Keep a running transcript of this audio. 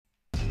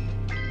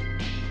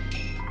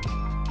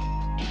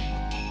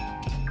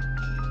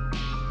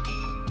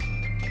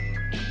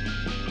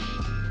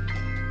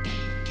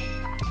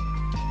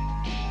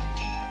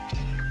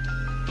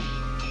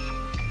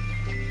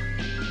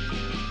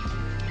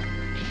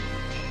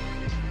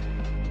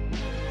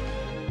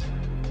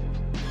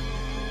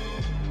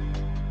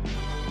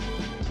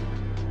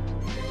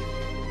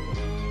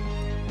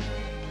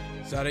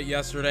Said it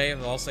yesterday,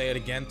 I'll say it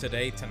again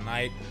today,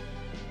 tonight.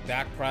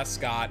 Dak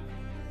Prescott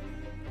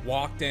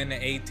walked into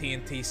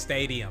AT&T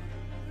Stadium.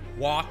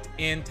 Walked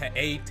into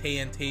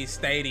AT&T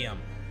Stadium.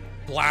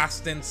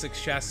 Blasting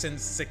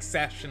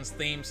Succession's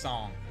theme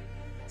song.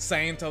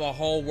 Saying to the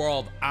whole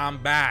world,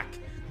 I'm back,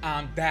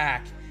 I'm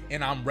Dak,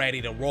 and I'm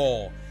ready to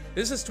roll.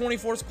 This is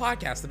 24's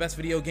podcast, the best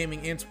video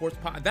gaming and sports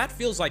podcast. That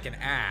feels like an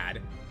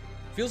ad.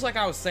 Feels like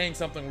I was saying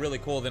something really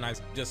cool, then I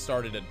just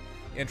started to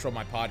intro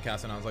my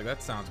podcast, and I was like,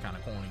 that sounds kind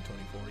of corny, 24.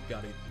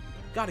 You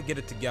gotta get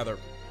it together.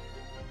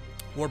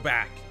 We're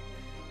back.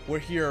 We're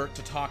here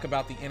to talk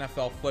about the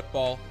NFL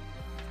football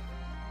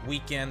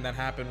weekend that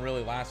happened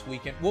really last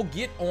weekend. We'll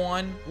get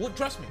on,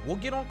 trust me, we'll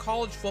get on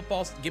college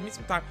football. Give me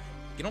some time.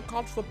 Get on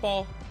college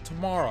football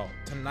tomorrow.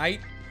 Tonight,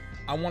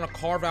 I want to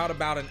carve out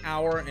about an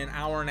hour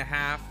and a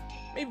half,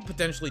 maybe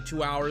potentially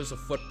 2 hours of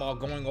football,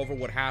 going over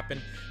what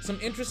happened. Some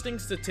interesting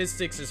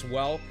statistics as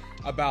well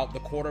about the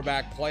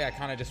quarterback play. I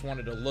kind of just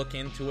wanted to look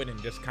into it and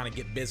just kind of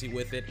get busy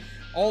with it.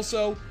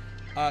 Also,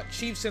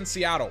 Chiefs in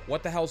Seattle.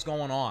 What the hell's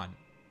going on?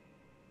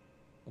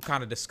 We'll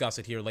kind of discuss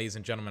it here, ladies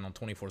and gentlemen, on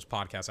 24's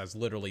podcast, as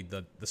literally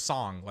the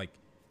song, like,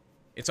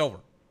 it's over.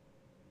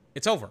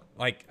 It's over.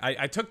 Like,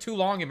 I took too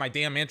long in my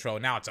damn intro,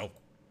 and now it's over.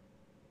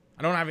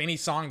 I don't have any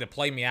song to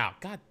play me out.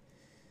 God.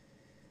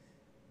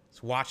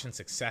 Just watching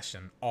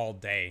Succession all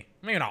day.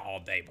 Maybe not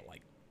all day, but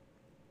like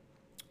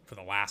for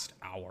the last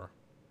hour.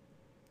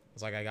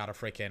 It's like I gotta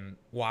freaking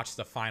watch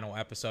the final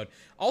episode.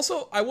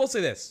 Also, I will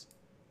say this.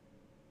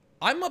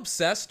 I'm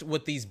obsessed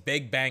with these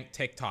big bank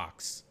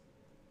TikToks.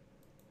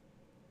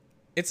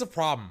 It's a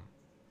problem.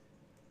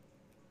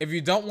 If you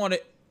don't want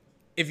it,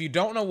 if you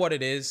don't know what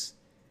it is,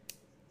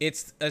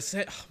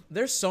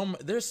 there's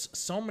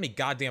so many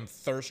goddamn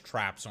thirst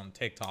traps on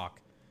TikTok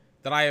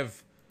that I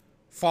have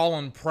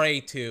fallen prey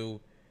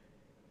to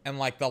in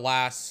like the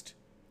last,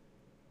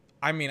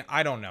 I mean,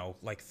 I don't know,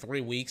 like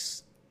 3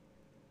 weeks.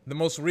 The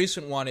most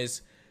recent one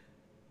is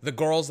the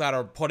girls that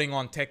are putting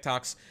on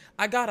TikToks,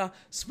 I got a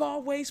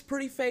small waist,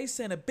 pretty face,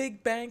 and a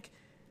big bank,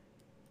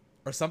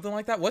 or something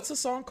like that. What's the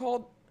song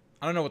called?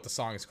 I don't know what the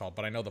song is called,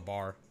 but I know the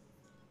bar.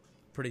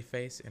 Pretty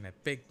face and a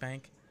big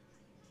bank.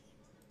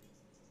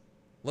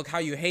 Look how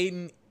you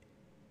hating,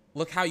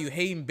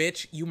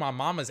 bitch, you my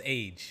mama's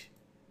age.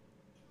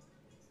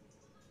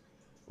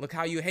 Look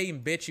how you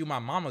hating, bitch, you my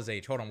mama's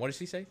age. Hold on, what did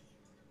she say?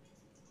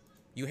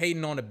 You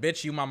hating on a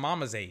bitch, you my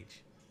mama's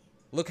age.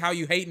 Look how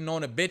you hating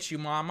on a bitch, you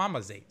my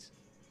mama's age.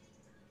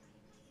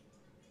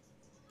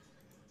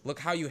 Look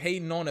how you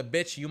hating on a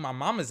bitch, you my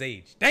mama's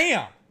age.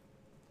 Damn!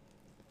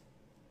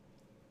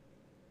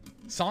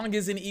 Song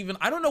isn't even,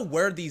 I don't know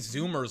where these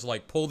Zoomers,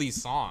 like, pull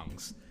these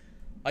songs.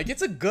 Like,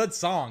 it's a good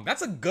song.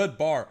 That's a good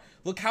bar.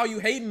 Look how you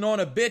hating on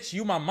a bitch,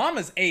 you my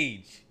mama's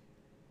age.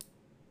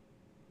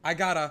 I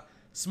got a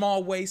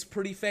small waist,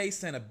 pretty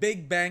face, and a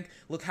big bank.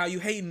 Look how you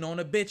hating on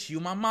a bitch, you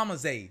my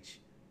mama's age.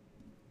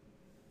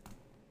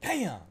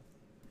 Damn.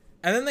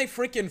 And then they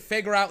freaking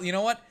figure out, you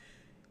know what?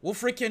 We'll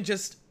freaking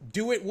just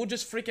do it. We'll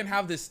just freaking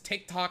have this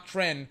TikTok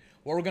trend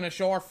where we're going to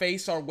show our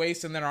face, our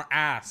waist, and then our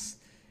ass.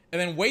 And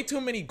then way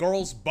too many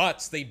girls'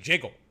 butts, they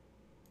jiggle.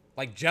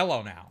 Like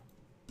Jello now.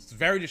 It's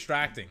very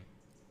distracting.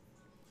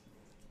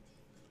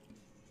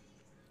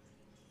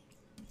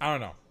 I don't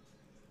know.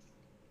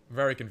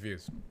 Very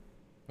confused.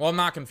 Well, I'm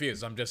not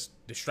confused. I'm just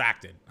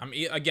distracted.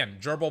 Again,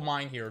 gerbil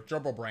mind here.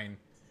 Gerbil brain.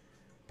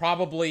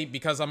 Probably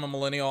because I'm a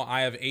millennial,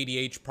 I have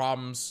ADHD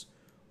problems.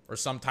 Or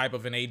some type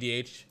of an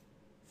ADHD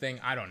thing.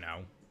 I don't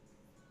know.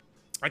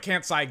 I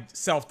can't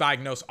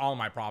self-diagnose all of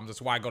my problems.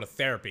 That's why I go to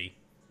therapy.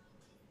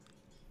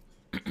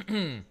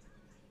 Oh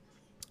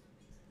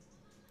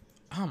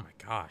my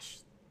gosh.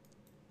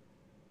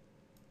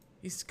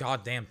 These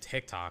goddamn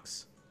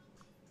TikToks.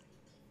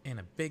 And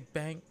a big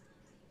bang.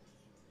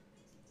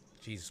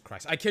 Jesus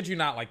Christ. I kid you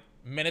not, like,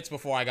 minutes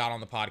before I got on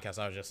the podcast,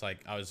 I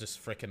was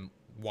just freaking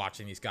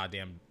watching these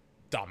goddamn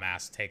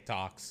dumbass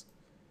TikToks.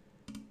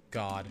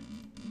 God.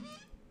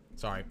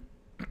 Sorry.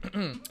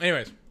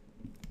 Anyways.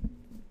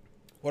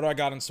 What do I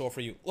got in store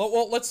for you?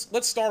 Well,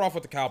 let's start off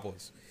with the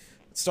Cowboys.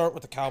 Let's start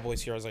with the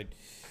Cowboys here as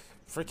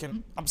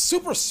I'm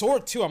super sore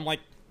too. I'm like,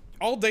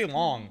 all day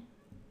long,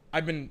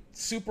 I've been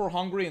super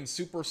hungry and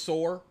super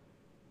sore.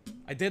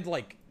 I did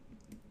like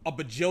a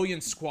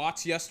bajillion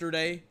squats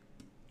yesterday.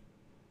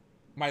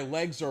 My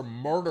legs are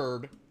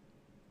murdered.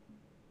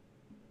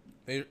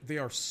 They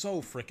are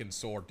so freaking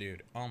sore,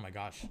 dude. Oh my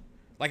gosh.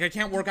 Like, I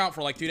can't work out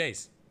for like 2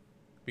 days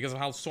because of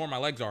how sore my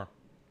legs are.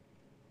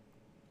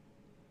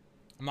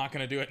 I'm not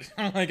gonna do it.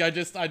 Like,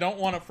 I don't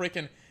want to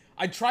freaking...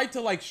 I tried to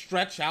like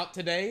stretch out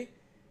today,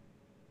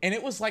 and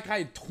it was like I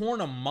had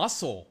torn a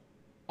muscle.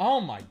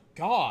 Oh my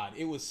god,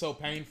 it was so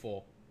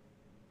painful.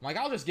 I'm like,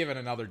 I'll just give it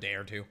another day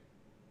or two.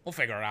 We'll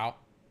figure it out.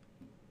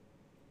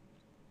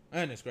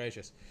 Goodness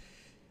gracious.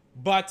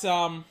 But,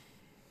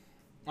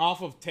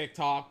 off of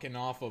TikTok and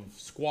off of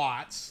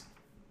squats,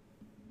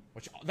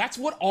 which, that's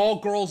what all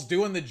girls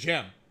do in the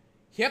gym.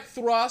 Hip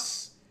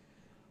thrusts,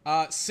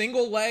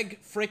 single leg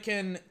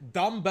freaking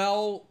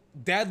dumbbell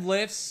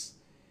deadlifts,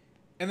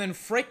 and then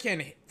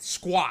freaking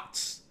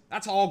squats.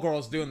 That's all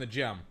girls do in the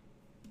gym.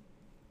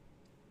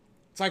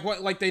 It's like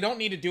what? Like they don't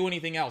need to do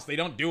anything else. They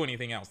don't do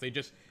anything else. They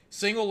just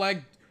single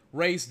leg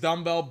raise,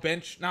 dumbbell,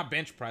 not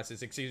bench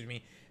presses, excuse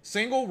me.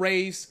 Single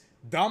raise,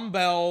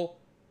 dumbbell,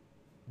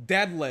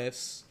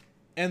 deadlifts,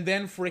 and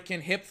then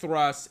freaking hip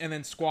thrusts, and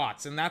then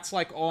squats. And that's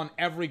like on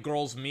every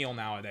girl's meal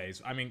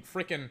nowadays. I mean,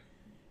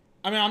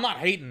 I'm not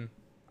hating.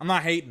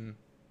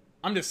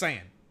 I'm just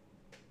saying.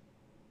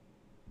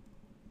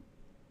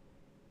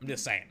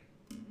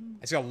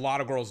 I see a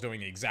lot of girls doing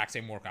the exact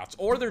same workouts.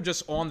 Or they're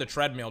just on the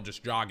treadmill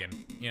just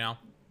jogging, you know?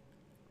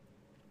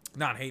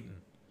 Not hating.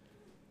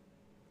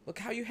 Look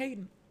how you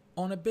hating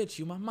on a bitch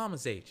you my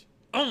mama's age.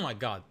 Oh my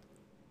god.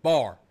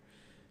 Bar.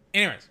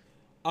 Anyways,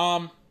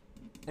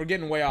 we're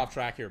getting way off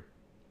track here.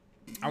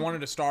 I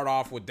wanted to start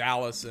off with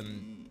Dallas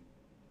and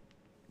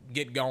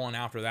get going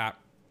after that.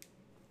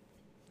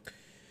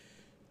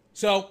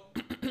 So,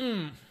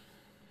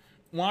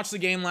 watched the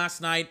game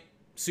last night.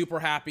 Super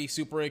happy,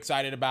 super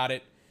excited about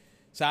it.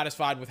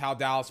 Satisfied with how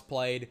Dallas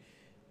played.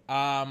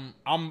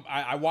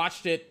 I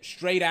watched it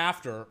straight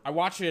after. I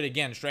watched it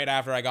again straight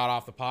after I got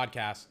off the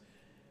podcast.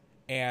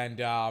 And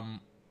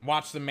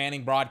watched the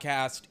Manning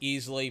broadcast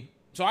easily.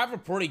 So I have a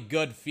pretty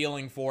good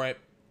feeling for it.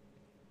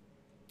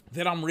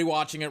 That I'm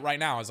rewatching it right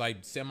now, as I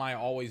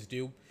always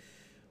do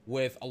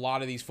with a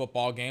lot of these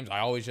football games.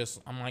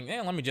 I'm like,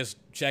 let me just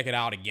check it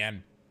out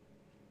again.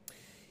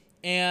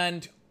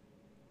 And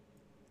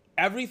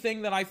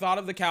everything that I thought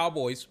of the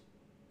Cowboys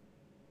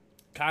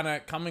kind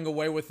of coming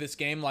away with this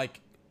game, like,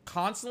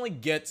 constantly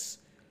gets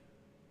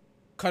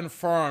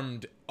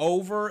confirmed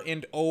over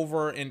and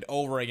over and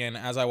over again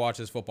as I watch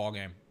this football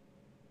game.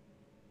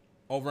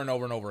 Over and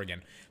over and over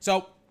again.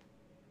 So,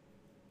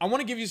 I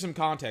want to give you some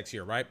context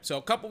here, right? So,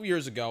 a couple of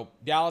years ago,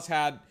 Dallas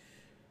had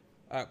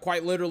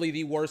quite literally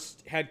the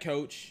worst head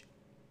coach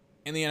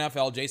in the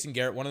NFL, Jason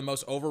Garrett, one of the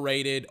most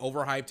overrated,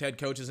 overhyped head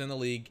coaches in the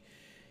league.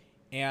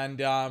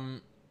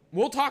 And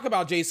we'll talk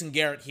about Jason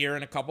Garrett here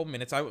in a couple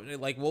minutes. I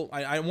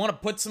want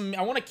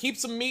to keep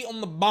some meat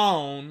on the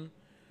bone.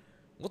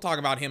 We'll talk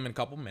about him in a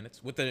couple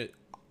minutes with the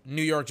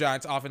New York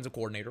Giants offensive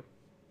coordinator.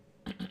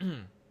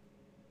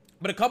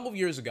 But a couple of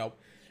years ago,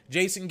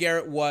 Jason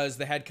Garrett was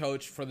the head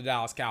coach for the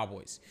Dallas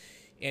Cowboys.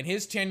 And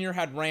his tenure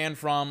had ran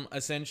from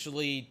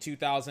essentially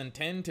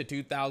 2010 to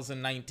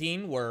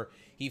 2019, where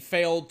he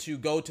failed to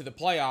go to the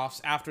playoffs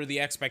after the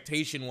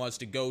expectation was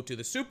to go to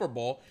the Super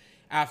Bowl,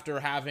 after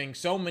having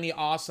so many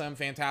awesome,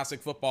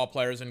 fantastic football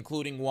players,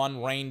 including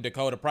one Rayne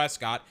Dakota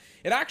Prescott.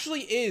 It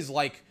actually is,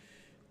 like,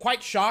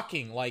 quite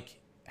shocking, like,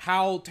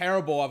 how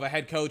terrible of a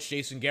head coach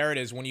Jason Garrett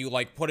is when you,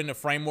 like, put in a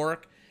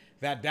framework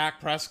that Dak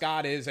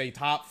Prescott is a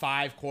top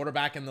 5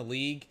 quarterback in the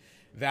league,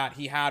 that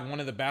he had one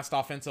of the best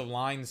offensive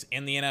lines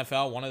in the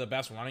NFL, one of the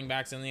best running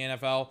backs in the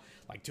NFL,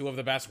 like 2 of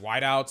the best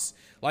wideouts.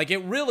 Like,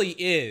 it really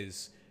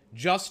is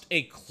just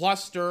a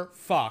cluster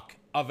fuck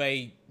of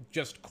a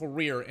just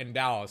career in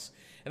Dallas.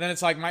 And then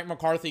it's like Mike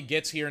McCarthy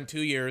gets here in 2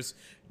 years.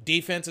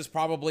 Defense is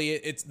probably,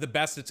 it's the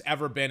best it's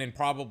ever been in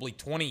probably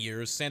 20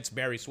 years since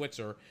Barry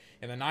Switzer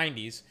in the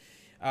 90s.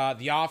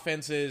 The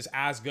offense is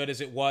as good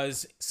as it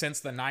was since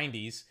the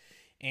 90s.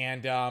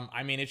 And,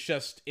 I mean, it's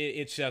just,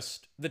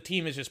 the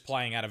team is just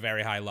playing at a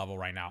very high level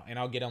right now. And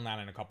I'll get on that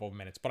in a couple of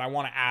minutes. But I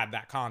want to add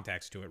that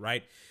context to it,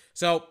 right?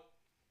 So,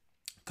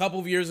 a couple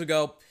of years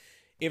ago,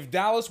 if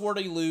Dallas were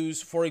to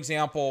lose, for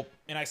example,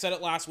 and I said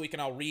it last week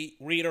and I'll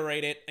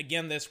reiterate it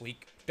again this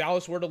week,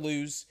 Dallas were to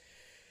lose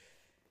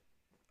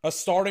a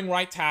starting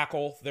right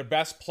tackle, their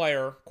best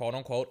player, quote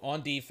unquote,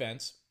 on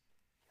defense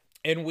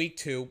in week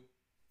 2,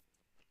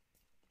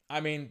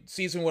 I mean,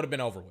 season would have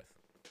been over with.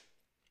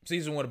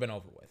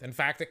 In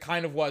fact, it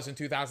kind of was in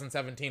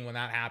 2017 when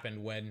that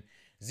happened, when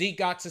Zeke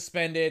got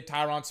suspended,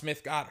 Tyron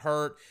Smith got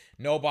hurt,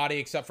 nobody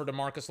except for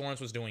DeMarcus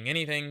Lawrence was doing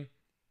anything,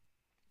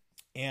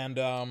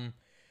 and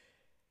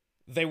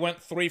they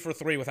went 3 for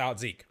 3 without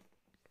Zeke.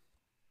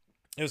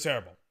 It was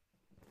terrible.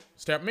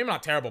 Maybe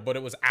not terrible, but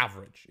it was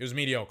average. It was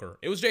mediocre.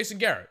 It was Jason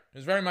Garrett. It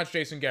was very much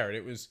Jason Garrett.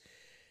 It was,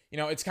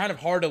 it's kind of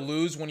hard to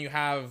lose when you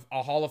have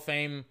a Hall of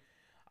Fame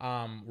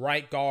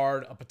right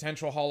guard, a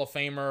potential Hall of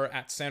Famer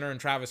at center in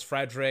Travis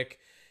Frederick,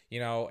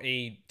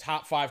 a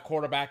top 5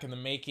 quarterback in the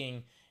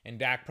making in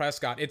Dak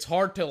Prescott. It's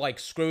hard to, like,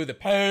 screw the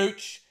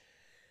pooch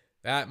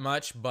that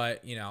much,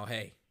 but,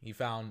 hey, he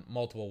found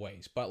multiple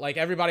ways. But, like,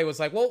 everybody was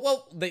like,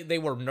 well, they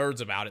were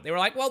nerds about it. They were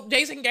like, well,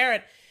 Jason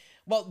Garrett,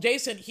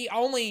 Jason, he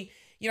only...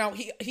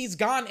 he's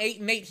gone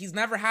 8-8. He's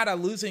never had a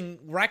losing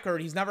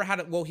record. He's never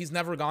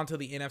gone to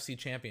the NFC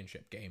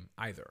Championship game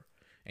either.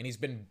 And he's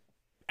been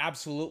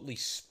absolutely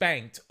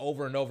spanked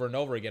over and over and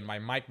over again by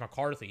Mike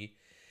McCarthy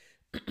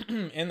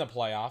in the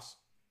playoffs.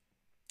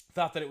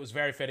 Thought that it was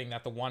very fitting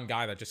that the one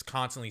guy that just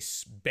constantly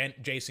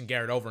bent Jason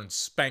Garrett over and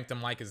spanked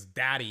him like his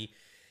daddy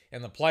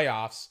in the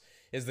playoffs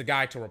is the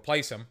guy to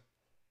replace him.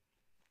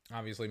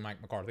 Obviously,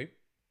 Mike McCarthy.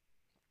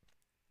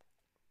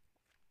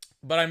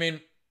 But, I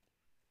mean...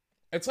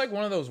 it's like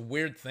one of those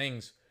weird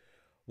things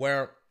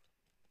where,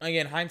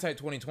 again, hindsight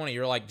 2020,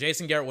 you're like,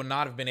 Jason Garrett would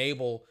not have been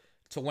able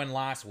to win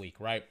last week,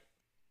 right?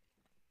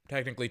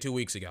 Technically 2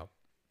 weeks ago.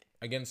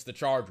 against the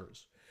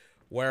Chargers,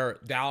 where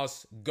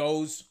Dallas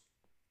goes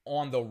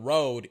on the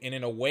road in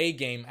an away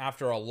game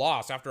after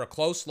a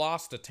close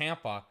loss to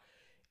Tampa,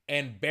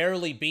 and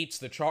barely beats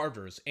the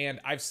Chargers. And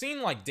I've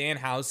seen like Dan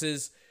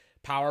House's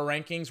power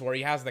rankings where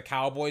he has the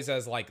Cowboys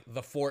as like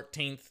the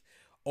 14th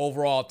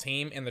overall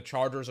team and the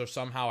Chargers are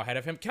somehow ahead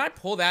of him. Can I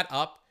pull that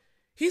up?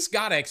 He's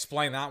got to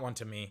explain that one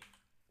to me.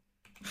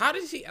 How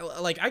does he,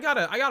 like, I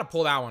gotta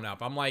pull that one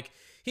up. I'm like,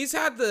 he's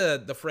had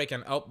the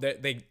freaking, oh,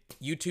 they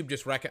YouTube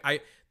just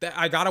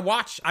I gotta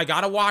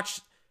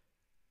watch.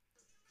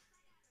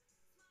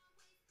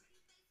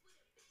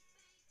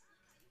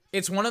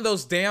 It's one of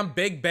those damn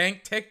Big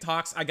Bank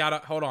TikToks. I gotta,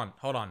 hold on.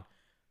 Hold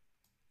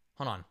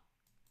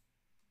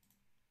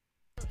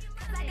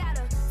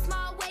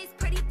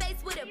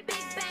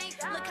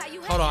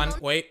on,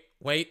 wait.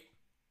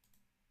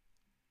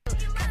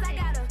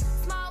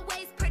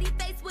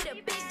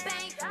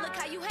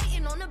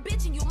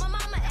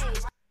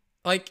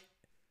 Like,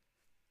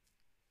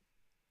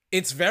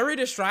 it's very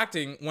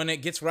distracting when it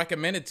gets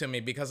recommended to me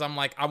because I'm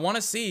like, I want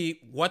to see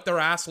what their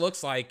ass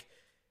looks like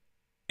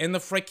in the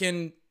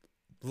freaking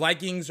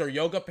leggings or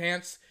yoga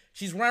pants.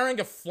 She's wearing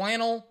a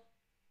flannel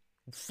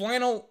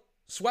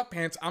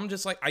sweatpants. I'm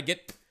just like,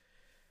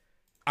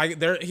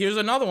 here's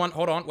another one.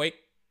 Hold on, wait.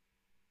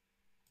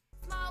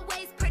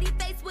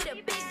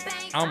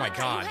 Oh my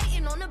god.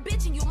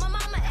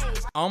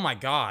 Oh my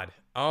god.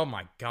 Oh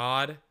my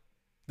god.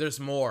 There's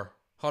more.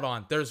 Hold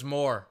on. There's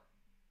more.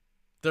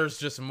 There's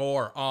just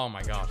more. Oh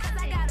my god.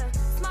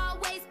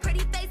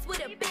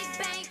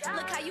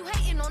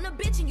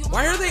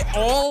 Why are they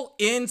all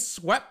in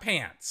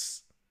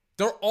sweatpants?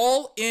 They're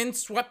all in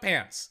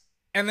sweatpants.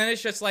 And then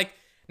it's just like,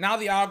 now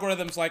the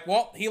algorithm's like,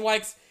 well, he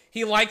likes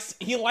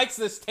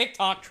this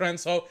TikTok trend,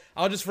 so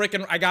I'll just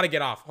freaking, I gotta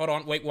get off. Hold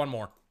on, wait, one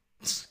more.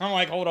 I'm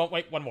like, hold on,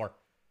 wait, one more.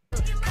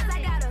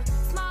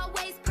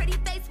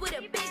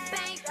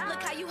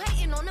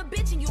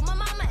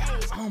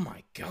 Oh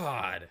my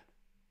god.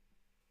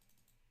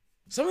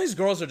 Some of these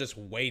girls are just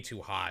way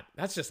too hot.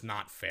 That's just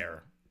not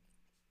fair.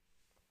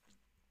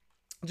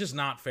 Just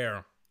not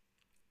fair.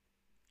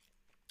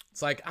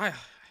 It's like,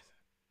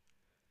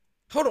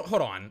 Hold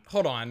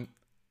on.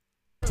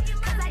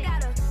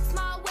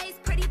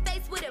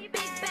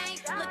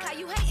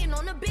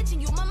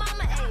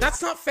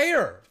 That's not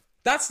fair.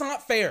 That's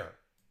not fair.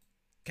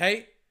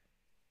 Okay?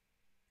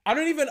 I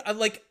don't even,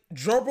 like,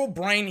 gerbil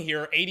brain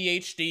here,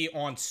 ADHD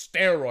on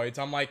steroids.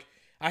 I'm like,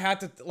 I had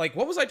to, like,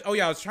 what was I? Oh,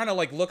 yeah, I was trying to,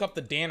 like, look up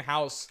the Dan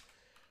House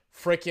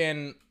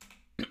freaking,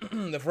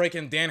 the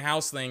freaking Dan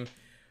House thing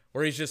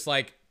where he's just,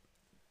 like,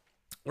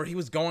 where he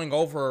was going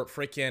over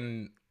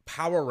freaking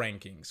power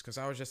rankings because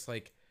I was just,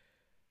 like,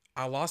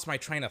 I lost my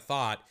train of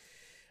thought.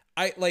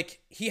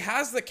 He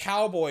has the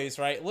Cowboys,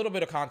 right? A little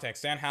bit of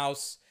context. Dan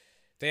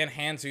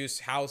Hanzus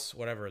House,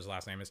 whatever his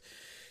last name is.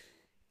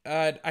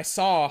 I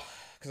saw,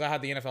 because I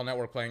had the NFL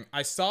Network playing,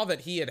 I saw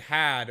that he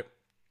had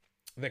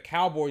the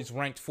Cowboys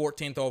ranked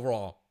 14th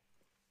overall.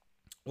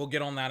 We'll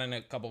get on that in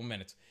a couple of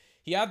minutes.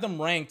 He had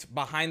them ranked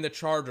behind the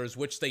Chargers,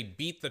 which they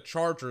beat the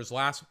Chargers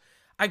last.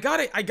 I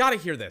gotta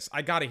hear this.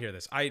 I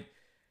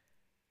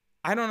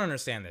don't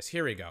understand this.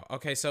 Here we go.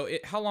 Okay, so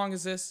how long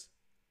is this?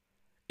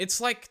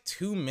 It's like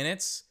 2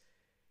 minutes.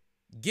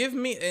 Give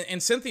me,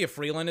 and Cynthia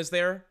Freeland is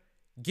there.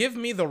 Give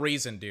me the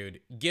reason,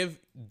 dude. Give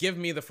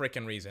me the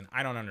freaking reason.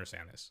 I don't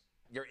understand this.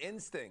 Your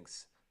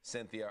instincts,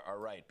 Cynthia, are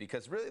right.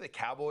 Because really the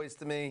Cowboys,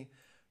 to me,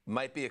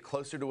 might be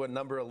closer to a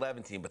number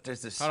 11 team. But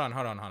there's this... Hold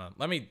on.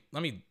 Let me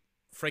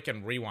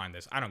freaking rewind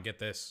this. I don't get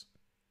this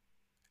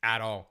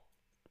at all.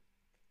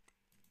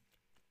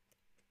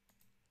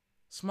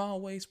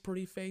 Small waist,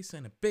 pretty face,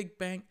 and a big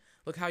bank.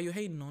 Look how you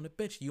hating on a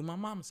bitch. You my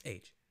mama's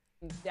age.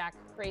 Dak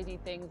crazy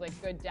things like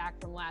good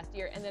Dak from last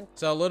year, and then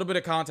so a little bit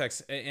of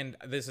context, and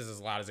this is as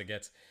loud as it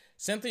gets.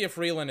 Cynthia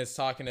Freeland is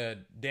talking to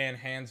Dan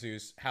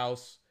Hanzus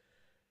House,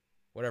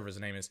 whatever his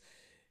name is,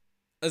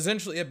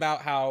 essentially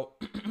about how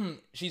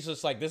she's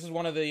just like, this is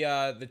one of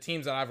the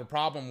teams that I have a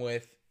problem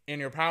with in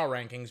your power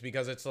rankings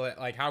because it's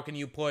like how can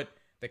you put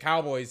the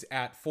Cowboys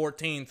at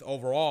 14th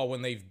overall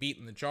when they've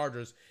beaten the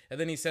Chargers?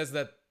 And then he says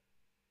that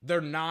they're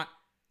not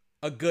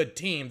a good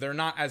team, they're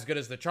not as good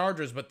as the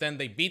Chargers, but then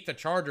they beat the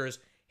Chargers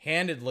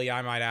handedly,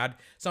 I might add.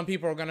 Some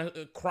people are going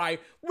to cry,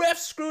 refs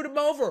screwed him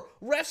over.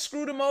 Refs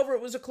screwed him over.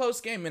 It was a close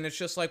game. And it's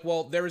just like,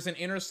 well, there was an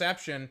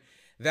interception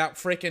that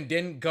freaking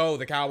didn't go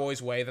the Cowboys'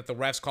 way that the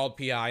refs called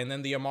PI. And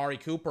then the Amari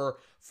Cooper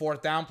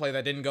 4th down play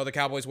that didn't go the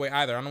Cowboys' way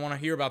either. I don't want to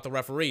hear about the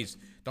referees.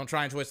 Don't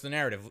try and twist the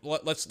narrative.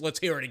 Let's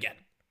hear it again.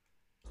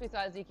 We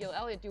saw Ezekiel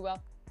Elliott do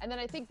well. And then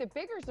I think the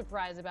bigger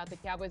surprise about the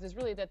Cowboys is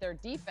really that their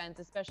defense,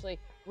 especially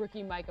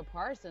rookie Micah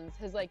Parsons,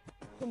 has like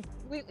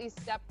completely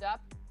stepped up.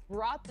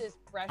 Brought this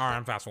pressure. All right,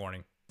 I'm fast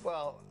warning.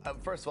 Well,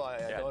 first of all,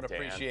 I don't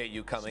appreciate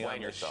you coming on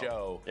your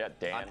show. Yeah,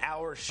 Dan. On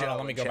our show.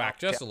 Hold on, let me go back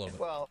just a little bit.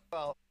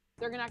 Well,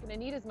 they're not going to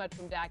need as much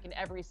from Dak in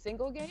every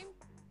single game,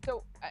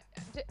 So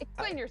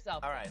explain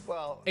yourself. All right.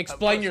 Well,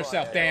 Explain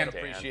yourself, Dan. I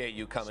appreciate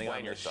you coming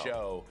on your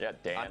show. Yeah,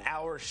 Dan. On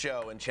our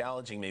show and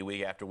challenging me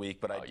week after week,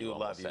 but I do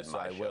love you, so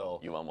I will.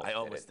 You almost I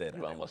almost did.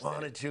 You almost I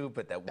wanted to,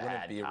 but that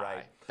wouldn't be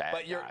right.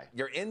 But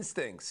your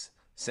instincts,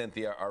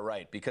 Cynthia, are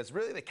right, because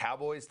really the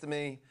Cowboys to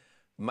me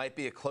might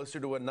be closer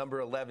to a number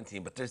 11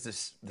 team, but there's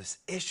this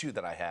issue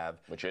that I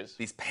have, which is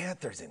these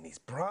Panthers and these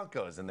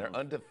Broncos, and they're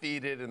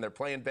undefeated and they're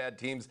playing bad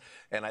teams,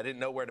 and I didn't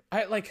know where to.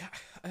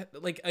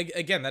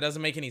 Again, that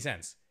doesn't make any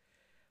sense.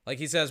 Like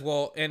he says,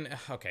 well, and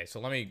okay, so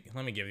let me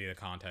give you the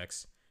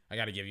context. I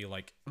got to give you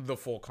like the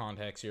full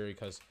context here,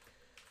 because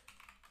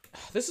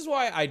this is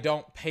why I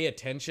don't pay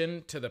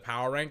attention to the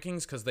power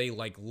rankings, because they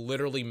like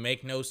literally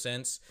make no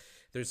sense.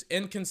 There's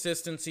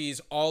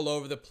inconsistencies all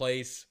over the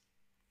place.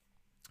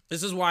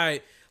 This is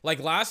why,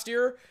 like last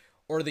year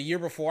or the year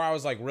before, I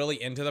was like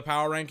really into the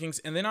power rankings,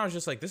 and then I was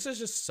just like, this is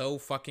just so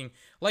fucking,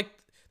 like,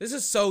 this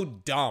is so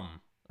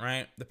dumb,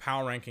 right? The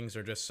power rankings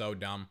are just so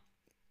dumb.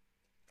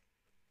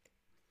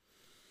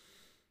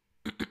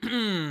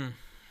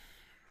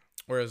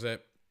 Where is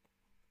it?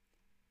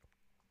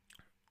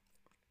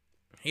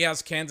 He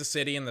has Kansas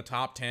City in the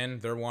top 10.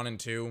 They're 1 and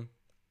 2.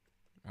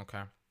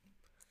 Okay.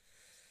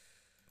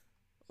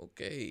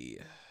 Okay.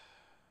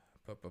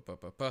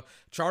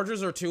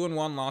 Chargers are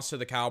 2-1, lost to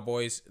the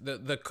Cowboys.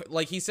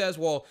 Like he says,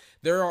 well,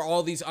 there are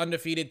all these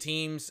undefeated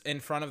teams in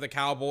front of the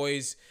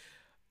Cowboys.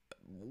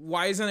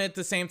 Why isn't it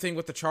the same thing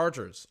with the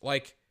Chargers?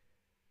 Like,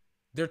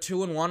 they're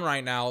 2-1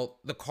 right now.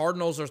 The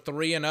Cardinals are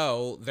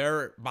 3-0.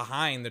 They're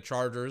behind the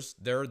Chargers.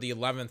 They're the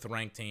 11th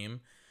ranked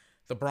team.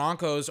 The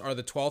Broncos are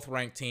the 12th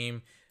ranked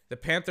team. The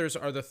Panthers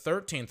are the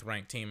 13th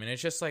ranked team. And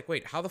it's just like,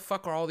 wait, how the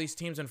fuck are all these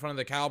teams in front of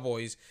the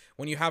Cowboys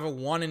when you have a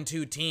 1 and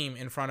 2 team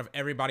in front of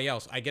everybody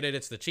else? I get it,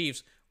 it's the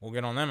Chiefs. We'll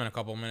get on them in a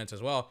couple of minutes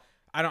as well.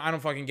 I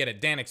don't fucking get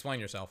it. Dan, explain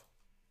yourself.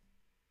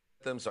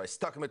 Them, so I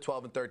stuck them at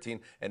 12 and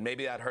 13, and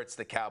maybe that hurts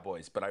the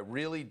Cowboys. But I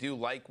really do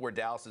like where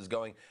Dallas is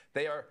going.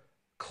 They are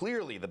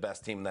clearly the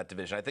best team in that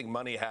division. I think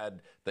Money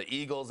had the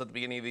Eagles at the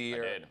beginning of the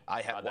year.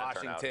 I had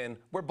Washington.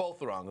 We're both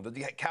wrong.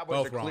 The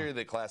Cowboys are clearly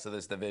the class of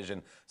this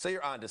division. So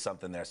you're on to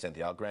something there,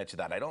 Cynthia. I'll grant you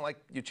that. I don't like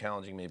you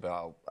challenging me,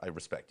 but I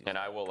respect you. And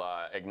I will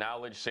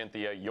acknowledge,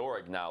 Cynthia, your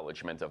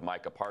acknowledgement of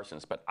Micah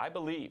Parsons. But I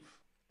believe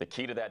the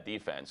key to that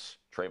defense,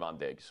 Trayvon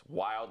Diggs,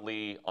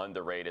 wildly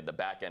underrated. The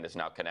back end is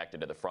now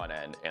connected to the front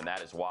end, and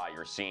that is why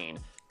you're seeing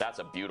that's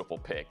a beautiful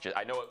pick.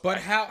 I know it, but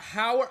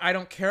how I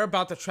don't care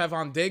about the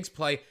Trayvon Diggs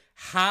play.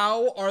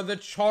 How are the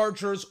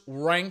Chargers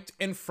ranked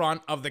in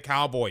front of the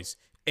Cowboys?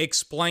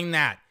 Explain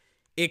that.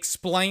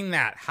 Explain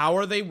that. How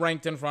are they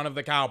ranked in front of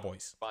the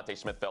Cowboys? Devontae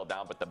Smith fell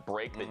down, but the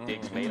break that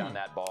Diggs made on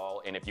that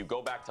ball, and if you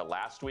go back to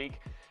last week,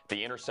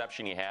 the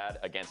interception he had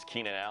against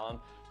Keenan Allen,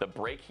 the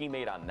break he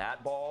made on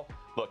that ball,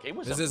 look, it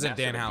was this isn't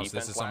Dan House.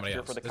 This is somebody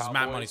else. This is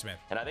Matt Money Smith.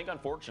 And I think,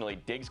 unfortunately,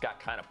 Diggs got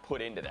kind of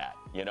put into that,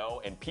 you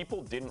know, and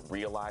people didn't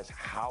realize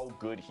how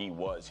good he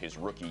was his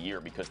rookie year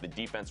because the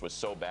defense was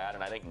so bad,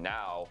 and I think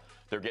now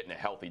they're getting a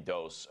healthy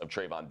dose of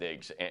Trayvon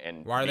Diggs.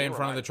 And why are they in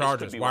front of the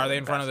Chargers? Why are they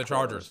in front of the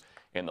Chargers?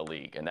 In the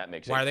league, and that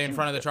makes why are they in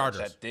front of the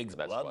Chargers? That Diggs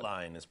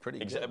bloodline is pretty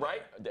good,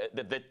 right?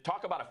 They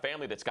talk about a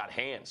family that's got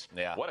hands.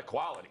 Yeah. What a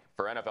quality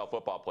for NFL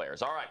football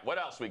players. All right, what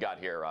else we got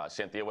here,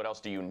 Cynthia? What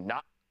else do you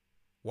not?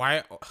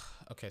 Why?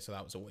 Okay, so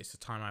that was a waste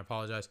of time. I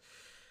apologize.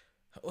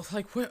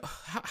 Like,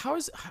 how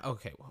is?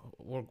 Okay,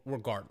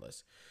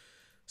 regardless.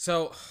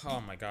 So,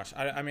 oh my gosh,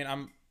 I mean,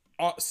 I'm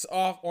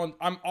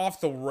off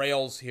the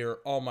rails here.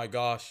 Oh my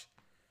gosh.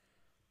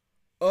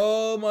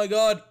 Oh my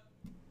god.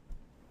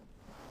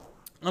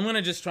 I'm going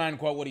to just try and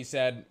quote what he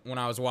said when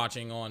I was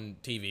watching on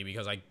TV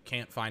because I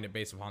can't find it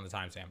based upon the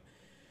timestamp.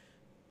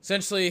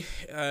 Essentially,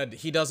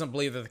 he doesn't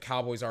believe that the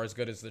Cowboys are as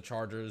good as the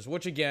Chargers,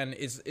 which again,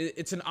 it's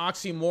an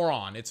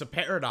oxymoron. It's a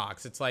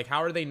paradox. It's like,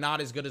 how are they not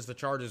as good as the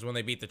Chargers when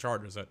they beat the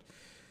Chargers? That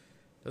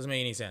doesn't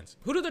make any sense.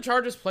 Who do the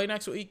Chargers play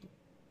next week?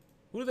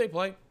 Who do they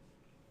play?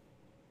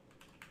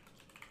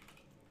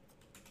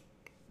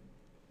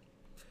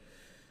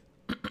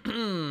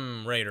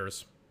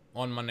 Raiders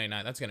on Monday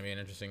night. That's going to be an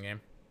interesting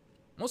game.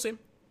 We'll see.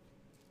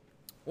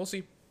 We'll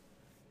see.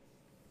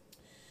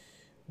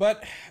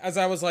 But as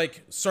I was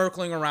like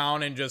circling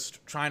around and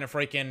just trying to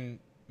freaking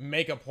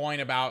make a point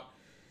about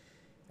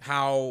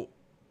how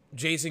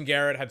Jason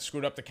Garrett had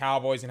screwed up the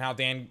Cowboys and how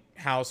Dan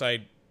House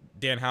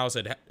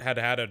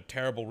had a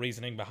terrible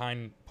reasoning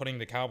behind putting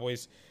the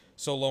Cowboys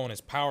so low in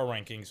his power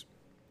rankings.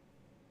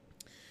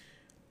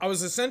 I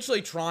was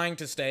essentially trying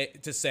to say,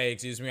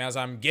 as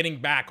I'm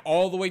getting back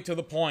all the way to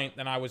the point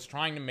that I was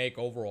trying to make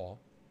overall,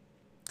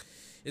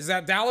 is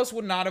that Dallas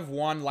would not have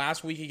won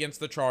last week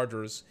against the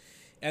Chargers,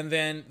 and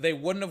then they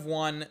wouldn't have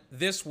won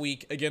this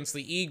week against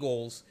the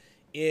Eagles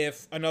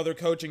if another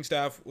coaching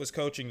staff was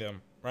coaching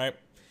them, right?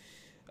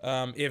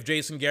 If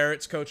Jason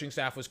Garrett's coaching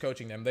staff was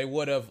coaching them, they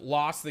would have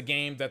lost the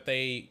game that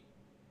they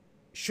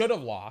should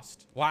have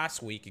lost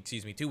last week,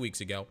 2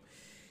 weeks ago,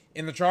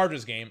 in the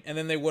Chargers game, and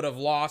then they would have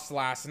lost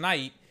last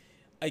night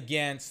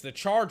against the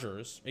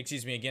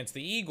against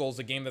the Eagles,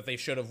 a game that they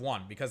should have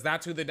won, because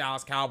that's who the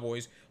Dallas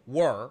Cowboys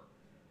were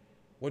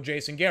with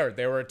Jason Garrett.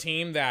 They were a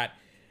team that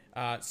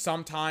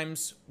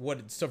sometimes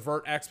would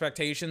subvert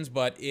expectations,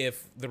 but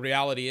if the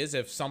reality is,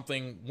 if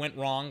something went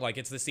wrong, like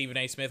it's the Stephen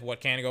A. Smith,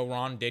 what can go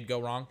wrong, did go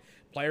wrong.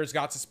 Players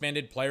got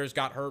suspended, players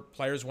got hurt,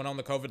 players went on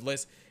the COVID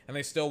list, and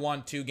they still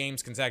won 2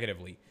 games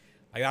consecutively.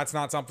 Like, that's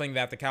not something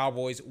that the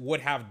Cowboys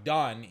would have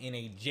done in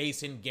a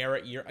Jason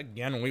Garrett year.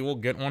 Again, we will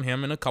get on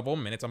him in a couple of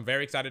minutes. I'm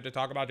very excited to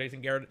talk about Jason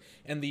Garrett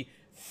and the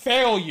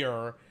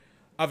failure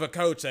of a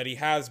coach that he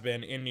has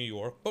been in New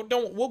York. But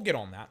we'll get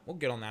on that. We'll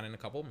get on that in a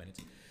couple of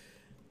minutes.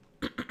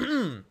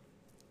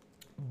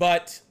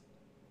 But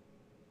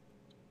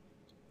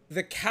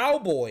the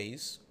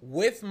Cowboys,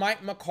 with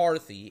Mike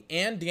McCarthy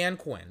and Dan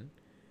Quinn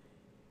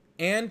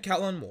and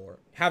Kellen Moore,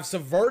 have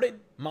subverted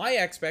my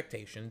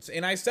expectations.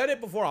 And I said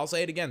it before, I'll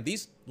say it again.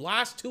 These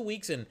last 2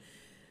 weeks, and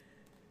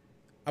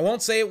I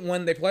won't say it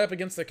when they play up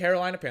against the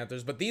Carolina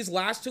Panthers, but these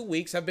last 2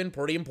 weeks have been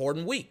pretty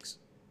important weeks.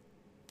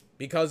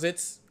 Because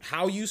it's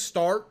how you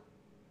start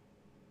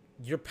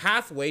your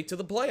pathway to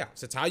the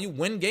playoffs. It's how you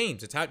win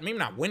games. It's how, maybe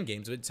not win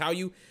games, but it's how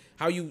you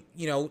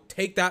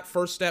take that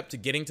first step to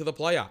getting to the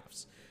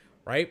playoffs,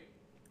 right?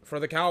 For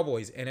the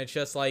Cowboys. And it's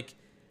just like,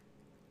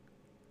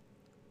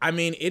 I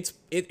mean, it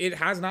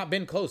has not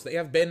been close. They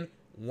have been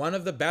one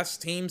of the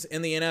best teams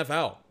in the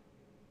NFL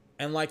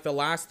in like the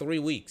last 3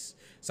 weeks.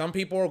 Some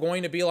people are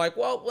going to be like,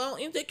 well,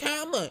 in the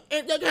camera.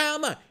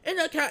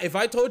 If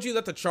I told you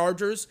that the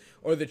Chargers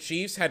or the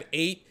Chiefs had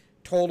 8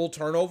 total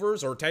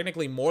turnovers, or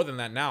technically more than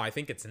that now, I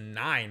think it's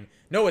 9.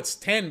 No, it's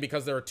 10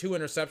 because there are 2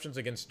 interceptions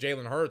against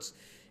Jalen Hurts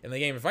in the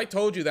game. If I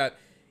told you that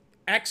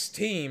X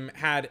team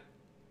had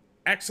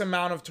X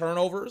amount of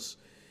turnovers,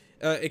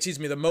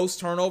 the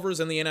most turnovers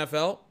in the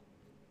NFL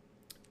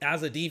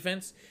as a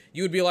defense,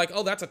 you would be like,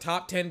 oh, that's a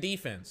top 10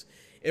 defense.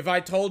 If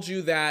I told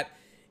you that,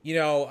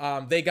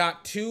 they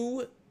got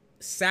 2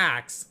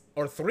 sacks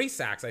or 3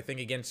 sacks, I think,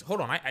 against,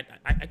 hold on,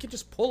 I can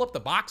just pull up the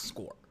box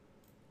score.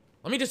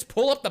 Let me just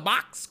pull up the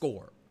box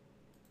score.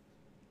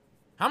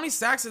 How many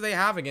sacks did they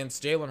have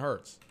against Jalen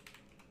Hurts?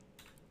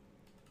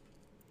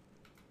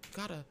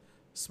 Got a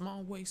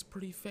small waist,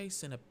 pretty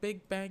face, and a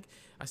big bag.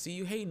 I see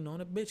you hating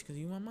on a bitch because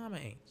you my mama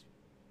ain't.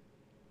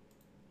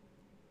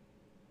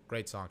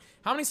 Great song.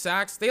 How many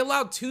sacks? They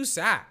allowed 2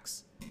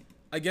 sacks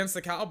against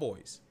the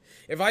Cowboys.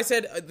 If I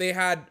said they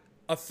had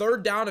a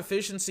third down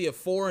efficiency of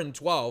 4 and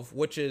 12,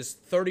 which is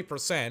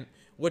 30%,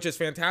 which is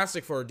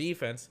fantastic for a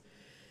defense,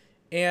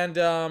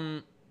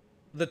 and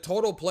the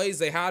total plays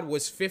they had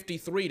was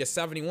 53 to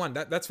 71.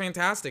 That's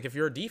fantastic if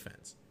you're a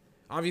defense.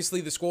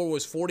 Obviously, the score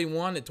was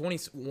 41 to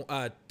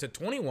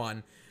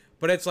 21,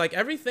 but it's like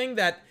everything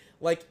that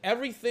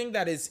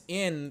is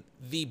in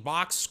the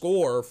box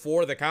score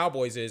for the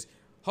Cowboys is,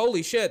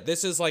 holy shit,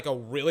 this is like a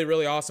really,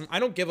 really awesome. I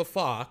don't give a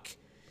fuck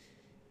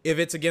if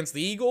it's against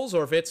the Eagles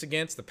or if it's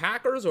against the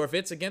Packers or if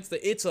it's against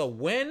it's a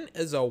win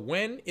is a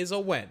win is a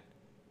win.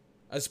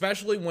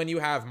 Especially when you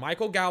have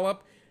Michael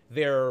Gallup,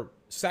 their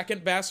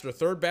second best or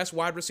third best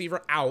wide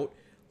receiver, out.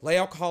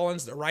 La'el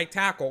Collins, the right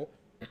tackle,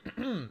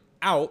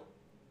 out.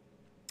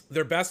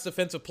 Their best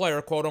defensive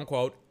player, quote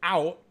unquote,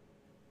 out.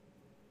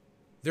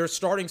 Their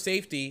starting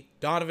safety,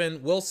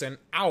 Donovan Wilson,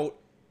 out.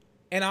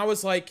 And I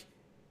was like,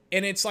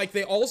 and it's like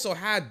they also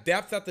had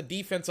depth at the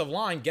defensive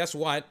line. Guess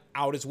what?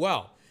 Out as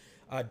well.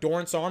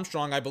 Dorrance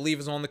Armstrong, I believe,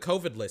 is on the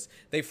COVID list.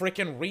 They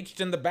freaking reached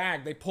in the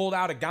bag. They pulled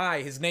out a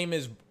guy. His name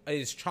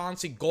is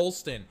Chauncey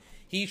Golston.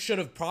 He should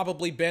have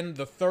probably been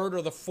the 3rd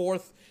or the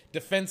 4th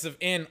defensive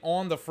end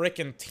on the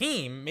freaking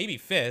team. Maybe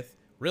 5th,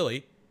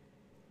 really.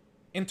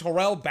 And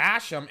Terrell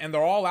Basham, and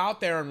they're all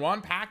out there in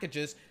run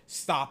packages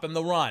stopping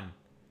the run.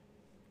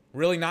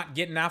 Really not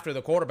getting after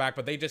the quarterback,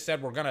 but they just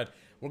said we're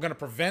gonna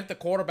prevent the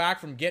quarterback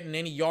from getting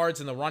any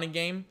yards in the running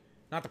game.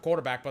 Not the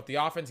quarterback, but the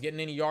offense getting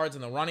any yards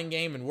in the running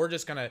game, and we're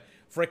just gonna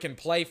freaking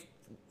play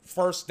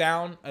first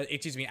down,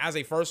 as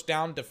a first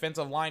down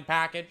defensive line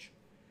package.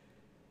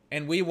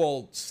 And we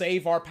will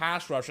save our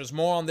pass rushers.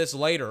 More on this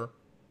later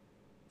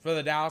for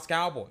the Dallas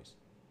Cowboys.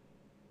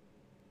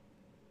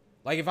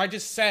 Like, if I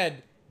just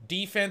said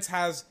defense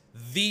has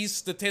these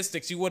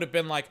statistics, you would have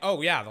been like,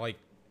 oh, yeah, like,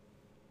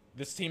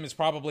 this team is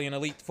probably an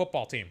elite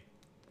football team.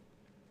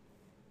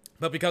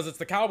 But because it's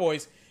the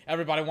Cowboys,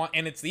 everybody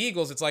and it's the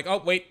Eagles, it's like,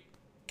 oh, wait,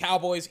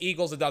 Cowboys,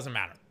 Eagles, it doesn't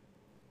matter.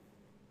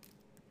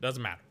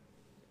 Doesn't matter.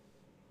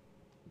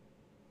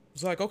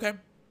 It's like, okay.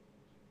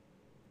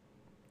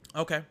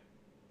 Okay.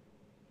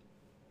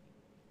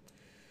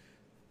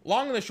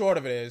 Long and the short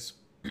of it is,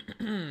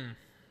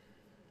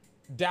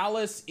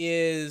 Dallas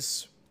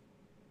is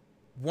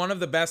one of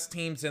the best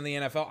teams in the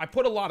NFL. I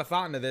put a lot of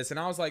thought into this, and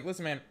I was like,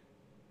 listen, man,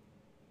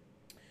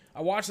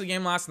 I watched the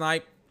game last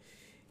night,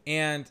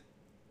 and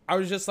I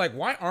was just like,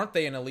 why aren't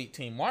they an elite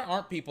team? Why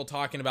aren't people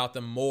talking about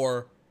them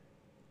more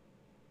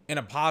in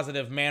a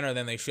positive manner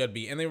than they should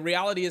be? And the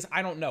reality is,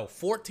 I don't know.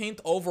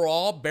 14th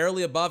overall,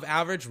 barely above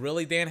average.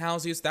 Really, Dan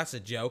Housius? That's a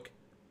joke.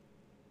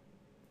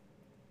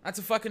 That's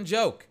a fucking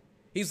joke.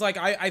 He's like,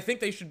 I think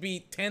they should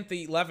be 10th,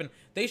 11th.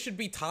 They should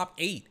be top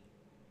 8.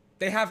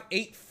 They have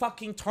 8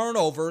 fucking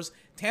turnovers.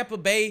 Tampa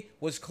Bay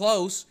was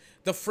close.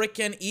 The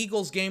freaking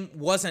Eagles game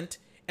wasn't.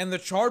 And the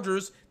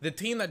Chargers, the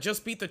team that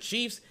just beat the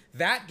Chiefs,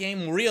 that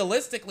game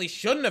realistically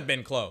shouldn't have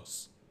been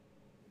close.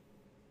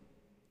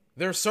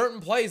 There are certain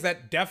plays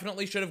that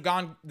definitely should have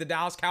gone the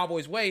Dallas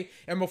Cowboys' way.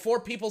 And before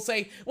people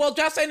say, well,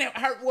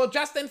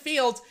 Justin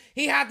Fields,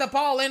 he had the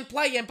ball in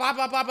play and blah,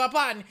 blah, blah, blah,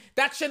 blah, and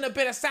that shouldn't have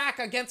been a sack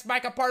against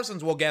Micah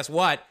Parsons. Well, guess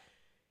what?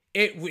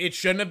 It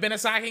shouldn't have been a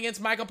sack against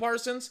Micah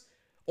Parsons,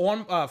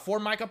 or for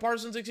Micah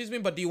Parsons, excuse me.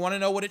 But do you want to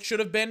know what it should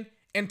have been?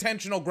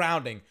 Intentional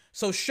grounding.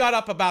 So shut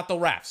up about the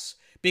refs,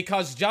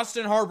 because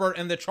Justin Herbert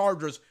and the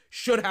Chargers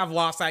should have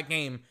lost that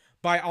game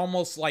by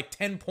almost like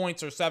 10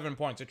 points or 7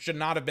 points. It should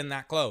not have been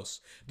that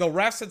close. The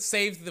refs had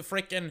saved the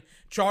freaking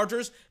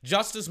Chargers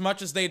just as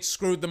much as they had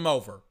screwed them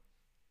over.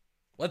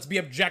 Let's be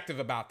objective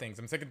about things.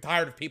 I'm sick and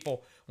tired of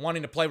people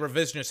wanting to play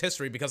revisionist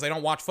history because they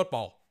don't watch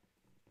football.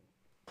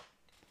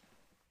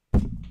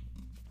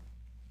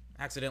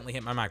 Accidentally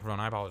hit my microphone.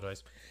 I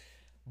apologize.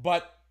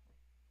 But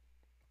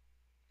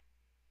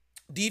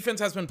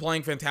defense has been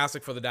playing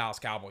fantastic for the Dallas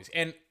Cowboys.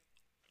 And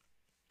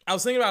I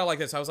was thinking about it like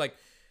this. I was like,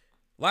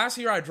 last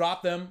year I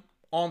dropped them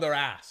on their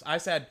ass. I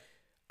said,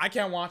 I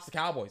can't watch the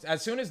Cowboys.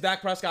 As soon as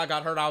Dak Prescott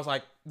got hurt, I was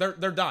like, they're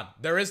done.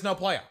 There is no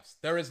playoffs.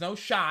 There is no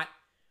shot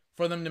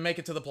for them to make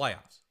it to the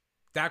playoffs.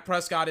 Dak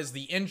Prescott is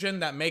the engine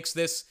that makes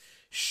this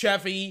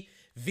Chevy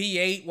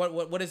V8,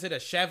 what is it, a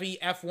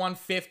Chevy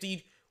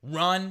F-150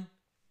 run?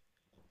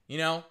 You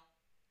know?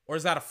 Or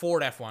is that a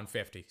Ford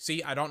F-150?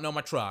 See, I don't know my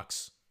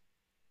trucks.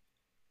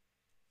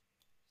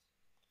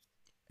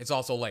 It's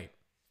also late.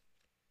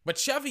 But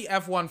Chevy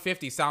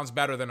F-150 sounds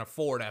better than a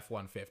Ford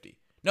F-150.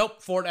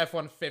 Nope, Ford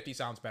F-150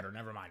 sounds better.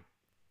 Never mind.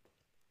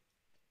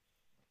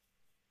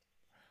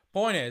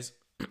 Point is,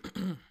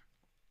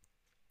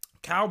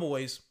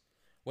 Cowboys,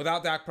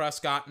 without Dak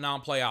Prescott,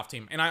 non-playoff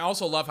team. And I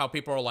also love how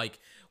people are like,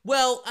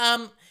 well,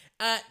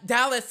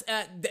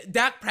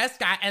 Dak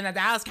Prescott and the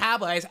Dallas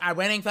Cowboys are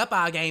winning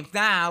football games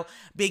now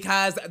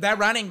because their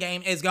running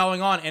game is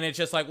going on. And it's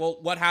just like, well,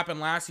 what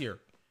happened last year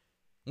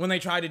when they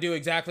tried to do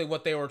exactly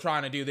what they were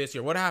trying to do this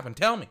year? What happened?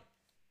 Tell me.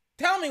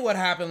 Tell me what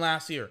happened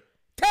last year.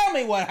 Tell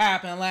me what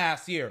happened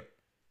last year.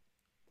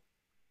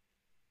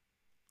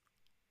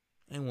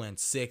 They went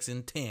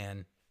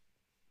 6-10.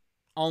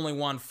 Only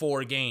won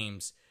 4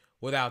 games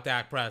without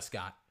Dak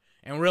Prescott.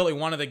 And really,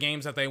 one of the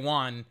games that they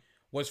won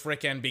was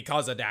freaking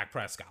because of Dak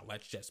Prescott.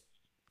 Let's just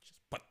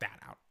put that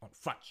out on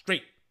Front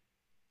Street.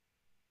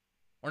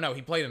 Or no,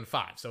 he played in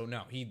 5. So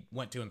no, he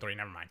went 2-3.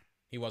 Never mind.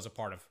 He was a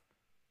part of,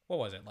 what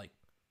was it, like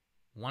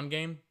one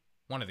game?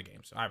 One of the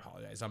games. I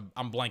apologize.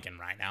 I'm blanking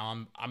right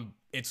now.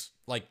 It's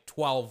like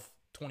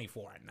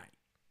 12:24 at night.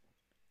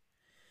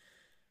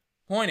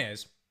 Point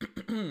is,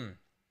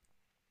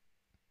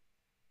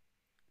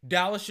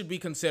 Dallas should be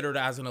considered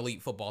as an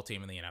elite football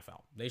team in the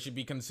NFL. They should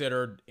be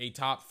considered a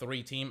top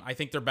 3 team. I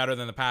think they're better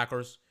than the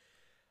Packers.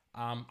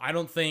 I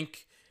don't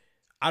think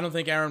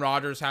Aaron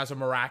Rodgers has a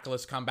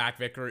miraculous comeback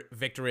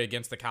victory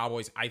against the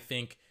Cowboys. I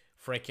think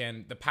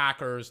freaking the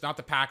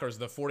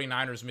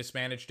 49ers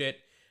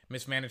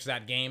mismanaged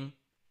that game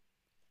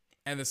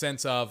in the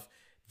sense of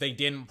they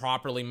didn't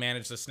properly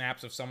manage the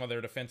snaps of some of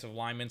their defensive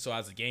linemen. So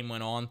as the game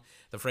went on,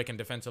 the freaking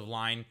defensive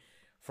line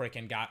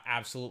freaking got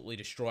absolutely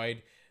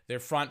destroyed.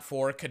 Their front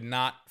 4 could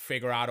not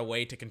figure out a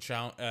way to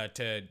control,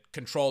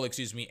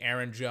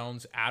 Aaron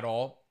Jones at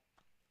all.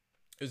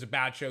 It was a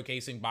bad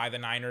showcasing by the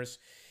Niners.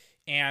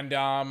 And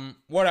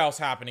what else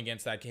happened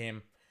against that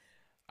game?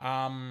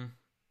 I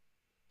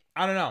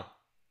don't know.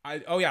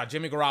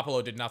 Jimmy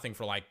Garoppolo did nothing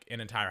for like an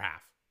entire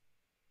half.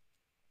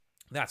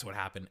 That's what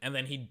happened. And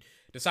then he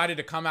decided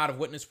to come out of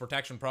witness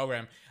protection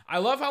program. I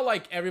love how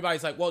like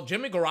everybody's like, well,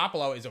 Jimmy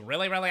Garoppolo is a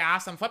really, really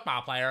awesome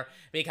football player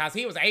because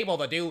he was able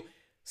to do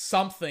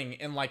something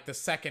in like the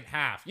second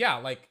half. Yeah,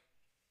 like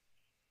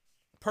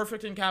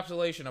perfect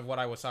encapsulation of what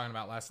I was talking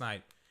about last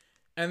night.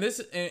 And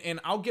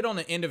I'll get on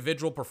the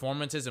individual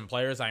performances and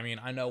players. I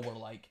mean, I know we're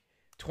like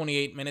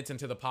 28 minutes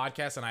into the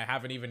podcast and I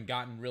haven't even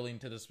gotten really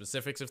into the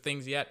specifics of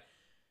things yet.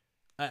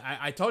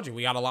 I told you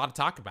we got a lot to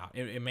talk about.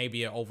 It may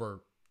be over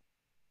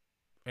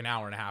an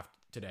hour and a half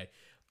today.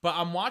 But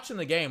I'm watching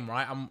the game,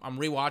 right? I'm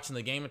rewatching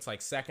the game. It's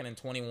like 2nd and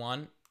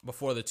 21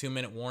 before the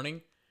 2-minute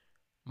warning.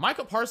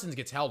 Micah Parsons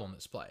gets held on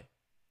this play.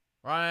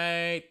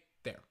 Right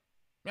there.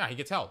 Yeah, he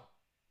gets held.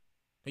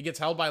 He gets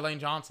held by Lane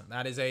Johnson.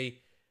 That is a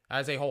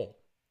hold.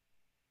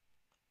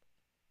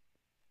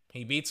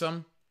 He beats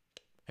him.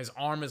 His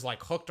arm is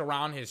like hooked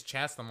around his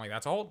chest. I'm like,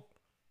 that's a hold.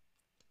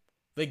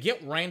 They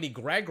get Randy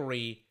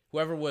Gregory,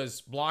 whoever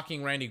was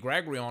blocking Randy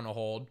Gregory on a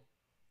hold.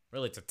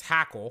 Really, it's a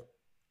tackle.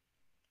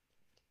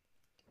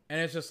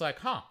 And it's just like,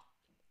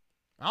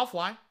 I'll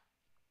fly.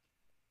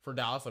 For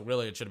Dallas, like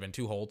really, it should have been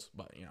 2 holds,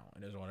 but you know,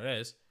 it is what it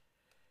is.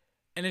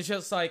 And it's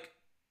just like,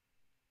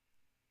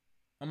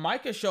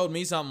 Micah showed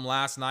me something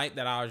last night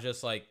that I was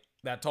just like,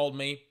 that told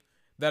me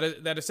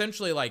that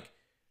essentially like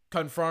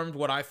confirmed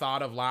what I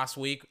thought of last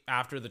week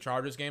after the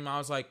Chargers game. I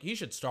was like, he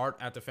should start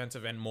at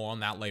defensive end. More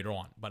on that later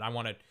on. But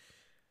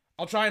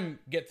I'll try and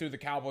get through the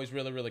Cowboys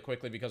really, really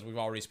quickly because we've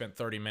already spent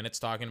 30 minutes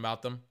talking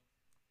about them.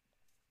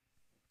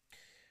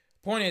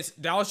 Point is,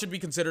 Dallas should be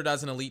considered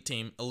as an elite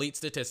team, elite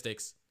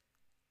statistics.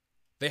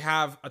 They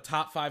have a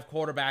top 5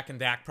 quarterback in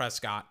Dak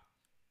Prescott,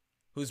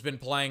 who's been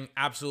playing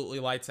absolutely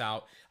lights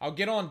out. I'll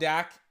get on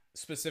Dak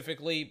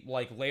specifically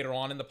like later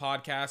on in the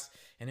podcast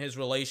and his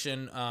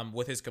relation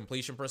with his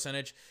completion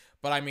percentage.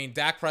 But I mean,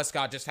 Dak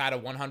Prescott just had a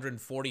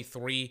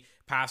 143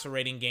 passer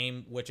rating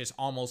game, which is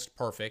almost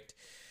perfect.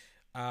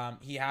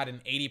 He had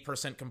an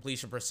 80%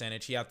 completion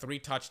percentage. He had 3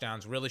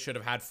 touchdowns. Really should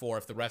have had 4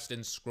 if the rest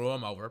didn't screw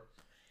him over.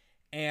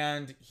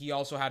 And he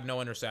also had no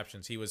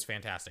interceptions. He was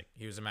fantastic.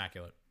 He was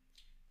immaculate.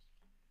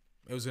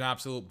 It was an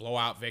absolute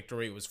blowout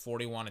victory. It was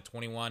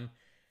 41-21.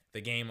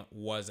 The game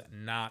was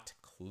not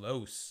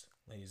close,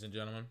 ladies and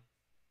gentlemen.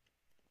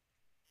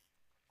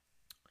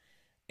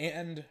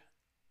 And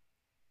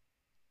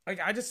like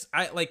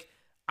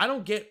I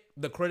don't get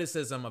the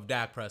criticism of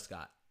Dak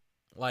Prescott.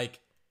 Like,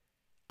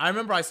 I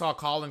remember I saw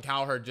Colin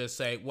Cowherd just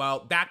say,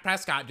 well, Dak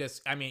Prescott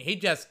he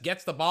just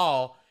gets the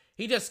ball.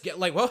 He just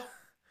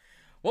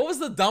what was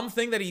the dumb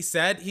thing that he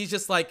said? He's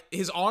just like,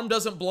 his arm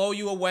doesn't blow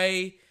you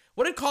away.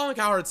 What did Colin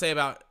Cowherd say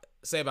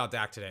about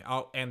Dak today?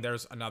 Oh, and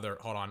there's another.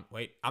 Hold on,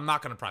 wait. I'm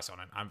not gonna press on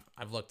it.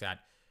 I've looked at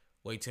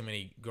way too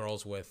many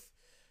girls with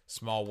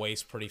small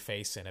waist, pretty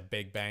face, and a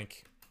big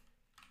bank.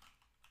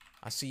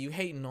 I see you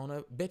hating on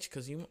a bitch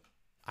because you.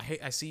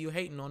 I see you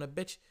hating on a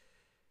bitch,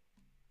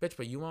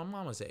 but you on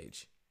mama's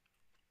age.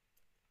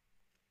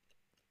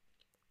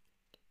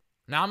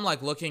 Now I'm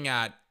like looking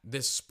at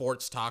this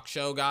sports talk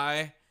show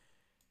guy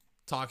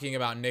talking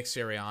about Nick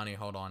Sirianni.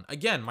 Hold on.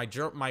 Again, my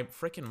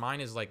freaking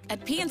mind is like...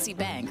 At PNC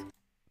Bank,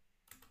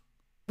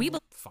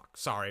 Fuck,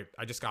 sorry.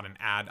 I just got an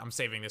ad. I'm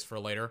saving this for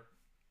later.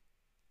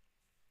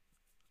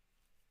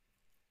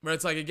 But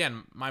it's like,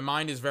 again, my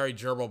mind is very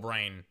gerbil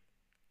brain.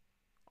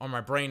 Or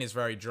my brain is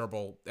very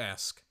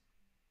gerbil-esque.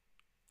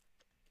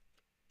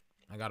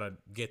 I gotta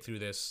get through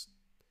this.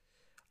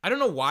 I don't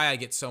know why I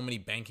get so many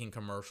banking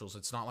commercials.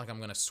 It's not like I'm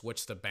gonna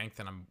switch the bank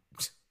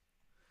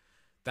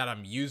that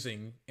I'm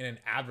using in an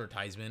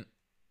advertisement.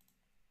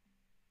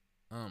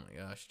 Oh my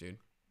gosh, dude.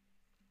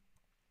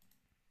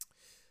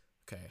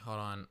 Okay, hold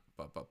on.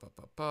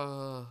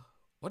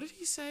 What did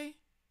he say?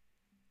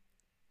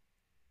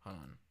 Hold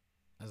on.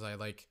 As I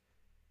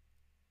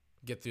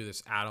get through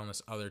this ad on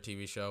this other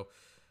TV show.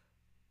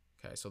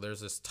 Okay, so there's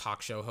this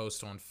talk show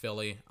host on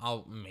Philly.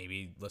 I'll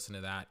maybe listen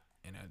to that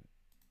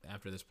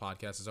after this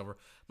podcast is over.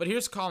 But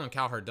here's Colin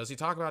Cowherd. Does he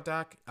talk about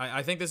Dak?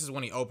 I think this is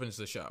when he opens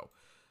the show.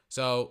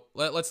 So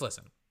let's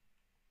listen.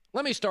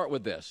 Let me start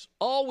with this.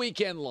 All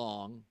weekend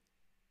long,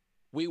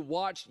 we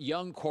watched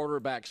young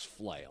quarterbacks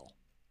flail.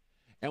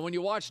 And when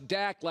you watched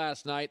Dak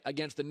last night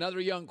against another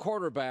young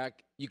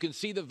quarterback, you can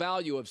see the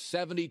value of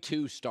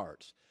 72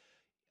 starts.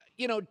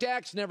 You know,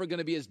 Dak's never going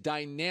to be as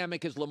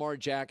dynamic as Lamar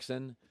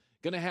Jackson,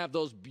 going to have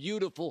those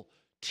beautiful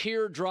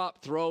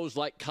teardrop throws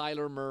like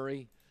Kyler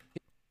Murray.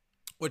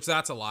 Which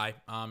that's a lie.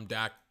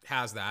 Dak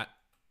has that.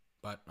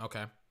 But,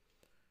 okay.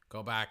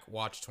 Go back,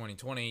 watch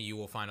 2020. You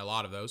will find a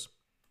lot of those.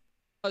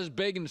 As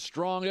big and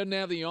strong, doesn't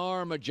have the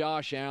arm of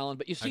Josh Allen,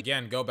 but you see,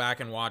 again, go back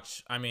and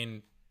watch. I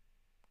mean,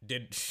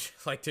 did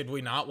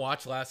we not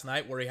watch last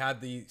night where he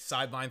had the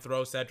sideline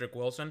throw Cedric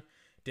Wilson?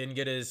 Didn't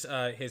get his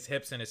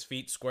hips and his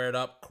feet squared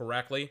up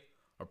correctly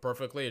or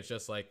perfectly. It's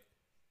just like,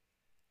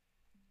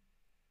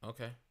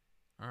 okay,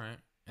 all right.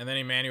 And then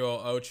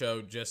Emmanuel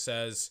Ocho just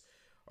says,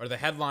 or the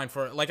headline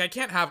for, like, I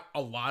can't have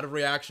a lot of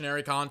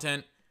reactionary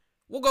content.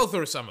 We'll go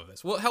through some of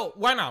this. Well, hell,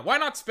 why not? Why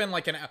not spend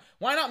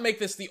why not make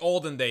this the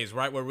olden days,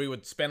 right? Where we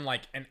would spend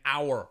like an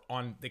hour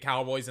on the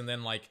Cowboys and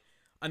then like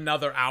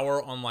another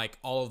hour on like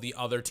all of the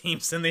other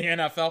teams in the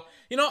NFL.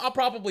 You know, I'll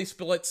probably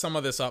split some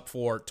of this up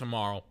for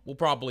tomorrow. We'll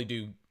probably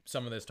do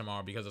some of this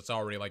tomorrow because it's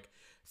already like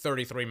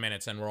 33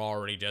 minutes and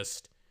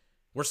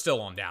we're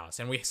still on Dallas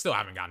and we still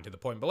haven't gotten to the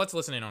point. But let's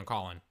listen in on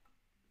Colin.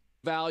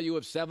 Value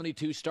of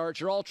 72 starts.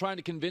 You're all trying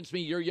to convince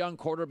me your young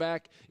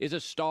quarterback is a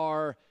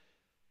star.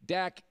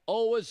 Dak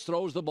always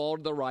throws the ball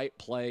to the right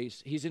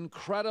place. He's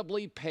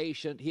incredibly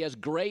patient. He has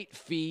great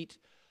feet.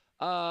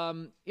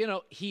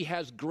 He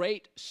has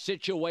great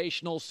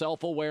situational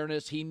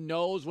self-awareness. He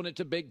knows when it's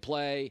a big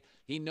play.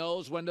 He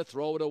knows when to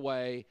throw it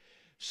away.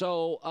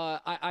 So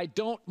I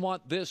don't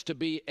want this to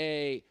be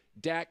a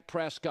Dak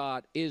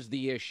Prescott is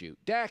the issue.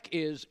 Dak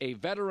is a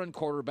veteran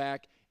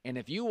quarterback, and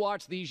if you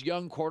watch these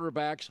young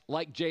quarterbacks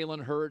like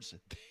Jalen Hurts,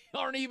 they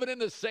aren't even in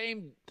the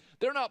same –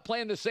 they're not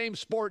playing the same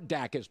sport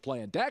Dak is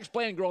playing. Dak's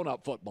playing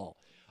grown-up football.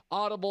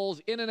 Audibles,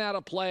 in and out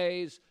of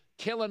plays,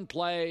 killing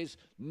plays,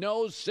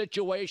 knows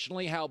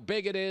situationally how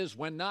big it is,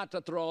 when not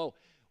to throw,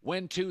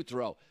 when to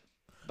throw.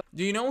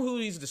 Do you know who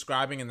he's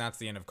describing? And that's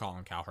the end of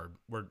Colin Cowherd.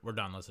 We're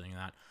done listening to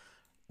that.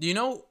 Do you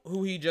know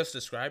who he just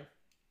described?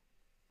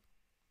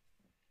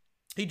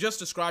 He just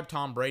described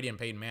Tom Brady and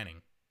Peyton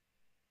Manning.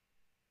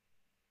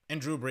 And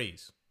Drew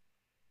Brees.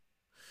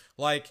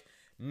 Like,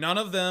 none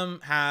of them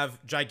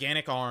have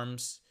gigantic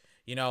arms.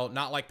 You know,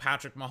 not like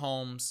Patrick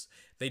Mahomes.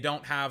 They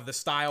don't have the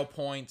style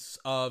points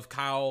of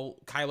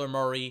Kyler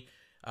Murray,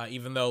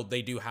 even though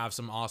they do have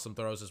some awesome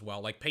throws as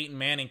well. Like Peyton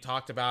Manning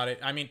talked about it.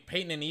 I mean,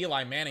 Peyton and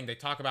Eli Manning, they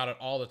talk about it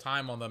all the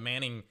time on the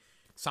Manning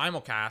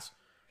simulcast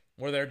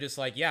where they're just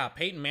like, yeah,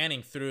 Peyton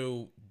Manning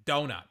threw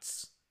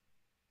donuts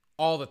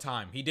all the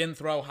time. He didn't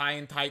throw high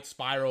and tight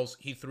spirals.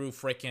 He threw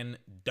freaking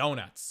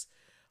donuts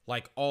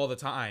like all the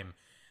time.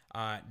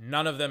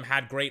 None of them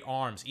had great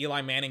arms.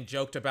 Eli Manning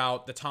joked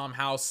about the Tom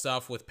House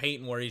stuff with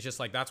Peyton where he's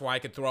just like, that's why I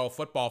could throw a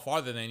football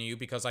farther than you,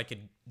 because I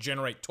could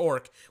generate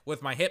torque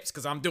with my hips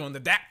because I'm doing the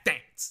Dak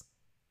dance.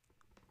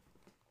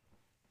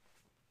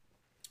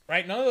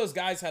 Right? None of those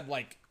guys had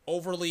like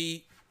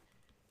overly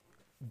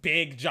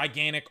big,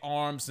 gigantic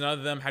arms. None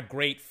of them had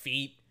great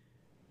feet.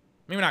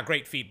 Maybe not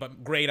great feet,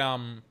 but great,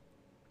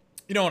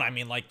 you know what I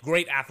mean? Like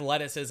great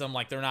athleticism.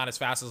 Like they're not as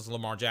fast as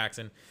Lamar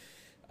Jackson.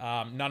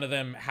 None of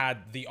them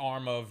had the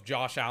arm of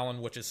Josh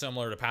Allen, which is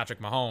similar to Patrick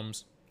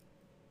Mahomes.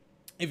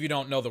 If you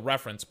don't know the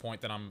reference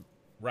point that I'm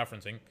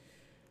referencing.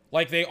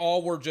 Like they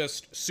all were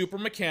just super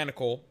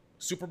mechanical,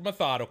 super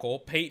methodical.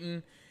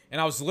 Peyton,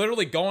 and I was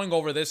literally going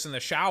over this in the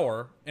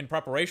shower in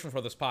preparation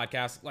for this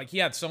podcast. Like he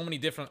had so many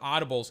different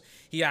audibles.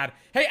 He had,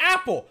 hey,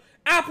 Apple,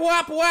 Apple,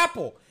 Apple,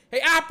 Apple. Hey,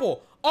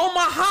 Apple,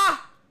 Omaha,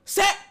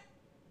 set.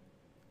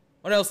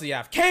 What else do you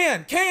have?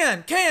 Can.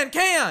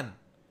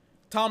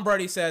 Tom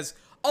Brady says,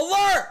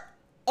 alert,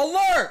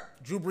 alert.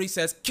 Drew Brees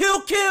says,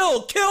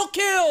 kill.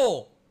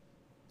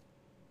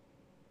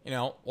 You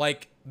know,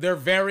 like they're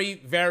very,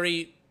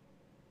 very,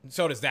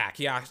 so does Dak.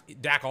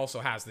 Dak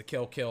also has the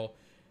kill.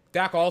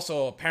 Dak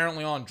also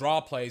apparently on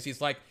draw plays, he's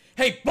like,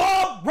 hey,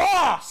 Bob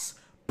Ross.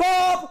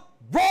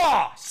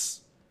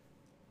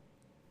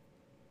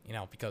 You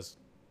know, because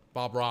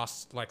Bob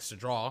Ross likes to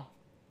draw,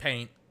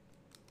 paint,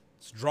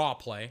 it's draw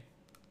play.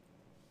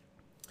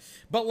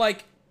 But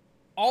like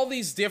all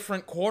these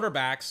different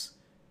quarterbacks,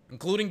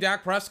 including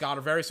Dak Prescott,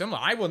 are very similar.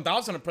 I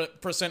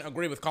 1000%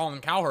 agree with Colin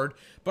Cowherd,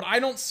 but I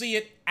don't see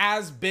it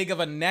as big of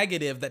a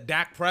negative that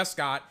Dak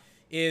Prescott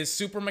is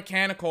super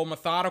mechanical,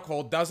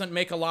 methodical, doesn't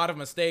make a lot of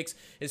mistakes,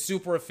 is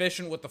super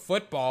efficient with the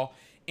football,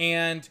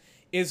 and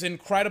is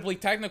incredibly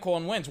technical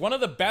and wins. One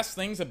of the best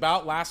things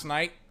about last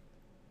night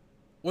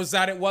was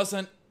that it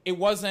wasn't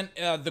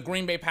the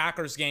Green Bay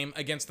Packers game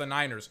against the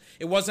Niners.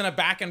 It wasn't a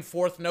back and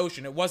forth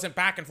notion. It wasn't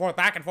back and forth.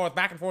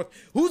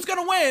 Who's going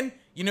to win?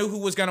 You knew who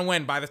was going to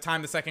win by the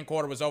time the second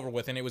quarter was over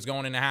with, and it was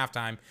going into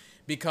halftime,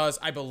 because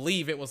I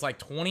believe it was like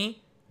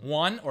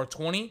 21 or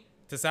 20-7.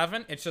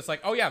 It's just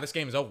like, oh yeah, this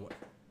game is over with.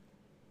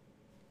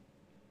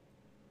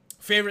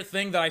 Favorite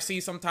thing that I see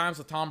sometimes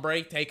with Tom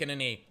Brady, taking a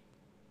knee.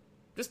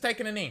 Just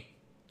taking a knee.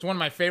 It's one of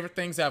my favorite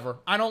things ever.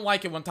 I don't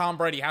like it when Tom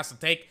Brady has to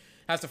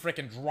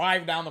freaking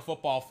drive down the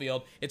football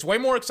field. It's way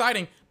more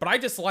exciting, but I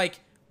just like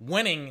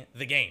winning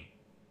the game.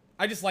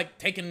 I just like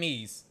taking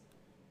knees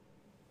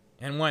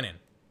and winning.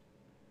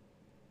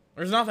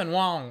 There's nothing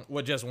wrong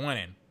with just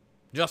winning.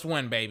 Just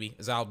win, baby,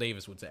 as Al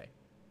Davis would say.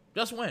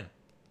 Just win.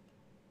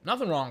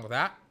 Nothing wrong with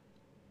that.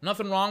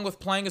 Nothing wrong with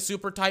playing a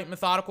super tight,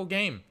 methodical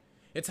game.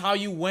 It's how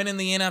you win in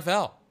the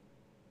NFL.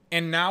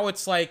 And now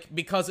it's like,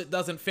 because it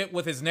doesn't fit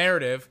with his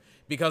narrative,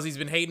 because he's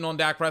been hating on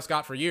Dak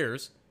Prescott for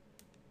years,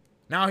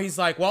 now he's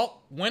like,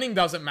 well, winning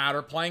doesn't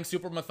matter. Playing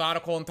super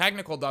methodical and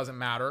technical doesn't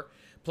matter.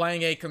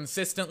 Playing a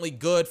consistently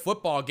good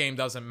football game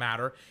doesn't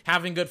matter.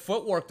 Having good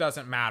footwork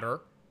doesn't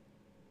matter.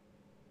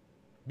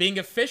 Being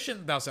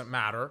efficient doesn't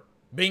matter.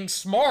 Being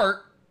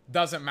smart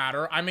doesn't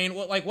matter. I mean,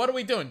 like, what are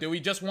we doing? Do we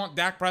just want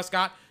Dak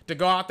Prescott to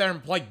go out there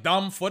and play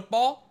dumb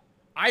football?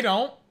 I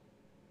don't.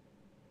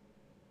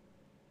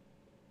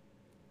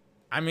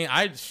 I mean,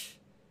 I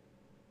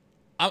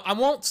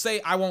won't say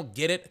I won't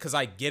get it, because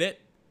I get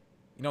it.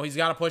 You know, he's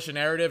got to push a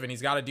narrative and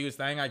he's got to do his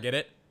thing. I get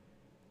it.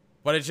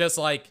 But it's just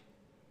like,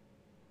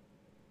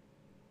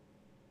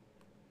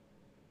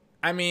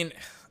 I mean,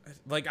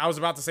 like I was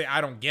about to say, I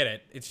don't get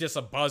it. It's just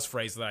a buzz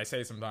phrase that I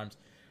say sometimes.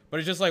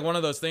 But it's just like one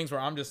of those things where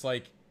I'm just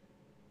like,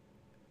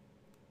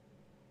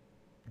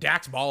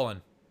 Dak's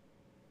balling.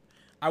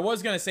 I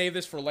was going to save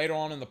this for later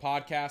on in the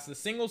podcast. The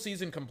single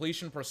season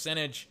completion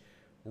percentage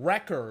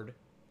record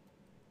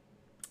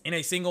in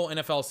a single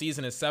NFL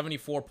season is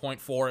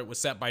 74.4. It was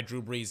set by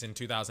Drew Brees in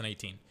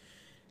 2018.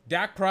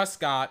 Dak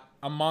Prescott,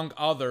 among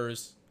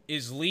others,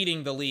 is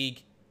leading the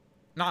league.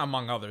 Not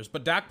among others,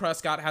 but Dak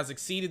Prescott has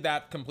exceeded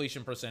that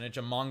completion percentage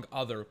among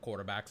other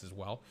quarterbacks as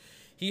well.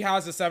 He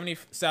has a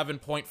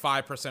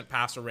 77.5%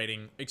 passer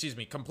rating,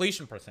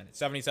 completion percentage,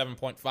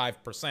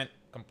 77.5%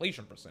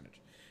 completion percentage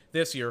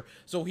this year.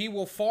 So he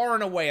will far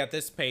and away at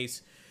this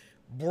pace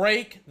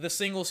break the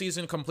single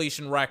season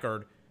completion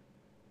record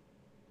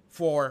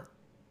for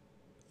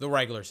the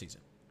regular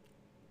season.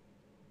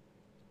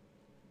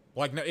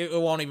 Like, it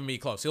won't even be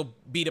close. He'll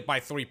beat it by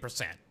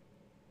 3%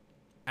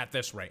 at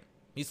this rate.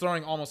 He's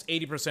throwing almost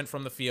 80%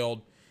 from the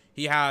field.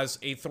 He has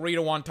a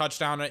 3-to-1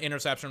 touchdown to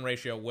interception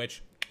ratio,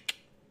 which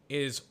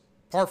is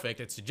perfect.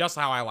 It's just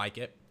how I like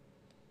it.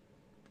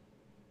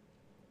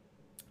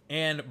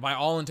 And by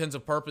all intents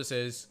and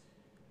purposes,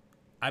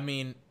 I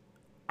mean,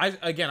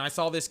 I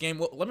saw this game.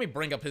 Well, let me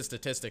bring up his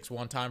statistics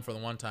one time for the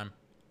one time.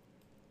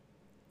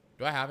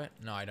 Do I have it?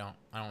 No, I don't.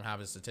 I don't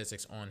have his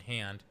statistics on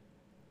hand.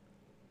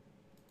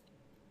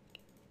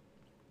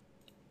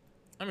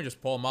 Let me just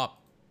pull them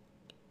up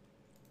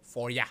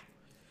for ya.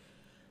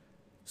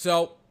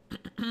 So,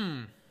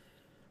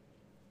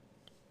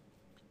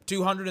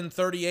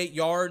 238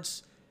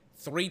 yards,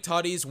 3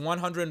 tutties,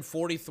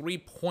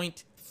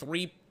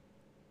 143.3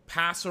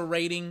 passer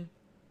rating.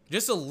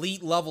 Just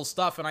elite level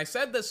stuff. And I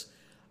said this,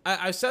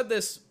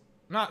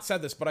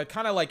 but I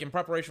kind of like in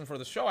preparation for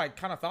the show, I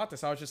kind of thought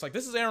this. I was just like,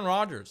 this is Aaron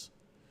Rodgers.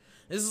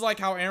 This is like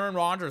how Aaron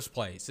Rodgers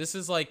plays. This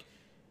is like,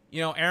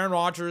 Aaron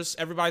Rodgers,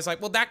 everybody's like,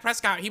 well, Dak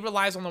Prescott, he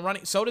relies on the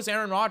running. So does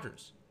Aaron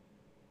Rodgers.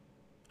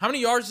 How many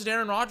yards did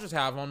Aaron Rodgers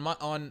have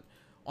on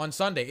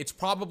Sunday? It's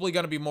probably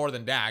going to be more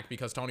than Dak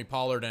because Tony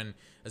Pollard and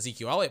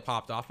Ezekiel Elliott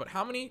popped off. But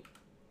how many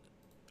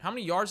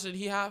yards did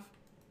he have?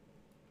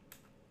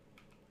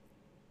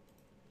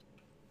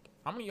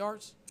 How many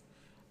yards?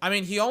 I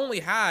mean, he only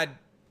had,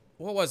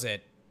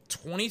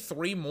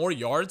 23 more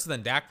yards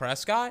than Dak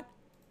Prescott?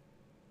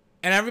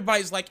 And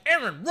everybody's like,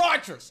 Aaron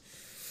Rodgers,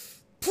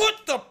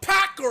 put the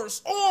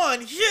Packers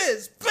on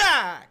his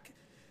back.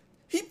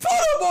 He put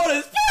them on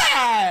his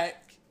back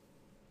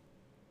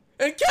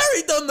and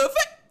carried them the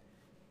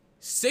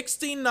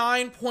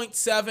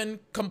 69.7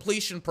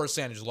 completion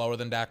percentage, lower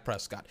than Dak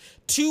Prescott.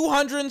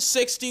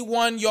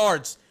 261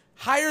 yards,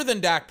 higher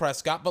than Dak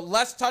Prescott, but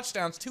less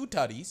touchdowns, 2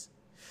 tutties.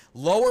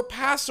 Lower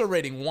passer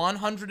rating,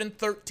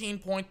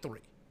 113.3.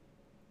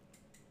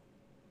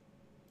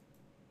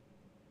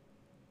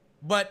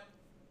 But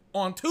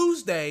on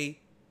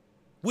Tuesday,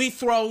 we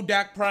throw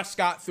Dak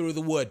Prescott through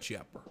the wood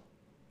chipper.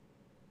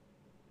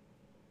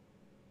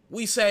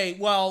 We say,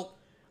 well,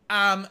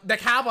 the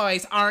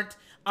Cowboys aren't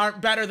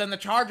better than the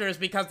Chargers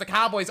because the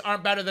Cowboys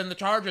aren't better than the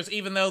Chargers,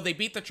 even though they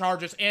beat the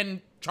Chargers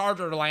in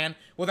Charger land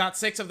without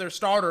 6 of their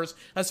starters,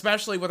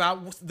 especially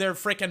without their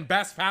freaking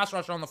best pass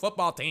rusher on the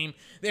football team.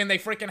 Then they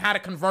freaking had to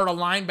convert a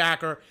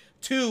linebacker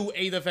to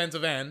a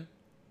defensive end.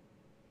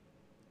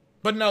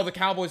 But no, the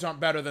Cowboys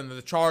aren't better than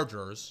the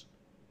Chargers.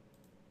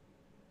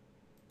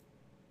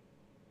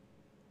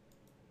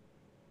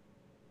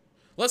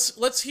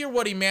 Let's hear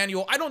what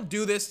Emmanuel. I don't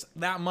do this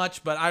that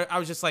much, but I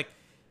was just like,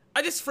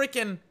 I just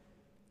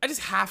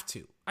have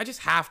to. I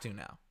just have to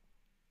now.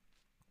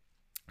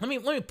 Let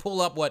me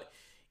pull up what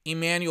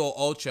Emmanuel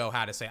Ocho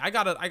had to say. I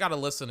gotta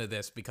listen to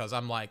this because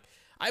I'm like,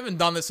 I haven't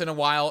done this in a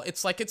while.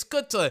 It's like, it's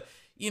good to,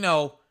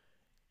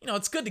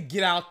 it's good to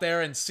get out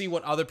there and see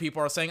what other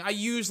people are saying. I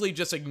usually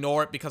just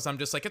ignore it because I'm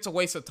just like, it's a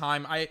waste of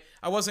time. I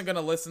wasn't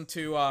gonna listen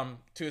to a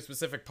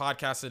specific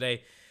podcast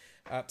today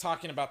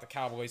talking about the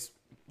Cowboys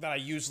that I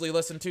usually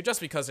listen to, just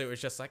because it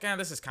was just like,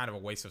 this is kind of a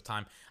waste of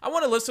time. I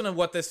want to listen to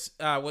what this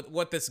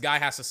guy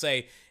has to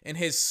say in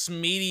his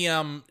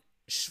medium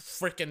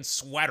freaking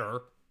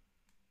sweater.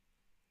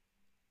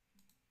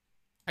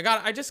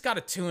 I just got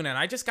to tune in.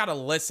 I just got to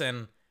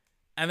listen,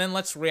 and then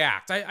let's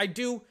react. I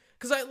do,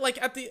 because I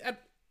like at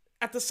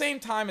the same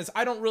time as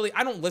I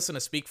don't listen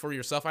to Speak for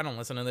Yourself. I don't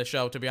listen to this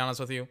show, to be honest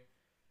with you.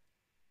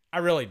 I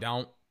really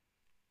don't.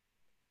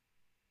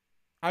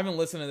 I haven't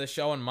listened to this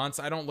show in months.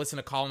 I don't listen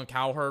to Colin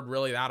Cowherd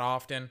really that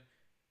often.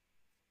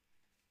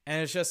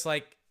 And it's just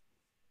like,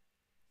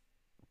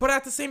 but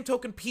at the same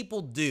token,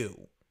 people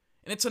do.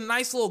 And it's a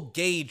nice little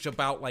gauge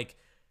about like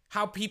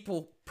how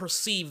people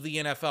perceive the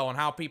NFL and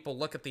how people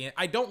look at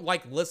I don't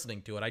like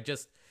listening to it. I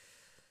just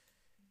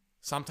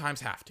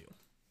sometimes have to.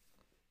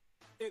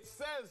 It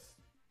says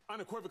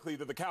unequivocally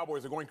that the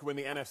Cowboys are going to win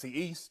the NFC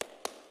East.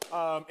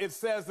 It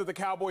says that the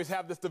Cowboys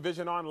have this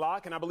division on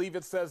lock, and I believe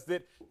it says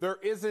that there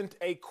isn't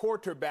a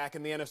quarterback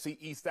in the NFC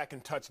East that can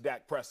touch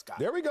Dak Prescott.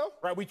 There we go.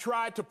 Right? We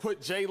tried to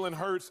put Jalen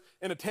Hurts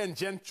in a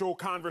tangential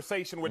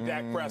conversation with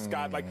Dak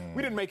Prescott. Like,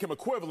 we didn't make him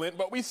equivalent,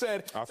 but we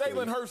said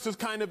Jalen Hurts is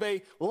kind of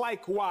a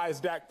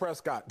likewise Dak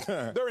Prescott.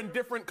 They're in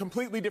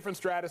completely different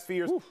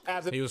stratospheres.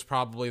 He was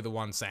probably the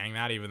one saying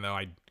that, even though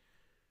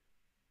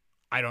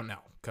I don't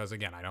know, because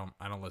again, I don't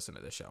listen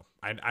to this show.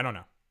 I don't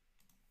know.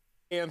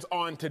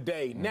 On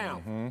today.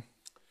 Now,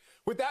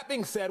 with that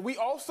being said, we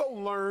also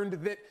learned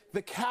that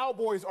the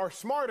Cowboys are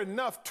smart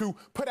enough to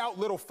put out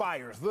little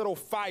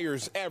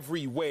fires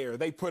everywhere.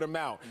 They put them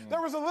out.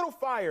 There was a little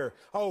fire.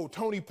 Oh,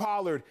 Tony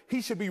Pollard,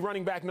 he should be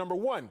running back number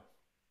 1.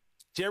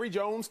 Jerry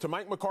Jones to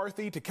Mike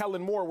McCarthy to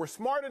Kellen Moore were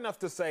smart enough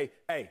to say,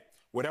 hey,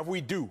 whatever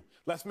we do,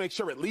 let's make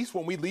sure at least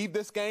when we leave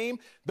this game,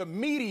 the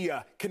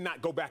media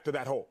cannot go back to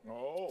that hole.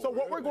 So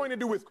what we're going to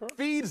do is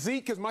feed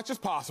Zeke as much as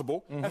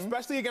possible,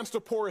 especially against a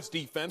porous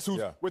defense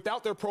who's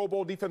without their Pro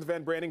Bowl defensive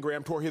end Brandon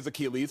Graham tore his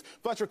Achilles.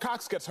 Fletcher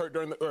Cox gets hurt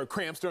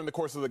cramps during the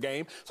course of the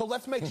game. So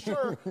let's make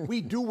sure we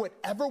do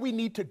whatever we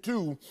need to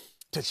do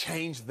to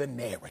change the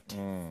narrative.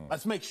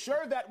 Let's make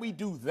sure that we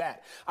do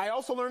that. I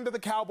also learned that the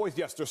Cowboys,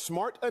 yes, they're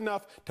smart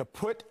enough to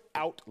put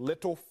out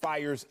little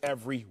fires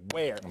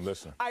everywhere.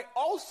 Listen. I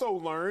also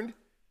learned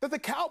that the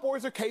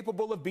Cowboys are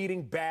capable of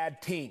beating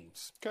bad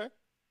teams. Okay.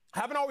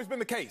 Haven't always been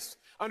the case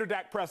under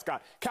Dak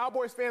Prescott.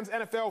 Cowboys fans,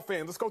 NFL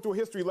fans, let's go through a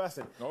history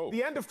lesson.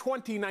 The end of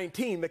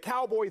 2019, the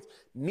Cowboys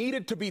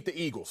needed to beat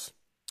the Eagles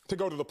to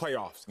go to the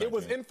playoffs. It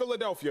was in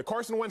Philadelphia.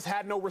 Carson Wentz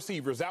had no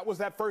receivers. That was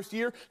that first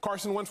year.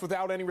 Carson Wentz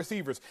without any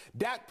receivers.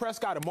 Dak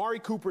Prescott, Amari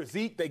Cooper,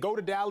 Zeke, they go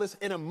to Dallas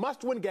in a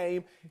must-win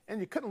game,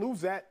 and you couldn't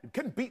lose that. You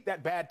couldn't beat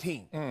that bad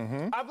team.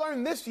 I've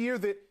learned this year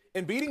that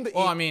in beating the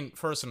Well, I mean,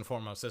 first and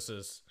foremost, this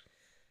is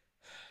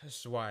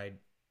why I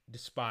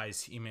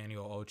despise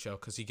Emmanuel Ocho,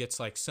 because he gets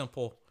like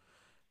simple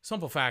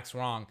facts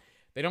wrong.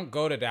 They don't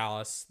go to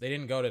Dallas. They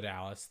didn't go to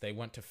Dallas. They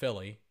went to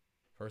Philly,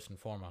 first and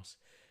foremost.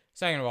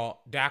 Second of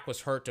all, Dak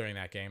was hurt during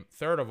that game.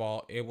 Third of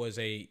all, it was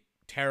a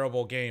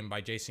terrible game by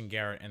Jason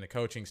Garrett and the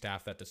coaching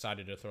staff that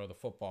decided to throw the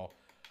football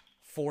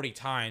 40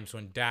 times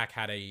when Dak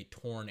had a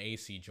torn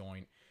AC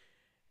joint.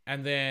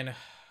 And then,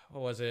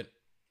 what was it?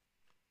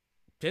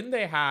 Didn't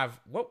they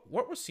have,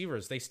 what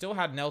receivers? They still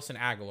had Nelson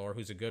Aguilar,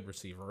 who's a good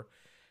receiver.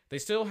 They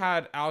still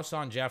had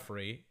Alshon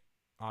Jeffrey,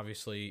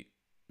 obviously,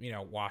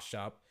 washed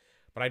up,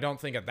 but I don't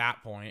think at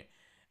that point.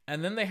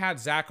 And then they had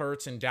Zach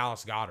Ertz and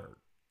Dallas Goedert.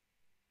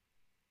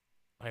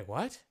 Like,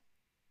 what?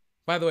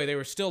 By the way, they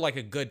were still like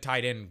a good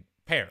tight end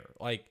pair.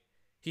 Like,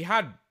 he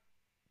had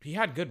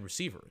good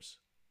receivers.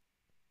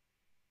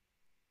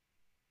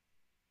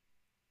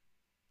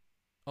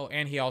 Oh,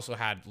 and he also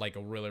had like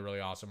a really, really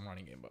awesome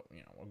running game, but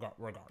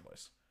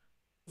regardless.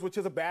 Which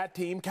is a bad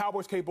team.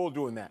 Cowboys capable of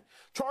doing that.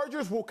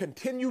 Chargers will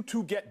continue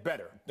to get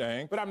better.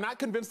 Dang. But I'm not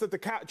convinced that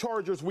the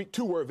Chargers week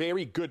 2 were a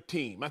very good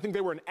team. I think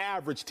they were an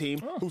average team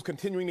who's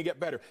continuing to get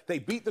better. They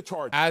beat the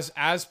Chargers.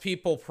 As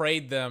people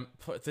prayed them,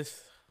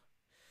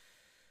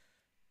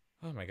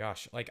 oh my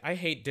gosh, like I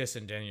hate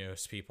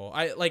disingenuous people.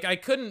 I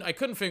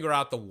couldn't figure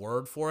out the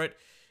word for it.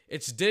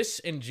 It's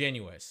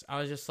disingenuous. I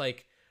was just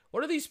like,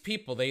 what are these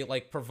people? They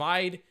like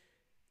provide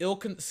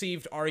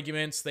ill-conceived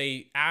arguments.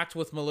 They act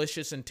with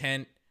malicious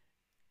intent,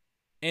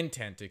 and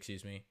they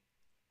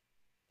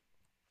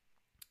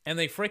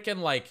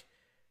freaking like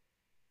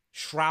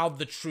shroud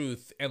the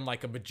truth in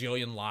like a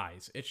bajillion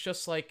lies. It's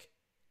just like,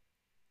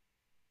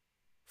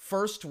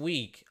 first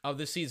week of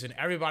the season,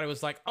 everybody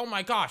was like, oh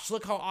my gosh,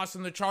 look how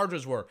awesome the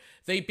Chargers were.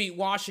 They beat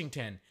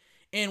Washington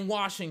in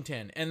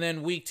Washington. And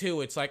then week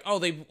 2, it's like, oh,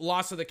 they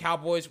lost to the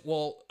Cowboys.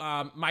 Well,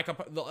 Micah,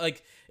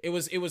 like it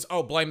was,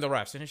 oh, blame the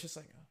refs. And it's just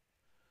like,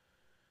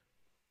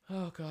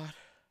 oh God.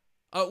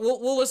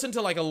 We'll listen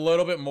to like a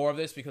little bit more of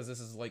this because this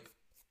is like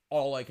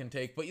all I can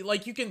take. But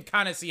like you can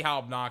kind of see how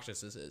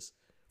obnoxious this is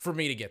for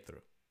me to get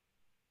through.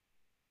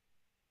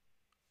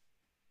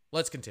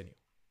 Let's continue.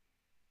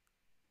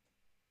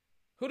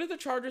 Who did the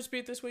Chargers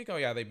beat this week? Oh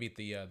yeah, they beat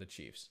the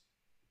Chiefs.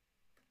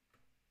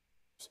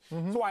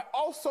 Mm-hmm. So I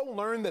also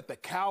learned that the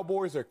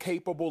Cowboys are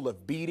capable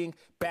of beating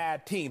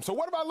bad teams. So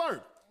what have I learned?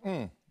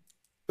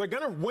 They're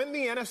going to win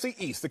the NFC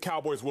East. The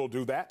Cowboys will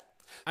do that.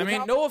 I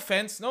mean, no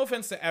offense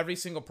to every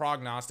single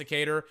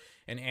prognosticator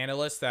and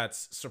analyst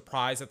that's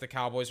surprised that the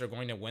Cowboys are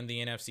going to win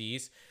the NFC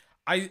East.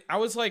 I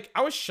was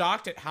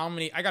shocked at how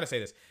many, I got to say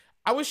this.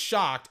 I was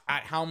shocked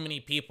at how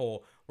many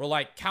people were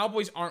like,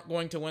 Cowboys aren't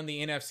going to win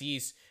the NFC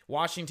East.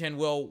 Washington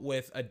will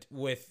with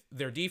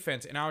their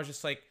defense. And I was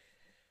just like,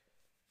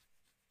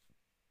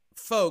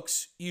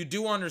 folks, you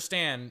do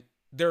understand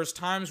there's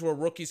times where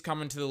rookies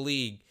come into the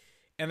league,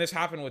 and this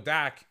happened with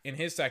Dak in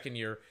his second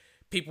year.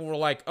 People were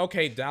like,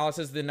 okay, Dallas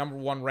is the number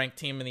 1 ranked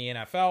team in the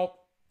NFL.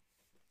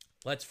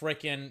 Let's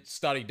freaking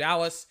study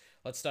Dallas.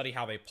 Let's study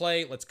how they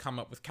play. Let's come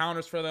up with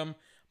counters for them.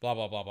 Blah,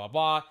 blah, blah, blah,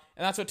 blah.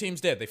 And that's what teams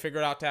did. They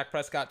figured out Dak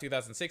Prescott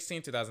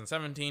 2016,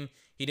 2017.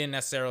 He didn't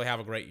necessarily have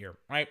a great year,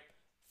 right?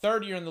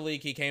 Third year in the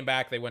league, he came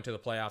back. They went to the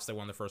playoffs. They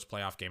won the first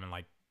playoff game in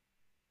like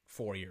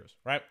 4 years,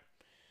 right?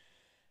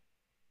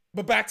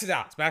 But back to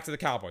Dallas, back to the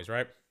Cowboys,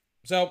 right?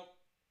 So,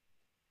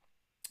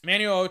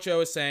 Emmanuel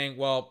Ocho is saying,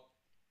 well,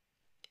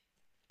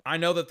 I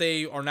know that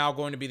they are now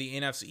going to be the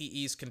NFC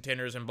East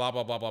contenders and blah,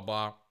 blah, blah, blah,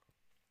 blah.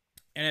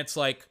 And it's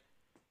like,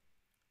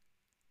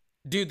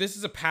 dude, this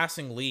is a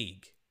passing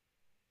league.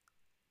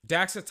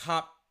 Dak's a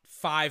top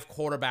 5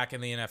 quarterback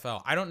in the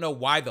NFL. I don't know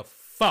why the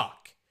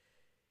fuck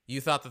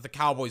you thought that the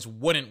Cowboys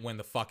wouldn't win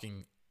the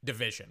fucking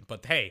division.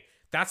 But hey,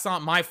 that's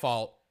not my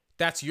fault.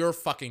 That's your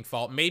fucking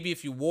fault. Maybe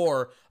if you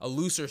wore a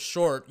looser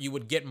short, you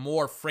would get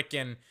more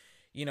freaking,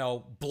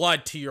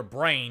 blood to your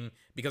brain,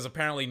 because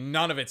apparently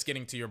none of it's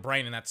getting to your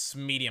brain in that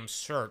medium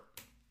shirt.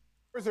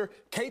 Are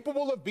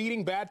capable of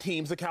beating bad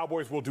teams. The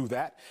Cowboys will do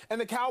that. And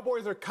the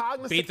Cowboys are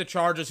cognizant. Beat the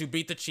Chargers, who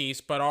beat the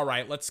Chiefs, but all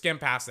right, let's skim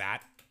past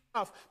that.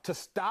 To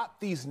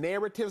stop these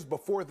narratives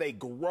before they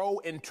grow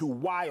into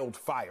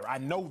wildfire. I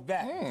know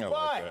that.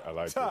 I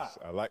like this.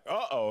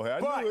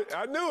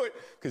 I knew it,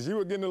 because you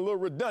were getting a little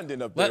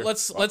redundant up there.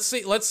 Let's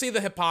see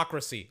the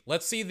hypocrisy.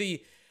 Let's see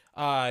the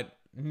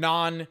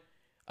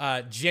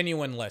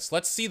genuine list.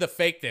 Let's see the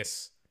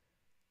fakeness.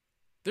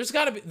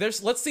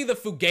 Let's see the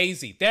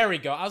fugazi. There we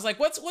go. I was like,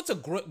 what's a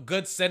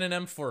good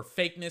synonym for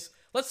fakeness?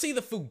 Let's see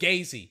the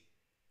fugazi.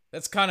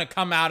 That's kind of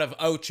come out of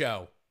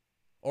Ocho.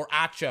 Or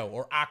Acho,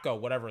 or Akko,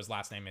 whatever his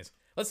last name is.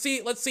 Let's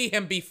see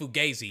him be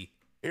fugazi.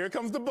 Here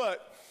comes the butt.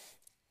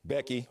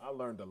 Becky. I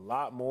learned a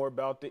lot more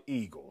about the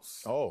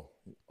Eagles. Oh,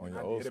 on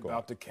your old school.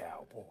 About the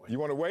Cowboys. You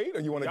want to wait,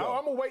 or you want to go?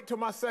 I'm going to wait till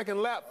my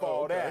second lap for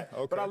all that.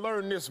 Okay. But I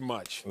learned this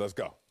much. Let's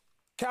go.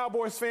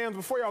 Cowboys fans,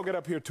 before y'all get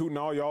up here tooting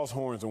all y'all's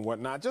horns and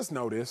whatnot, just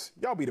know this.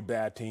 Y'all be the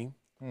bad team.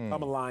 I'm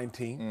a lying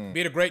team.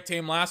 Beat a great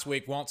team last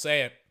week. Won't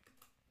say it.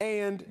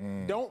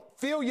 And don't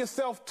feel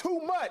yourself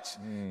too much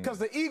because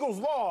the Eagles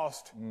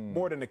lost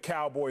more than the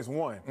Cowboys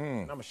won.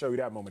 And I'm going to show you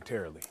that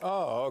momentarily.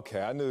 Oh,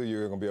 okay. I knew you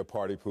were going to be a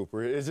party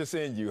pooper. It's just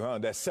in you, huh?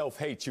 That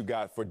self-hate you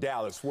got for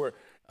Dallas.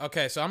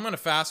 Okay, so I'm going to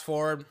fast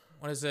forward.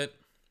 What is it?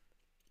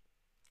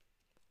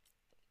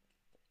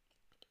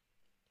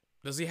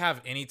 Does he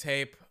have any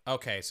tape?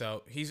 Okay,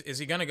 so is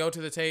he going to go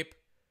to the tape?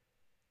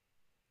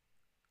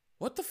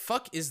 What the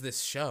fuck is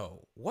this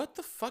show? What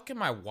the fuck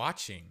am I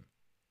watching?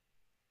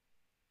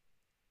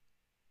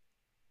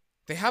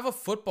 They have a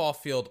football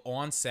field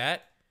on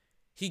set.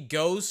 He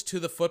goes to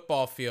the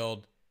football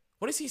field.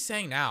 What is he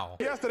saying now?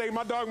 Yesterday,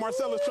 my dog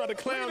Marcellus tried to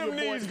clown your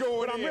boy,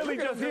 but I'm really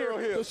just here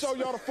to show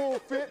y'all the full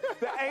fit.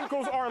 The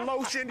ankles are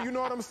lotioned, you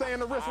know what I'm saying?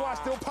 The wristwatch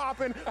still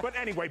popping. But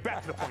anyway,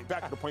 back to the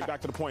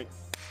point.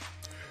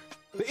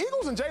 The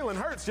Eagles and Jalen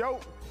Hurts, yo,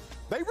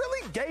 they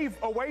really gave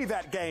away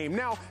that game.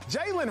 Now,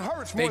 Jalen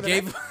Hurts more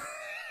than...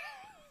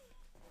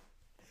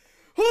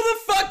 Who the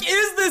fuck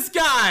is this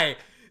guy?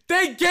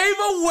 They gave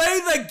away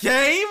the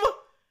game?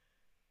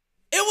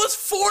 It was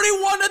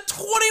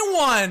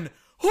 41-21.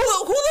 Who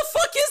the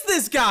fuck is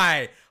this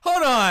guy?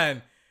 Hold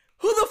on.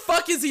 Who the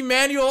fuck is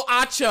Emmanuel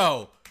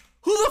Acho?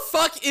 Who the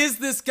fuck is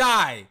this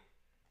guy?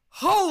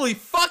 Holy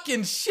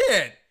fucking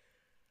shit.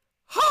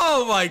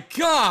 Oh my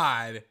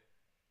god.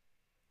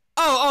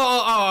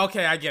 Oh,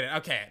 okay, I get it.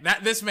 Okay,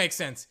 this makes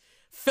sense.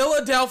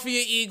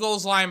 Philadelphia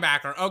Eagles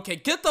linebacker. Okay,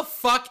 get the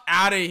fuck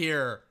out of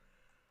here.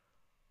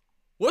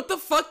 What the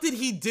fuck did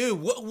he do?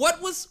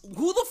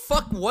 Who the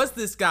fuck was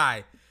this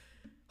guy?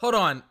 Hold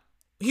on.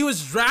 He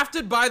was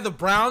drafted by the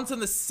Browns in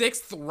the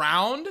 6th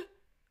round?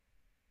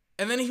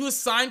 And then he was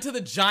signed to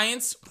the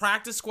Giants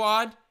practice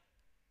squad?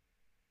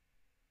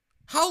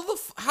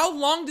 How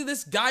long did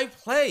this guy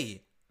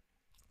play?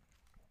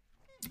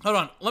 Hold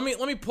on. Let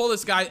me pull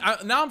this guy.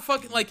 Now I'm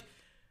fucking like,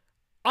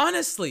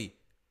 honestly,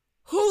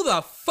 who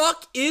the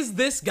fuck is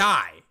this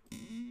guy?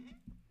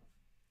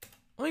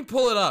 Let me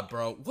pull it up,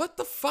 bro. What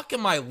the fuck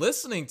am I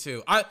listening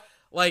to?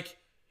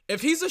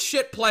 If he's a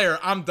shit player,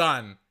 I'm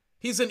done.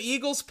 He's an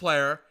Eagles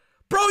player.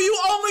 Bro, you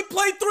only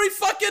played 3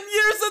 fucking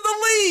years in the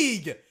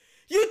league.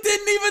 You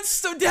didn't even,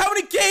 how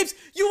many games?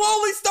 You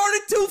only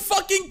started 2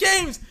 fucking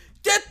games.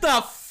 Get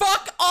the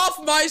fuck off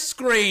my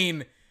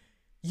screen.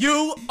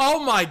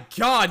 Oh my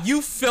god,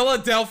 you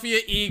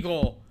Philadelphia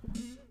Eagle.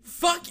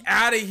 Fuck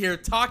out of here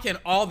talking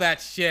all that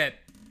shit.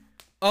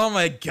 Oh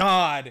my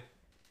god.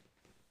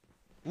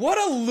 What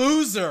a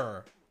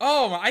loser.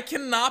 Oh, I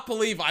cannot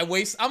believe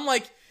I'm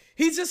like,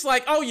 he's just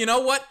like, oh, you know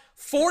what?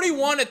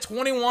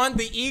 41-21,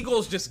 the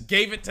Eagles just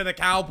gave it to the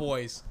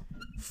Cowboys.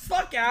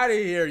 Fuck out of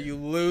here, you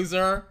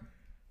loser.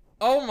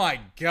 Oh my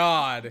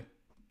god.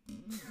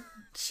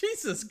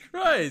 Jesus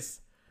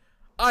Christ.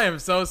 I am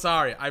so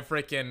sorry. I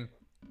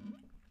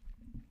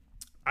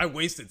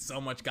wasted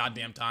so much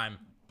goddamn time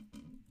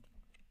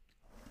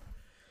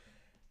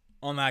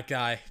on that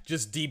guy,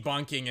 just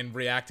debunking and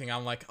reacting.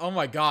 I'm like, oh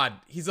my god,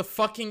 he's a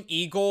fucking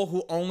Eagle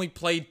who only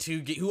played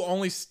 2 who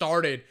only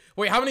started.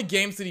 Wait, how many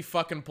games did he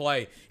fucking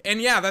play?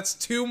 And yeah, that's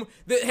 2.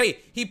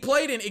 Hey, he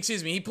played in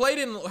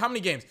how many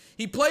games?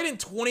 He played in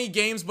 20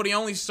 games, but he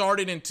only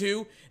started in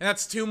 2, and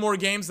that's 2 more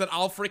games that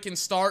I'll freaking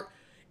start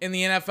in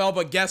the NFL.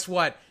 But guess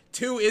what?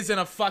 2 isn't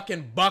a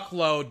fucking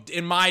buckload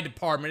in my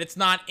department. It's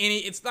not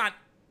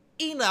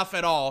enough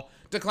at all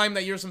to claim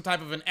that you're some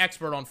type of an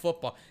expert on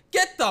football.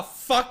 Get the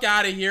fuck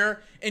out of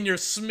here in your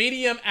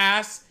medium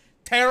ass,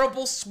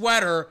 terrible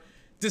sweater.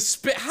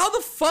 How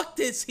the fuck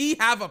does he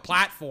have a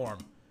platform?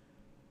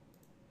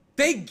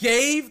 They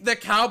gave the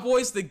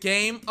Cowboys the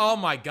game. Oh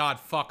my god,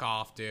 fuck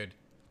off, dude.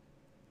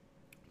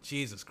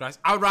 Jesus Christ.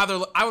 I would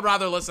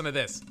rather listen to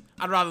this.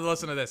 I'd rather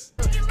listen to this.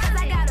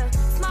 I got a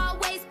small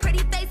waist,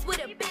 pretty face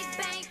with a big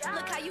bang.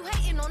 Look how you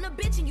hating on a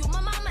bitch and you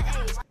my mama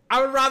age.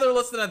 I would rather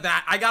listen to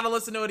that. I gotta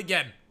listen to it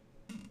again.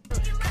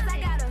 I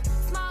got a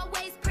small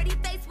waist, pretty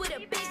face with a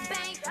big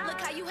bang.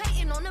 Look how you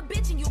hating on a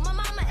bitch and you my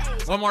mama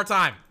age. One more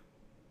time.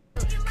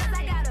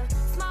 I got a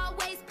small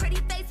waist, pretty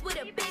face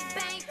with a big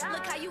bang.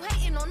 Look how you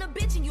hating on a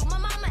bitch and you my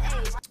mama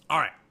age. All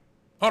right.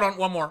 Hold on.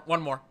 One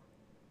more.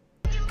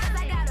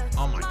 I got a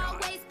Oh my small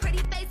god. waist, pretty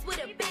face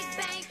with a big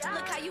bang.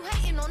 Look how you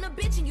hating on a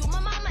bitch and you my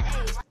mama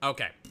age.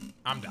 Okay.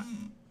 I'm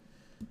done.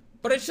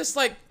 But it's just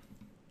like,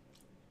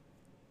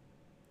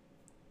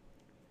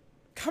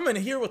 coming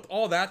here with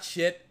all that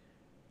shit,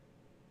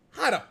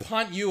 I had to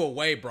punt you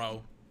away,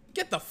 bro.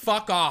 Get the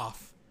fuck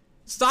off.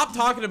 Stop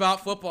talking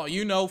about football.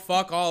 You know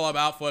fuck all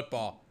about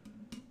football.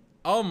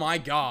 Oh my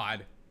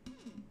god.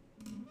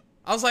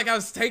 I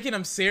was taking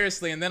him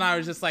seriously, and then I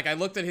was just like, I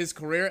looked at his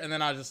career, and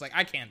then I was just like,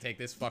 I can't take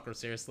this fucker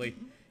seriously.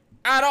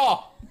 At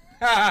all.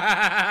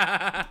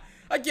 I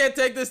can't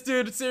take this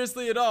dude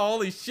seriously at all.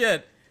 Holy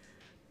shit.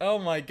 Oh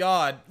my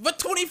god. But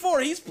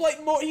 24, he's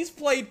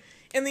played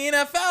in the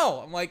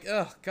NFL. I'm like,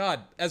 oh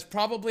god.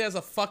 Probably as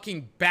a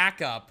fucking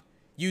backup,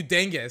 you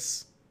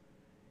dingus.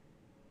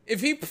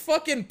 If he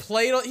fucking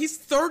played, he's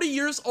 30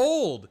 years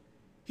old.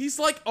 He's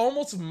like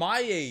almost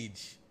my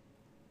age.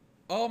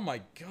 Oh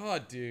my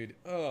god, dude.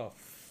 Oh,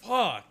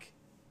 fuck.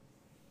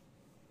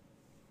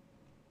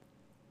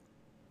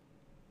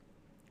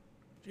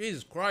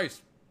 Jesus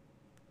Christ.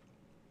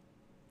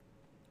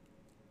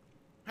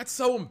 That's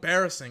so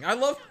embarrassing. I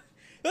love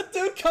that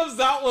dude comes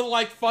out with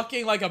like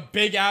fucking like a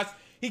big ass.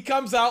 He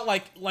comes out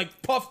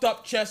like puffed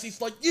up chest.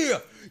 He's like, yeah,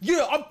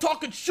 I'm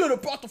talking shit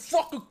about the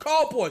fucking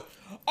Cowboys.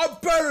 I'm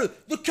better.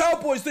 The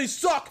Cowboys, they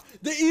suck.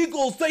 The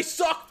Eagles, they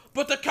suck.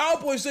 But the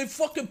Cowboys, they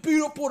fucking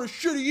beat up on a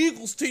shitty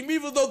Eagles team,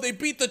 even though they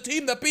beat the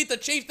team that beat the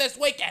Chiefs this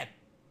weekend.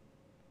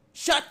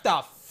 Shut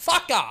the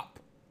fuck up.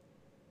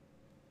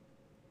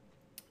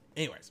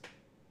 Anyways.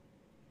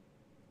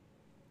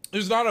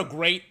 There's not a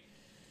great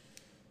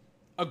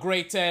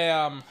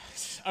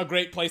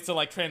place to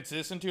like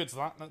transition to. It's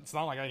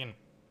not like I can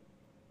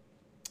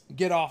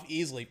get off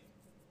easily.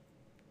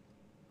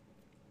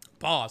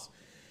 Pause.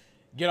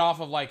 Get off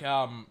of like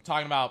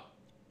talking about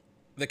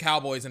the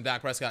Cowboys and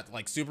Dak Prescott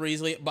like super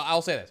easily, but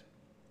I'll say this,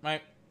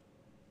 right?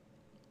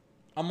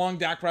 Among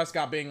Dak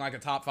Prescott being like a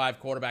top 5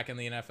 quarterback in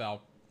the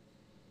NFL,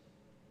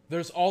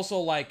 there's also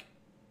like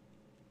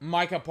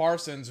Micah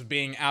Parsons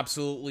being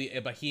absolutely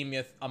a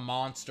behemoth, a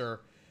monster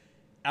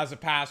as a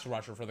pass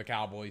rusher for the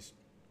Cowboys.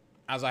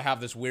 As I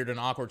have this weird and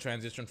awkward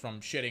transition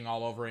from shitting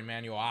all over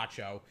Emmanuel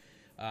Acho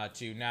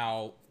to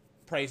now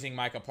praising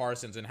Micah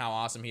Parsons and how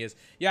awesome he is.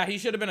 Yeah, he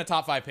should have been a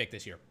top 5 pick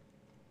this year.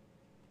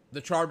 The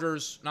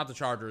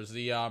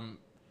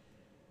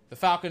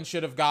Falcons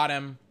should have got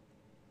him.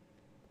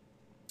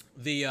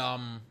 The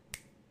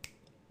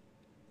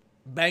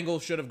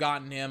Bengals should have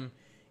gotten him.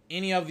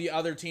 Any of the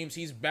other teams,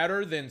 he's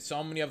better than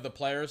so many of the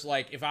players.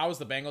 Like, if I was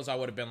the Bengals, I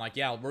would have been like,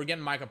 yeah, we're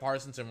getting Micah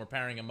Parsons and we're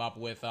pairing him up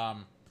with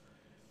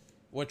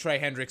Trey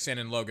Hendrickson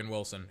and Logan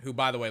Wilson, who,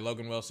 by the way,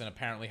 Logan Wilson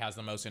apparently has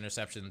the most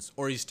interceptions,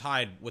 or he's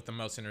tied with the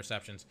most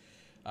interceptions.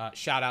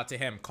 Shout out to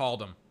him.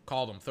 Called him.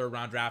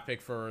 3rd-round draft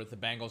pick for the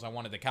Bengals. I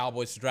wanted the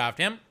Cowboys to draft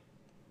him.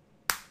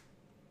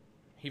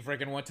 He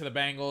freaking went to the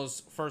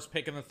Bengals, first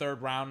pick in the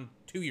 3rd round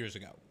 2 years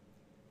ago.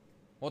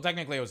 Well,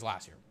 technically it was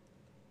last year.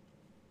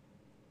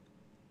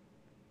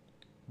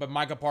 But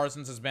Micah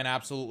Parsons has been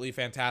absolutely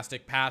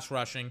fantastic, pass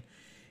rushing.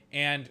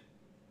 And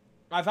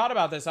I thought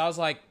about this. I was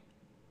like,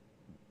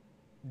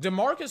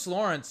 DeMarcus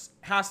Lawrence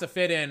has to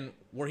fit in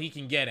where he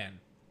can get in.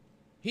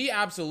 He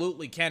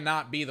absolutely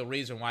cannot be the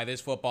reason why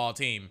this football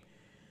team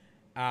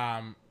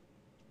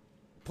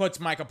puts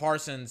Micah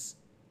Parsons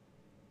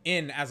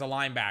in as a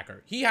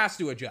linebacker. He has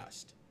to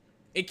adjust.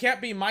 It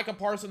can't be Micah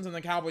Parsons and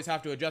the Cowboys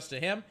have to adjust to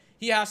him.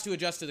 He has to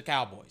adjust to the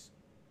Cowboys.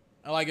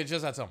 Like, it's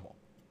just that simple.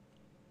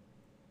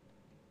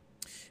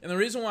 And the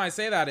reason why I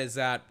say that is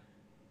that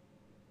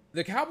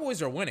the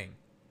Cowboys are winning.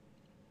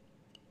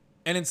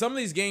 And in some of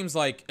these games,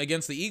 like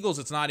against the Eagles,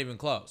 it's not even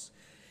close.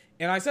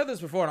 And I said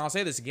this before, and I'll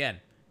say this again.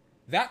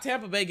 That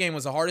Tampa Bay game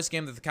was the hardest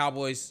game that the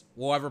Cowboys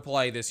will ever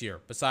play this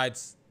year,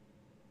 besides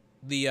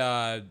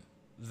the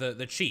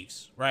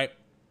Chiefs, right?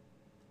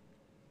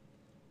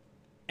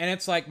 And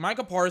it's like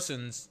Micah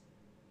Parsons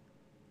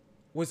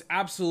was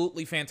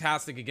absolutely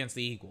fantastic against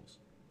the Eagles.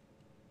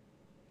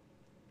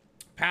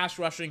 Pass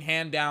rushing,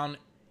 hand down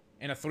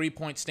in a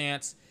 3-point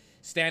stance,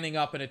 standing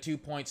up in a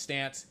 2-point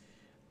stance.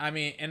 I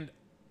mean, and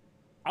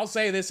I'll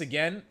say this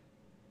again.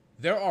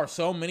 There are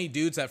so many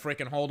dudes that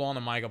freaking hold on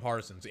to Micah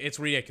Parsons. It's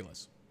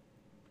ridiculous.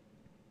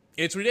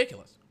 It's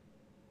ridiculous.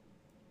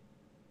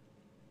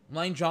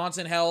 Lane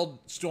Johnson held.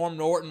 Storm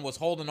Norton was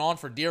holding on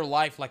for dear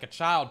life like a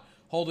child,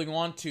 holding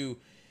on to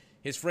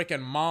his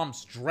freaking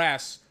mom's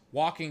dress,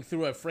 walking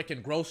through a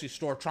freaking grocery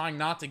store, trying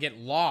not to get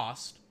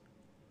lost.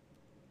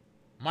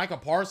 Micah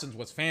Parsons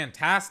was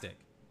fantastic.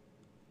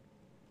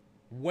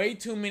 Way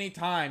too many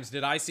times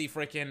did I see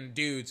freaking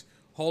dudes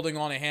holding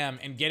on to him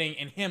and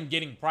him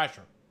getting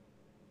pressure.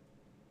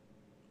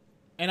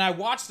 And I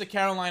watched the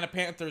Carolina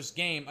Panthers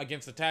game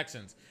against the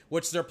Texans,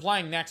 which they're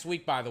playing next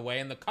week, by the way.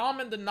 And the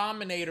common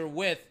denominator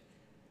with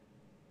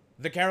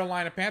the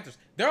Carolina Panthers,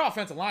 their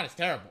offensive line is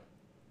terrible.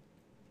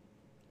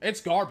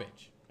 It's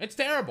garbage. It's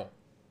terrible.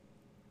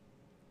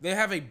 They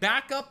have a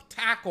backup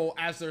tackle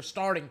as their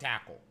starting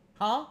tackle.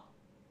 Huh?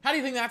 How do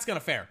you think that's going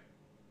to fare?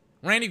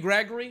 Randy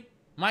Gregory?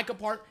 Micah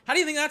Parsons? How do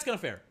you think that's going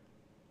to fare?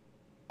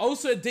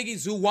 Osa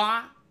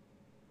Odighizuwa?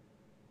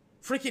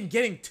 Freaking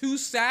getting 2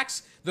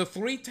 sacks, the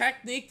 3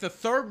 technique, the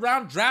 3rd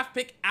round draft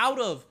pick out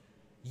of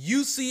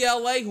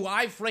UCLA, who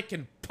I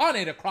freaking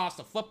punted across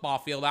the football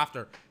field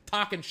after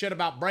talking shit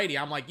about Brady.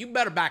 I'm like, you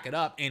better back it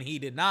up. And he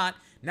did not.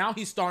 Now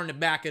he's starting to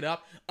back it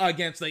up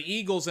against the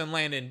Eagles and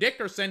Landon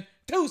Dickerson.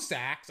 2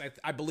 sacks.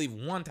 I believe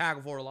 1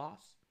 tackle for a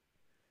loss.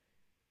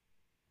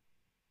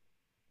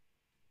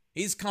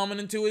 He's coming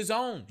into his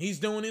own. He's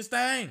doing his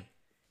thing.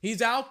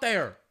 He's out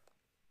there.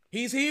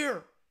 He's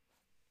here.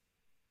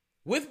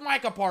 With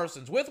Micah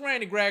Parsons, with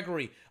Randy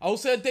Gregory.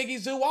 Osa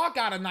Odighizuwa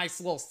got a nice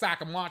little sack.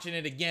 I'm watching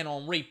it again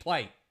on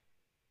replay.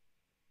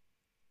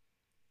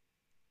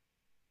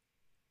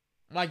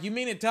 Like, you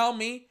mean to tell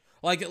me?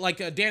 Like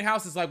Dan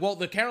House is like, well,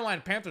 the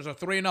Carolina Panthers are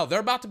 3-0. They're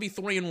about to be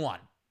 3-1.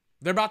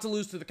 They're about to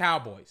lose to the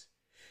Cowboys.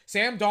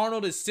 Sam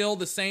Darnold is still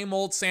the same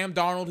old Sam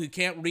Darnold who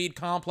can't read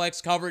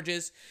complex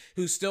coverages,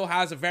 who still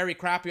has a very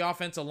crappy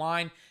offensive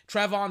line.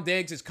 Trevon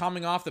Diggs is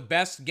coming off the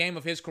best game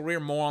of his career.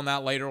 More on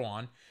that later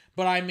on.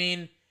 But I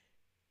mean,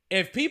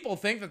 if people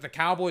think that the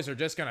Cowboys are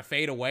just going to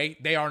fade away,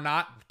 they are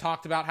not.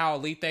 Talked about how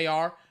elite they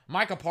are.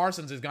 Micah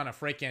Parsons is going to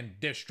freaking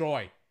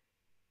destroy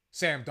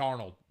Sam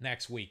Darnold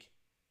next week.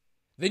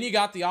 Then you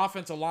got the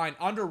offensive line,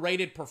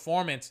 underrated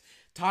performance.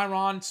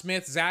 Tyron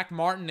Smith, Zach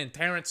Martin, and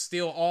Terrence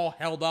Steele all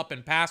held up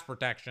in pass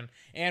protection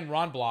and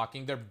run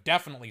blocking. They're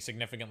definitely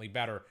significantly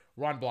better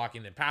run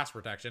blocking than pass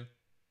protection.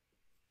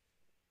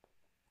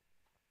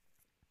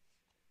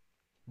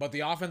 But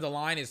the offensive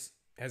line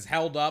has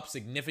held up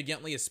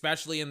significantly,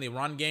 especially in the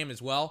run game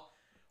as well,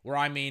 where,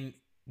 I mean,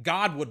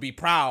 God would be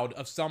proud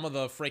of some of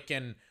the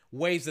freaking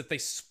ways that they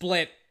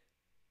split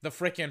the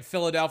freaking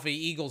Philadelphia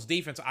Eagles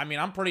defense. I mean,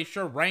 I'm pretty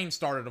sure rain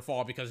started to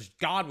fall because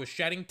God was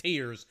shedding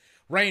tears.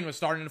 Rain was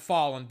starting to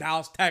fall in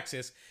Dallas,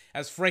 Texas,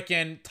 as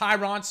freaking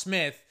Tyron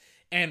Smith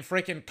and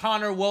freaking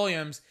Connor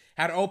Williams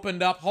had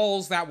opened up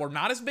holes that were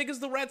not as big as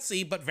the Red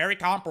Sea, but very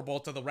comparable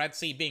to the Red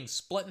Sea being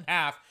split in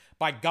half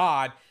by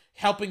God,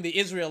 helping the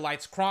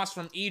Israelites cross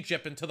from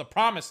Egypt into the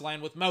promised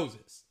land with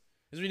Moses.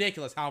 It's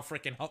ridiculous how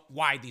freaking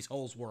wide these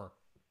holes were.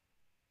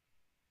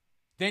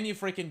 Then you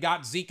freaking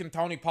got Zeke and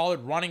Tony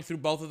Pollard running through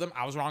both of them.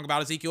 I was wrong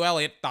about Ezekiel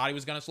Elliott. Thought he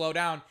was going to slow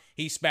down.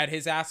 He sped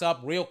his ass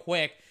up real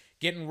quick,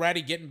 getting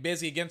ready, getting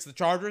busy against the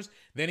Chargers.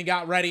 Then he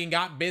got ready and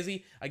got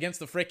busy against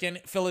the freaking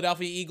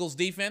Philadelphia Eagles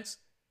defense,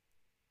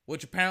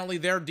 which apparently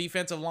their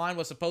defensive line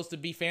was supposed to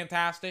be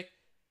fantastic.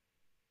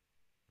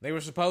 They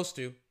were supposed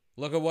to.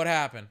 Look at what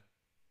happened.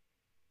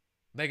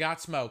 They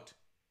got smoked.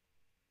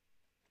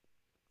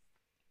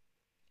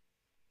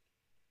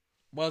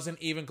 Wasn't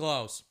even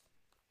close.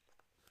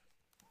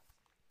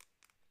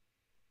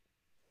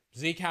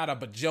 Zeke had a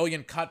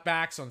bajillion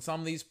cutbacks on some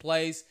of these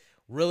plays.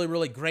 Really,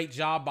 really great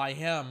job by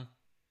him.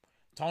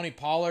 Tony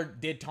Pollard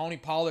did Tony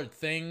Pollard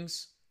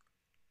things.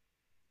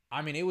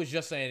 I mean, it was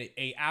just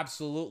a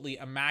absolutely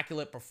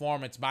immaculate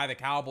performance by the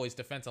Cowboys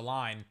defensive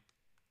line.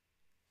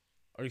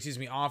 Or excuse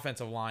me,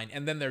 offensive line.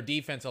 And then their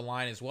defensive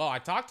line as well. I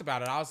talked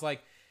about it. I was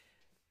like,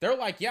 they're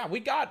like, yeah,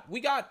 we got,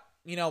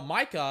 you know,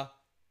 Micah.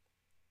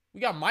 We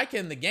got Micah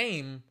in the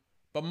game.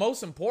 But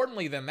most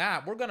importantly than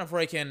that, we're going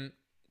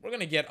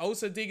to get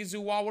Osa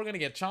Odighizuwa. We're going to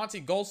get Chauncey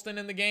Golston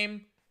in the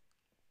game.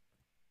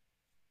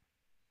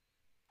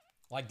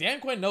 Like,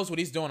 Dan Quinn knows what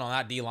he's doing on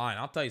that D-line.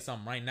 I'll tell you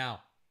something right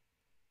now.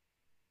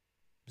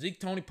 Zeke,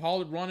 Tony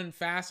Pollard running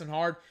fast and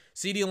hard.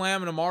 CeeDee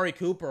Lamb and Amari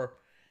Cooper.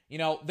 You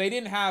know, they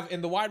didn't have,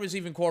 in the wide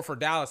receiving core for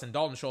Dallas, and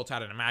Dalton Schultz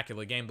had an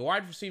immaculate game. The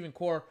wide receiving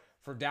core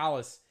for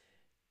Dallas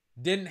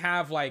didn't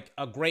have, like,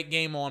 a great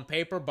game on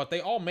paper, but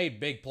they all made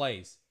big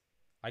plays.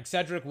 Like,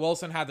 Cedric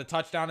Wilson had the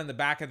touchdown in the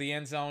back of the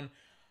end zone.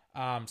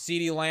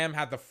 CeeDee Lamb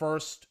had the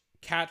first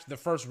catch, the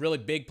first really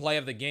big play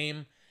of the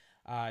game.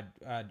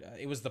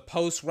 It was the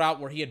post route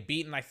where he had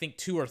beaten, I think,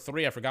 2 or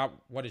 3. I forgot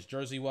what his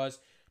jersey was.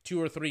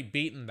 2 or 3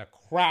 beaten the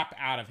crap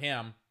out of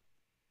him.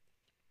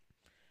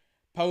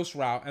 Post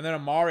route. And then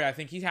Amari, I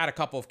think he had a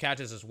couple of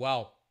catches as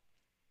well.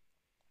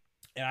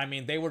 And I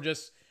mean, they were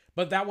just,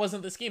 but that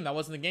wasn't the scheme. That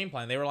wasn't the game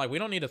plan. They were like, we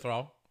don't need to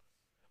throw.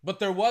 But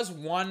there was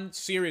one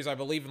series, I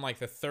believe, in like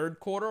the third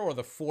quarter or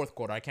the fourth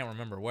quarter. I can't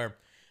remember where.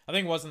 I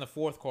think it was in the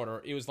fourth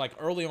quarter. It was like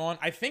early on.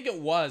 I think it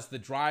was the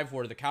drive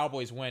where the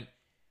Cowboys went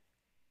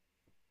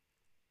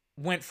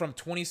from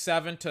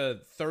 27 to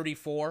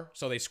 34.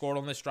 So they scored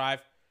on this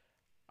drive.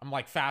 I'm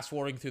like fast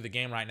forwarding through the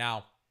game right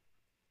now.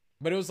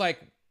 But it was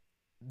like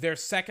their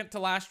second to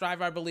last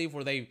drive, I believe,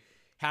 where they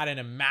had an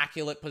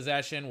immaculate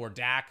possession where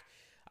Dak,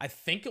 I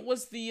think it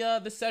was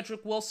the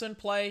Cedric Wilson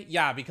play.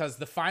 Yeah, because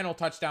the final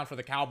touchdown for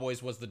the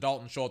Cowboys was the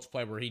Dalton Schultz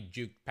play where he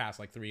juked past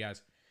like 3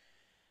 guys.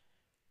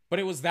 But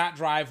it was that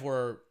drive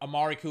where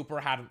Amari Cooper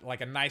had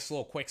like a nice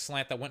little quick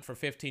slant that went for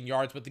 15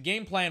 yards. But the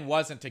game plan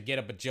wasn't to get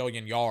a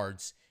bajillion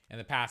yards in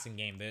the passing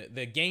game.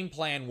 The game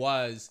plan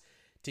was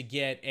to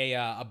get a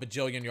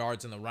bajillion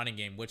yards in the running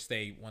game, which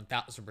they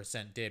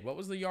 1,000% did. What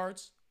was the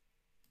yards?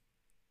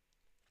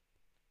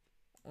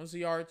 What was the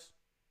yards?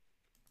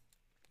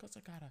 Because I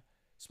got a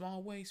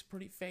small waist,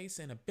 pretty face,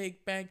 and a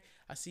big bag.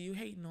 I see you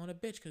hating on a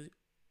bitch,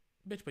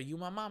 but you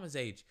my mama's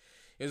age.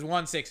 It was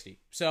 160.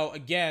 So,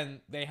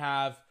 again, they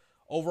have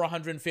over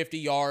 150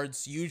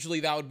 yards. Usually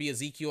that would be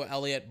Ezekiel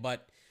Elliott,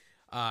 but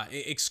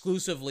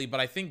exclusively. But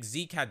I think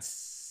Zeke had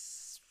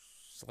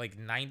like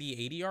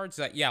 90, 80 yards.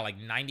 Yeah, like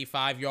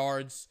 95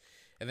 yards.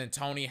 And then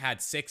Tony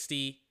had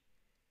 60.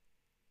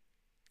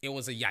 It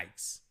was a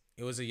yikes.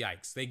 It was a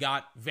yikes. They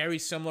got very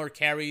similar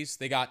carries.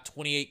 They got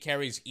 28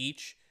 carries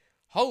each.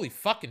 Holy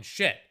fucking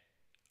shit.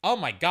 Oh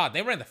my God.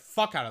 They ran the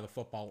fuck out of the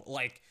football.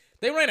 Like,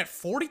 they ran it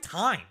 40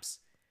 times.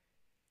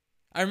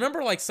 I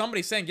remember like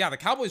somebody saying, yeah, the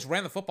Cowboys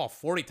ran the football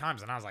 40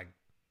 times. And I was like,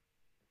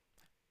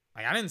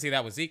 I didn't see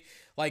that with Zeke.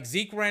 Like,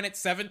 Zeke ran it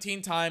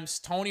 17 times.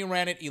 Tony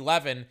ran it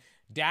 11.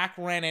 Dak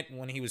ran it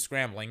when he was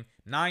scrambling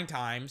 9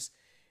 times.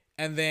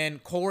 And then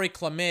Corey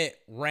Clement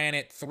ran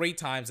it 3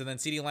 times. And then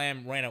CeeDee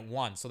Lamb ran it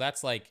 1. So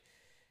that's like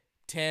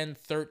 10,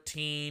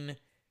 13,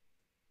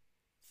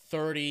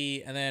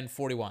 30, and then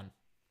 41.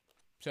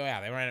 So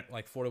yeah, they ran it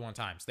like 41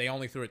 times. They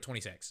only threw it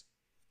 26.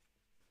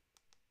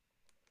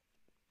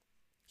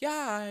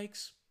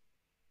 Yikes.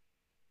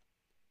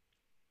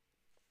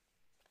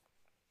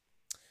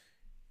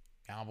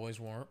 Cowboys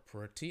were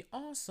pretty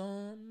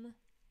awesome.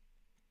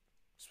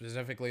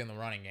 Specifically in the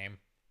running game.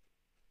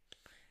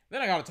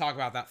 Then I got to talk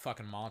about that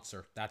fucking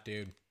monster. That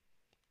dude.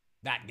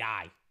 That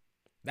guy.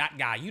 That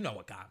guy. You know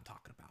what guy I'm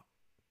talking about.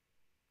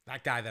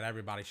 That guy that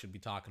everybody should be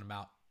talking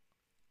about.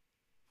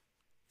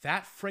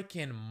 That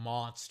freaking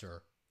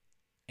monster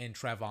in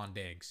Trevon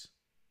Diggs.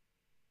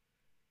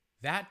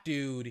 That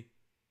dude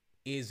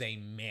is a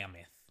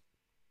mammoth.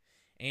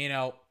 And, you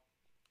know,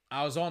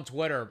 I was on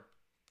Twitter,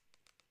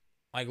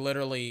 like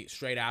literally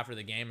straight after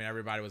the game, and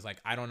everybody was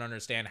like, I don't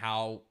understand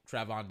how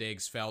Trevon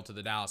Diggs fell to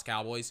the Dallas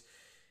Cowboys.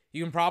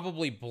 You can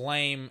probably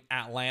blame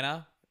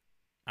Atlanta,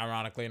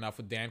 ironically enough,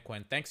 with Dan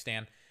Quinn. Thanks,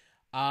 Dan.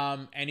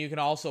 And you can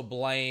also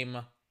blame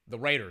the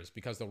Raiders,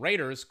 because the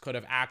Raiders could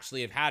have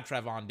actually have had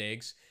Trevon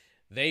Diggs.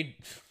 They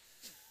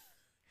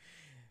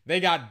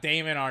got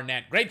Damon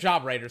Arnett. Great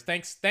job, Raiders.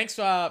 Thanks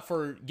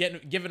for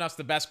giving us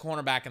the best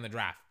cornerback in the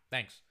draft.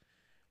 Thanks.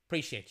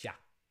 Appreciate ya.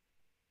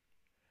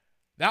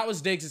 That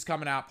was Diggs'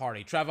 coming out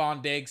party.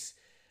 Trevon Diggs,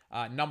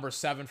 number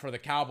 7 for the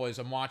Cowboys.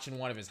 I'm watching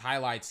one of his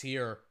highlights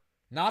here.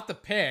 Not the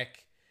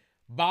pick.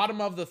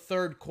 Bottom of the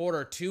third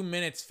quarter, 2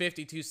 minutes,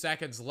 52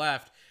 seconds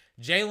left.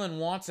 Jalen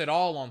wants it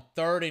all on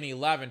 3rd and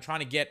 11, trying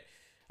to get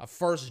a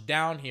first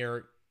down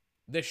here.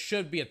 This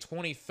should be a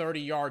 20,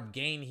 30-yard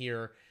gain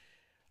here.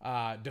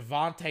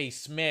 Devontae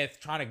Smith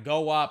trying to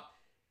go up,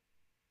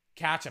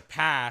 catch a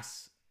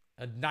pass.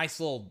 A nice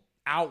little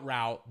out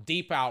route,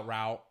 deep out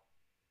route.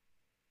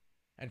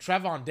 And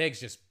Trevon Diggs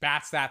just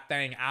bats that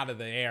thing out of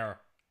the air.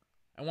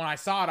 And when I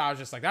saw it, I was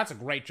just like, that's a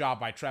great job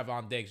by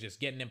Trevon Diggs,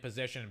 just getting in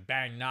position and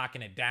bang,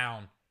 knocking it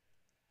down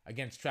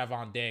against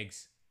Trevon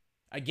Diggs.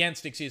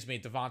 Against,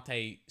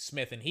 Devontae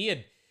Smith. And he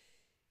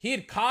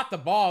had caught the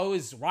ball. It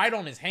was right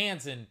on his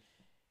hands, and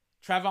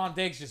Trevon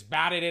Diggs just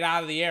batted it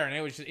out of the air. And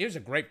it was a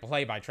great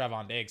play by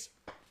Trevon Diggs.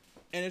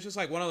 And it's just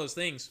like one of those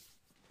things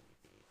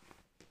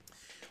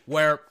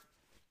where,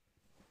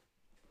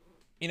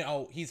 you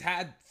know, he's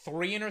had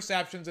 3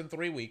 interceptions in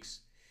 3 weeks.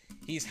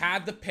 He's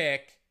had the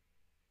pick,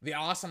 the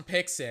awesome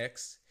pick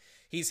 6.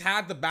 He's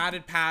had the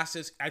batted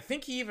passes. I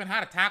think he even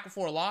had a tackle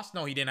for a loss.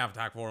 No, he didn't have a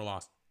tackle for a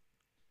loss.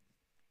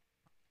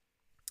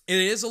 It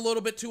is a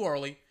little bit too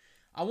early.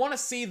 I want to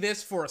see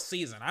this for a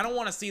season. I don't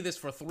want to see this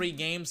for 3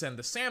 games, and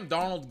the Sam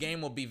Darnold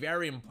game will be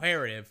very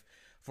imperative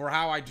for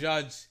how I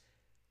judge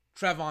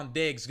Trevon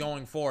Diggs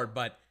going forward.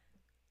 But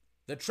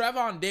the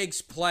Trevon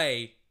Diggs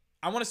play,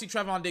 I want to see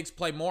Trevon Diggs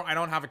play more. I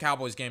don't have a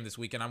Cowboys game this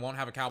weekend. I won't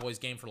have a Cowboys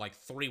game for like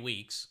 3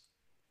 weeks.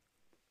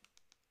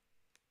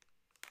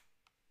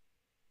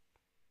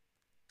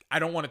 I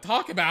don't want to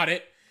talk about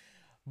it,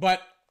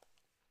 but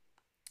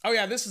oh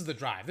yeah, this is the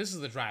drive. This is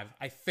the drive,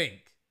 I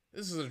think.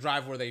 This is a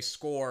drive where they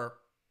score.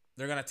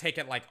 They're going to take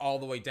it like all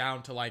the way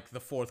down to like the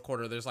 4th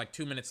quarter. There's like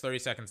 2 minutes, 30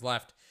 seconds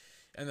left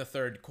in the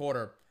 3rd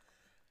quarter.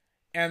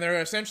 And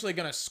they're essentially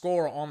going to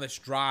score on this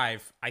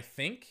drive, I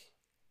think.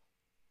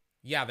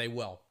 Yeah, they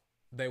will.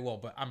 They will,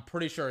 but I'm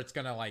pretty sure it's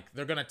going to like,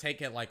 they're going to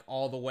take it like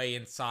all the way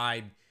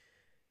inside.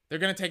 They're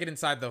going to take it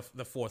inside the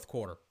 4th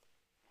quarter.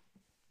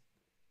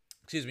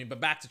 Excuse me,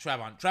 but back to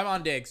Trevon.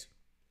 Trevon Diggs.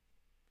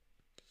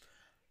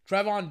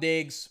 Trevon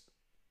Diggs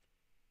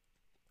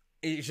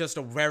is just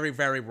a very,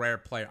 very rare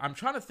player. I'm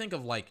trying to think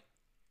of like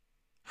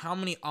how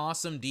many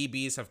awesome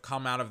DBs have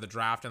come out of the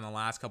draft in the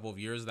last couple of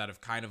years that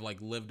have kind of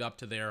like lived up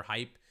to their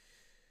hype.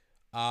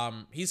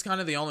 He's kind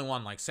of the only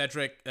one. Like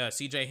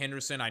CJ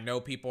Henderson, I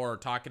know people are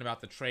talking about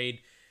the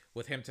trade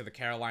with him to the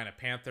Carolina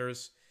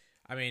Panthers.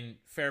 I mean,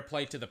 fair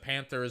play to the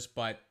Panthers,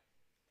 but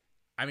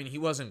I mean, he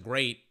wasn't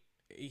great.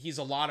 He's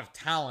a lot of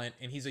talent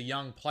and he's a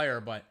young player,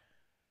 but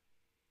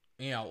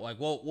you know, like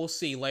we'll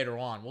see later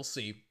on. We'll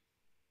see.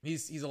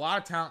 He's a lot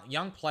of talent,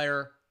 young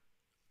player.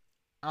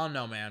 I don't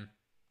know, man.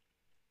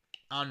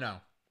 I don't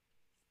know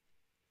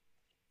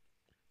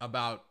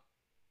about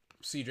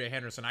CJ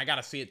Henderson. I got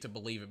to see it to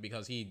believe it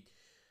because he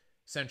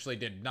essentially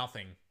did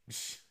nothing.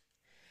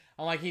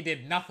 Like he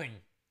did nothing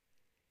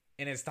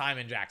in his time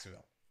in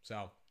Jacksonville.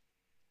 So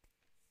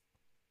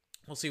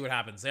we'll see what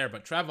happens there.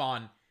 But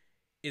Trevon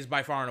is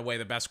by far and away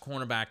the best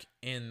cornerback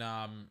in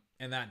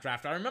that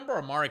draft. I remember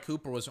Amari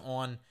Cooper was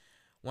on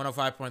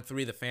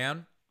 105.3 The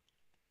Fan,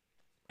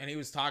 and he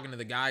was talking to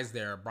the guys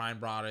there, Brian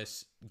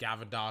Broaddus,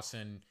 Gavin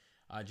Dawson,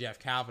 Jeff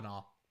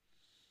Kavanaugh.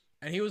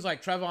 And he was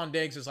like, Trevon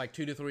Diggs is like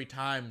 2 to 3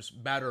 times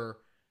better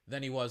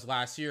than he was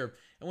last year.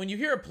 And when you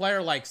hear a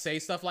player like say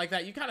stuff like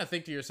that, you kind of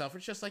think to yourself,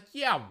 it's just like,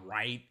 yeah,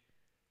 right.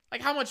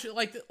 Like how much,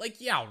 like,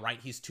 yeah, right,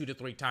 he's 2 to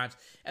 3 times.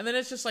 And then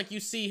it's just like you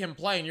see him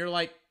play and you're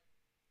like,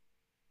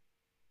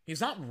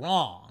 he's not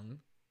wrong.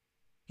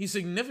 He's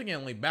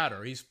significantly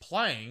better. He's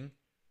playing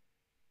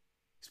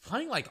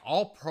like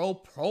all-pro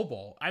Pro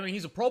Bowl. I mean,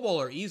 he's a Pro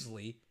Bowler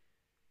easily.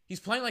 He's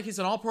playing like he's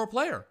an all-pro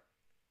player.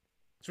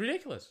 It's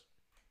ridiculous.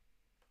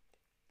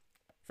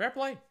 Fair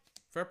play.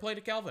 Fair play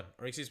to Kelvin.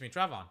 Or excuse me,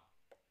 Trevon.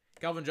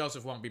 Kelvin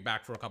Joseph won't be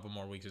back for a couple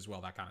more weeks as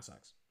well. That kind of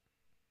sucks.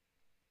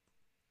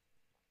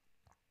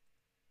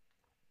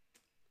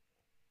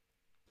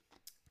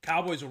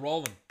 Cowboys are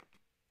rolling.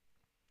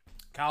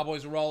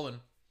 Cowboys are rolling.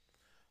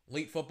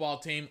 Elite football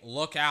team,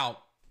 look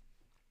out.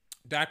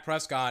 Dak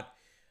Prescott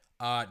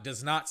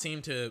does not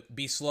seem to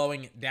be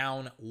slowing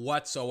down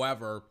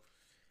whatsoever.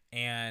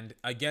 And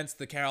against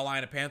the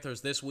Carolina Panthers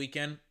this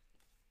weekend,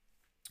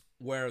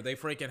 where they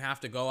freaking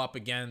have to go up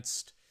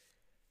against,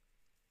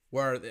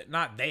 where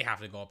not they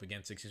have to go up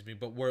against, excuse me,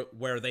 but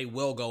where they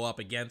will go up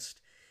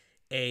against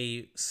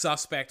a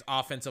suspect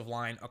offensive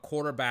line, a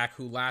quarterback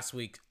who last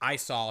week I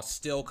saw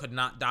still could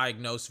not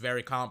diagnose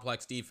very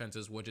complex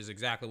defenses, which is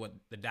exactly what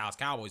the Dallas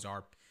Cowboys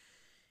are,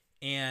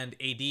 and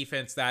a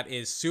defense that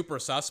is super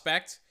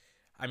suspect.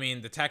 I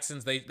mean, the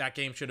Texans, that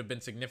game should have been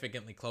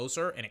significantly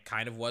closer, and it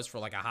kind of was for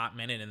like a hot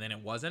minute, and then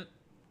it wasn't.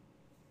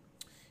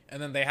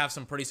 And then they have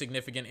some pretty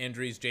significant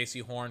injuries. J.C.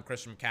 Horn,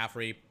 Christian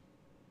McCaffrey.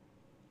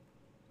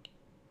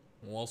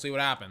 We'll see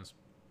what happens.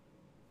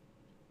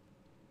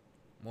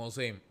 We'll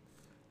see.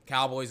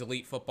 Cowboys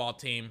elite football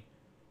team.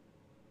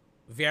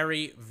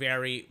 Very,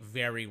 very,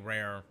 very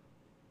rare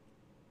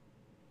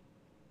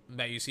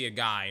that you see a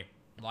guy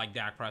like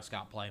Dak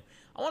Prescott play.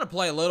 I want to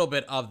play a little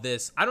bit of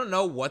this. I don't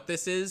know what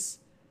this is.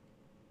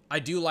 I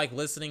do like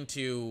listening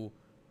to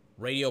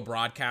radio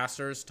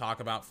broadcasters talk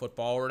about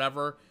football or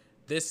whatever.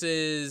 This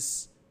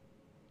is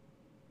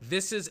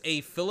a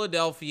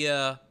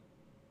Philadelphia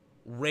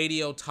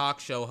radio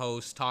talk show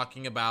host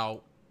talking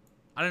about,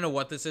 I don't know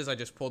what this is. I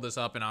just pulled this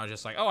up and I was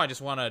just like, oh, I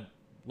just want to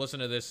listen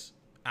to this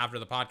after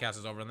the podcast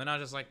is over. And then I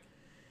was just like,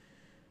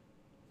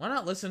 why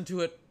not listen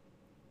to it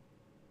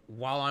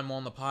while I'm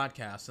on the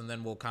podcast? And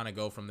then we'll kind of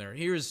go from there.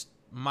 Here's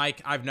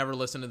Mike. I've never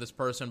listened to this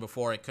person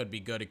before. It could be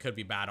good. It could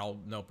be bad. I'll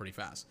know pretty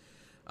fast.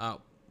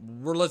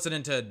 We're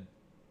listening to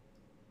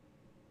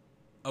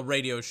a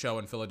radio show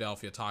in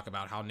Philadelphia talk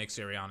about how Nick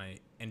Sirianni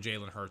and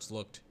Jalen Hurts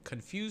looked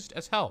confused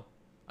as hell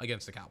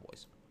against the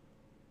Cowboys.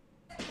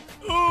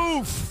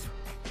 Oof.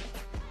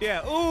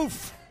 Yeah,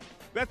 oof.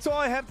 That's all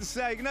I have to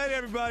say. Good night,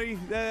 everybody.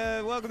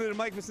 Welcome to the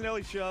Mike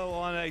Missanelli Show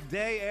on a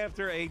day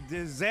after a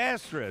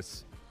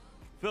disastrous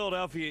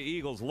Philadelphia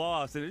Eagles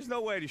loss. And there's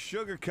no way to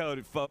sugarcoat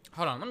it, folks.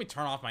 Hold on. Let me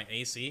turn off my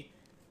AC.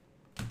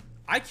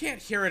 I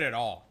can't hear it at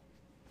all.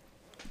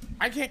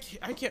 I can't.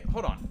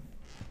 Hold on.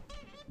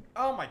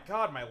 Oh, my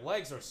God. My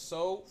legs are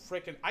so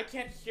freaking... I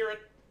can't hear it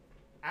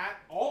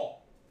at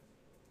all.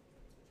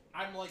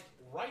 I'm, like,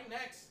 right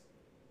next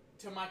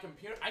to my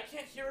computer. I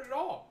can't hear it at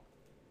all.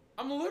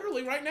 I'm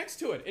literally right next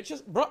to it. It's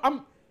just... Bro,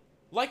 I'm,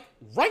 like,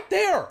 right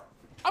there.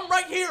 I'm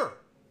right here.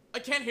 I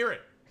can't hear it.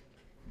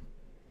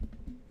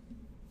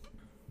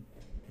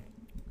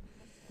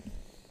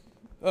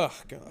 Oh,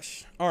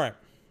 gosh. All right.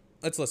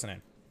 Let's listen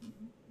in.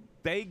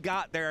 They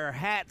got their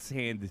hats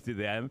handed to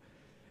them,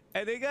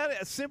 and they got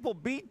a simple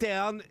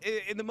beatdown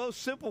in the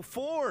most simple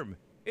form,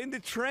 in the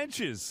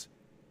trenches,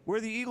 where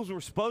the Eagles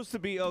were supposed to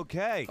be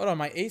okay. Hold on.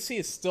 My AC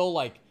is still,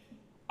 like...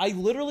 I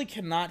literally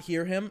cannot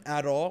hear him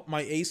at all.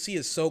 My AC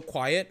is so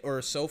quiet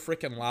or so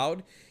freaking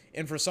loud,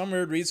 and for some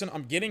weird reason,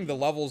 I'm getting the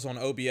levels on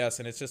OBS,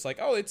 and it's just like,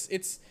 oh,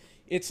 it's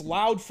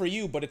loud for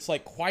you, but it's,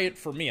 like, quiet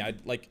for me. I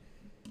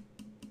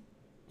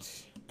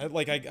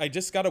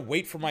just gotta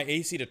wait for my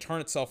AC to turn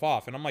itself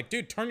off. And I'm like,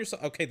 dude, turn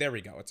yourself... Okay, there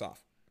we go. It's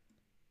off.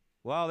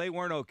 Well, they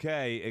weren't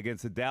okay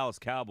against the Dallas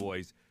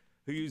Cowboys,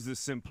 who used a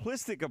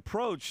simplistic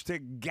approach to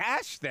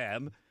gash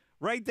them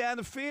right down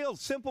the field.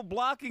 Simple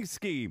blocking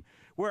scheme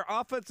where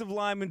offensive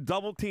linemen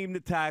double-teamed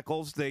the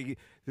tackles. They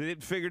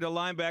figured the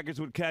linebackers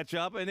would catch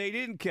up, and they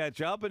didn't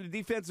catch up. And the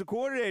defensive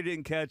coordinator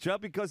didn't catch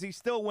up because he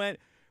still went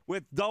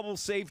with double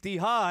safety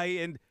high.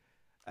 And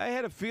I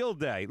had a field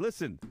day.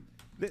 Listen,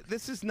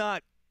 this is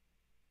not...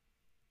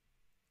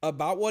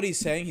 About what he's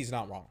saying, he's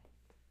not wrong.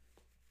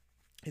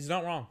 He's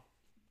not wrong.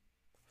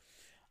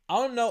 I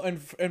don't know,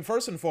 and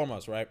first and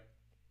foremost, right?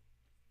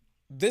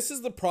 This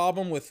is the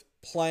problem with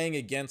playing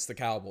against the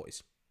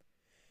Cowboys.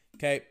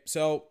 Okay,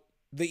 so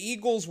the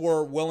Eagles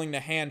were willing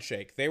to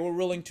handshake. They were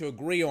willing to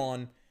agree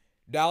on,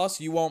 Dallas,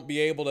 you won't be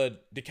able to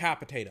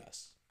decapitate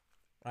us,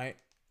 right?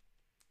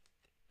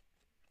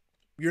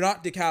 You're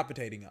not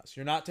decapitating us.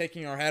 You're not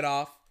taking our head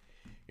off.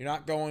 You're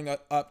not going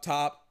up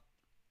top.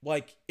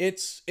 Like,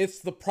 it's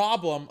the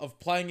problem of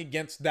playing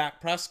against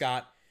Dak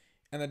Prescott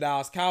and the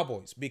Dallas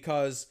Cowboys,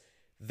 because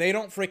they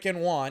don't freaking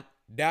want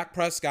Dak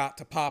Prescott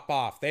to pop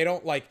off. They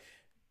don't, like,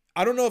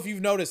 I don't know if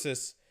you've noticed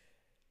this.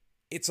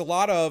 It's a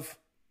lot of,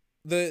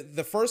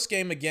 the first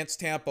game against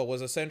Tampa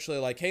was essentially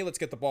like, hey, let's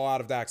get the ball out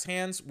of Dak's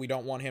hands. We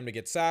don't want him to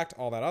get sacked,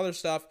 all that other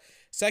stuff.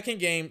 Second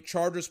game,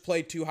 Chargers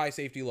played too high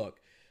safety look.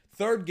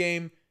 Third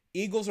game,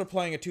 Eagles are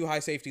playing a too high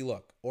safety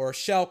look, or a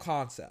shell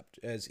concept,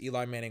 as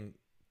Eli Manning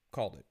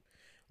called it.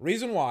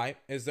 Reason why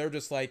is they're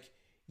just like,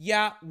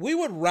 yeah, we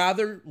would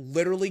rather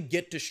literally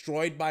get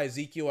destroyed by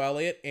Ezekiel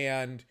Elliott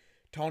and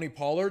Tony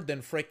Pollard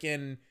than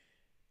freaking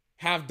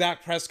have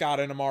Dak Prescott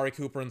and Amari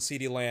Cooper and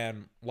CeeDee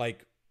Lamb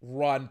like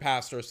run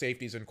past our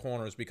safeties and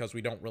corners, because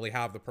we don't really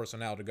have the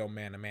personnel to go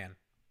man-to-man.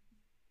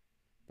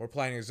 We're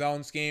playing a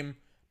zone scheme,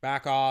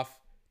 back off,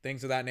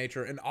 things of that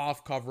nature, and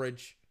off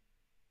coverage.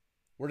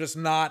 We're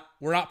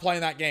not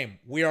playing that game.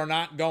 We are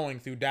not going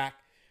through Dak.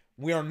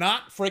 We are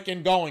not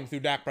freaking going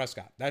through Dak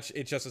Prescott.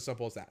 It's just as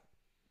simple as that.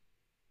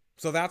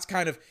 So that's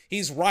kind of,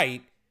 he's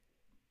right,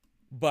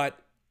 but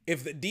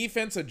if the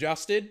defense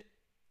adjusted,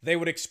 they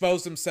would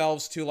expose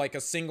themselves to like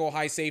a single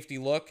high safety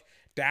look.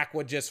 Dak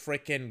would just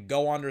freaking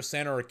go under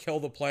center or kill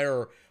the player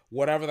or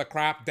whatever the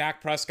crap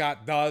Dak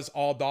Prescott does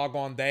all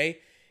doggone day.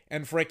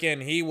 And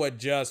freaking he would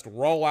just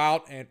roll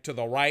out and to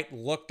the right,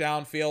 look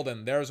downfield,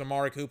 and there's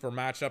Amari Cooper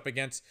matched up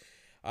against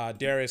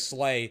Darius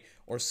Slay,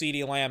 or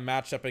CeeDee Lamb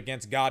matched up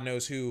against God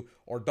knows who,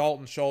 or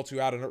Dalton Schultz, who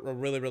had a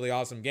really, really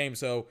awesome game.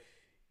 So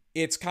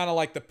it's kind of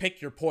like the pick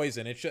your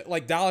poison. It's just,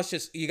 like Dallas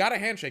just, you got a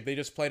handshake. They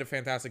just played a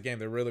fantastic game.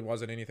 There really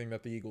wasn't anything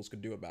that the Eagles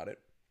could do about it.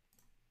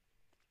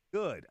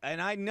 Good.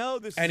 And I know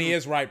this And he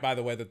is right, by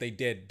the way, that they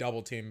did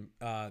double team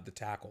the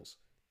tackles.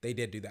 They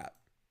did do that.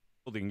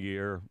 Building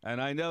year, and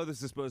I know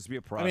this is supposed to be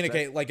a process. I mean,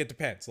 okay, like it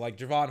depends. Like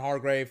Javon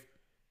Hargrave,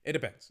 it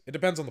depends. It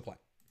depends on the play.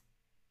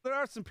 There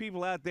are some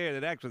people out there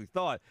that actually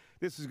thought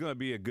this is going to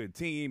be a good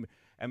team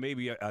and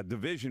maybe a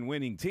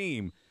division-winning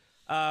team.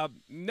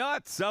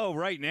 Not so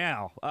right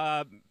now.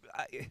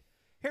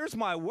 Here's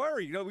my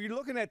worry. You know, you're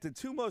looking at the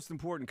two most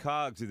important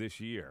cogs of this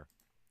year.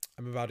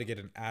 I'm about to get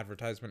an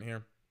advertisement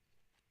here.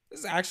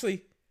 This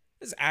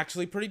is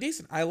actually pretty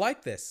decent. I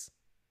like this.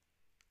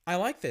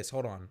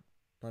 Hold on.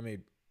 Let me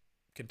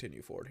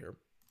continue forward here.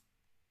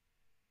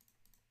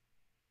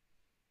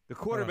 The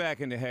quarterback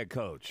and the head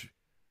coach,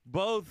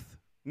 both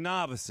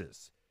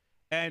novices,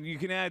 and you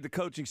can add the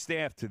coaching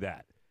staff to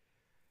that.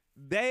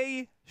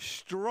 They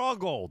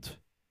struggled,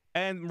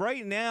 and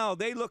right now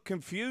they look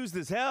confused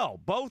as hell,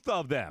 both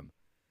of them.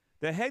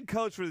 The head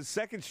coach for the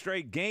second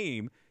straight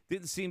game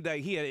didn't seem that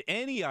he had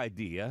any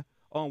idea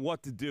on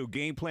what to do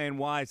game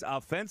plan-wise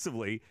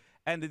offensively,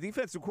 and the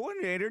defensive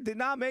coordinator did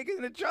not make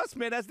an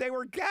adjustment as they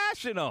were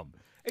gashing him.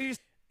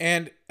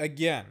 And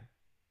again,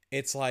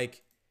 it's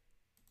like,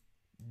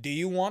 do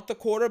you want the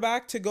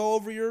quarterback to go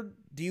over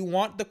do you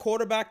want the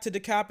quarterback to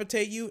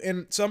decapitate you?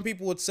 And some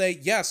people would say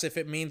yes, if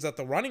it means that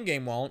the running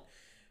game won't.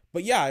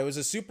 But yeah, it was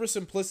a super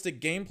simplistic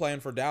game plan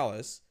for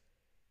Dallas.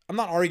 I'm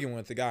not arguing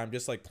with the guy. I'm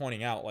just like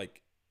pointing out,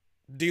 like,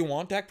 do you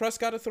want Dak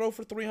Prescott to throw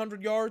for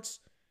 300 yards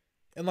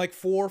and like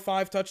 4 or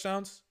 5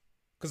 touchdowns?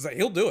 Because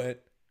he'll do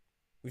it.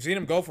 We've seen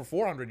him go for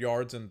 400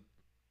 yards and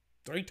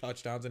 3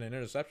 touchdowns and an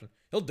interception.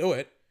 He'll do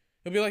it.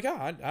 He'll be like,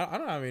 yeah, I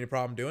don't have any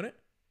problem doing it.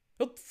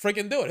 He'll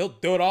freaking do it. He'll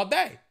do it all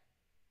day.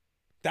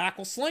 Dak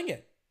will sling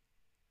it.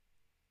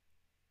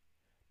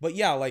 But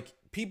yeah, like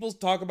people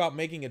talk about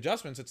making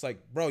adjustments. It's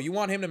like, bro, you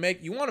want to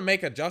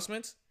make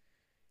adjustments?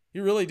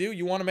 You really do?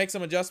 You want to make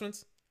some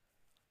adjustments?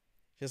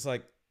 Just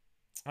like,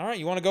 all right,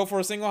 you want to go for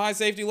a single high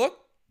safety look?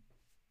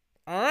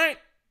 All right,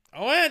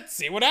 go ahead,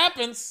 see what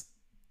happens.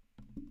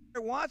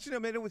 They're watching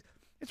him, and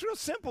it's real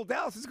simple.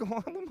 Dallas is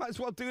going, we might as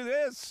well do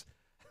this.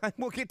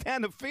 We'll get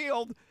down the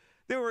field.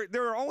 There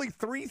were only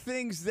 3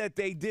 things that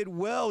they did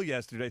well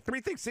yesterday. 3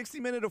 things,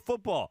 60 minutes of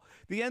football.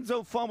 The end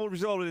zone fumble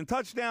resulted in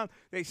touchdown.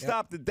 They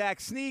stopped the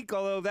Dak sneak,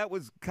 although that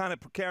was kind of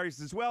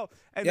precarious as well.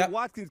 And the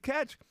Watkins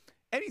catch.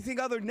 Anything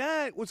other than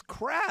that was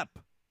crap.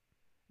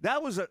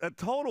 That was a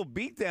total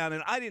beatdown,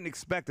 and I didn't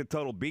expect a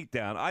total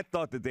beatdown. I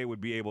thought that they would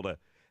be able to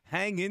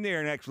hang in there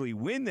and actually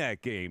win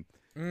that game.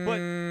 But,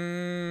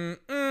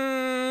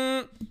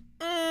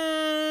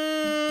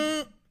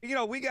 you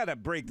know, we got to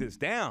break this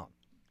down.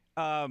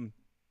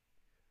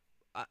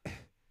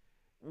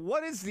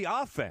 What is the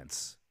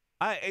offense?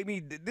 I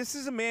mean, this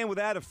is a man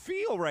without a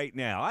feel right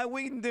now.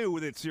 We knew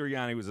that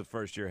Sirianni was a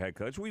first-year head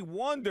coach. We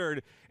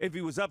wondered if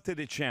he was up to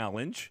the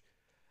challenge.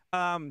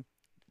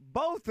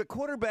 Both the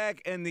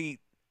quarterback and the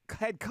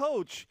head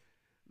coach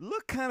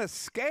looked kind of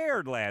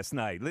scared last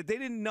night. They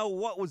didn't know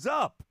what was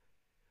up.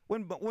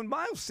 When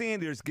Miles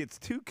Sanders gets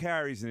 2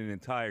 carries in an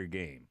entire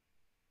game,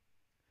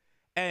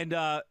 and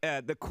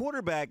the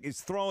quarterback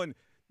is throwing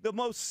the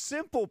most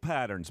simple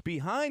patterns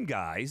behind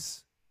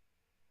guys,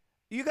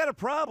 you got a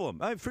problem.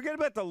 I mean, forget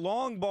about the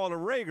long ball to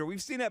Rager.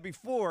 We've seen that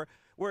before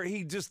where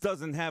he just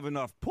doesn't have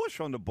enough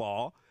push on the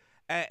ball,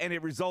 and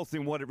it results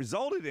in what it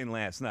resulted in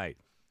last night.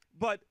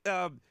 But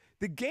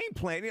the game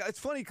plan, it's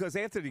funny because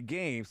after the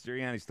game,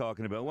 Sirianni's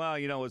talking about, well,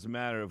 you know, it was a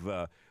matter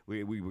of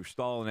we were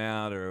stalling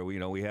out, or we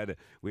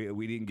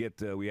didn't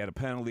get we had a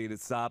penalty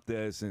that stopped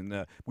us,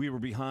 and we were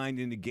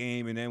behind in the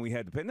game, and then we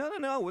had to pay. No.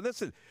 Well,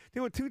 listen,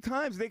 there were 2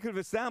 times they could have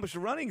established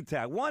a running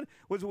attack. One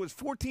was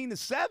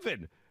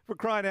 14-7. For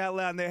crying out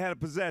loud, and they had a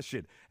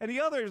possession. And the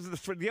other is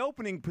for the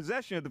opening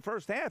possession of the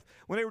first half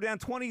when they were down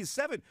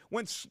 20-7,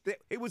 when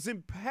it was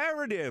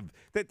imperative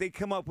that they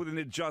come up with an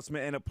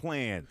adjustment and a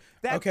plan.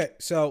 Okay,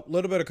 so a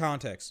little bit of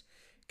context.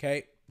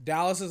 Okay,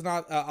 Dallas is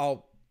not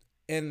I'll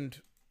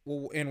end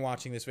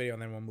watching this video,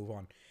 and then we'll move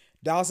on.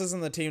 Dallas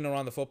isn't the team to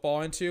run the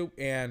football into,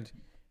 and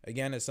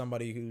again, as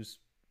somebody who's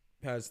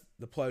has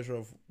the pleasure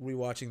of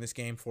rewatching this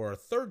game for a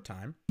 3rd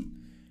time,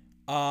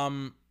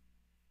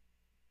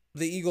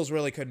 the Eagles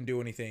really couldn't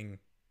do anything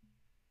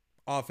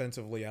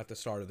offensively at the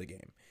start of the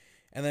game.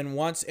 And then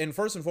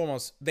first and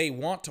foremost, they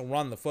want to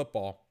run the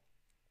football.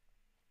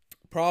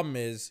 Problem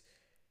is,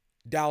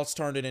 Dallas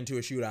turned it into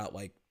a shootout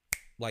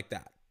like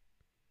that.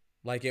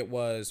 Like it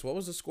was, what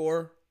was the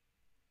score?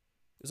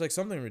 It was like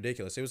something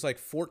ridiculous. It was like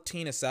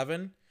 14-7.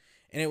 And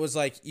it was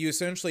like you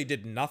essentially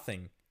did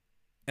nothing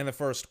in the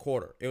first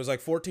quarter. It was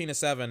like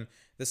 14-7.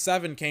 The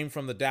 7 came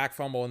from the Dak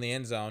fumble in the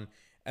end zone,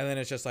 and then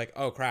it's just like,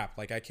 oh crap,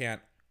 like I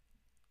can't,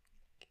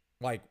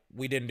 like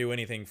we didn't do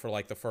anything for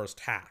like the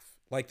first half.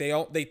 Like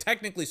they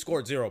technically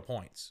scored 0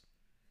 points.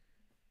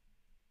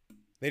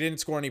 They didn't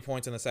score any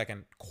points in the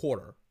second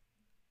quarter.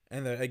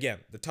 And again,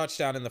 the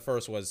touchdown in the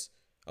first was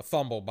a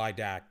fumble by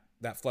Dak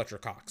that Fletcher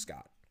Cox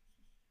got.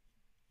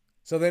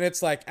 So then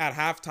it's like at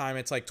halftime,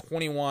 it's like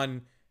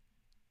 21-7.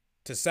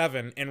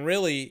 And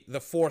really,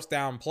 the fourth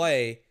down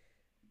play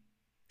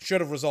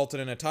should have resulted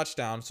in a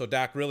touchdown. So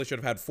Dak really should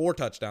have had 4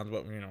 touchdowns,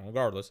 but, you know,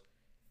 regardless.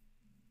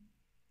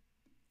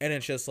 And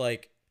it's just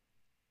like,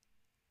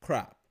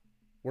 crap.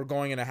 We're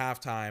going into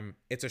halftime.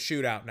 It's a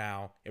shootout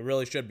now. It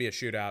really should be a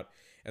shootout.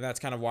 And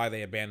that's kind of why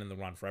they abandoned the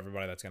run for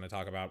everybody that's going to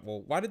talk about,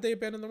 well, why did they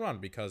abandon the run?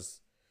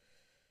 Because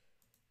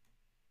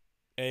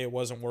A, it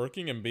wasn't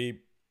working, and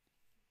B,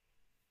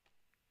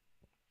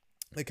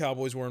 the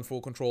Cowboys were in full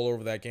control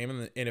over that game,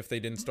 and if they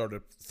didn't start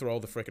to throw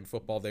the freaking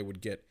football, they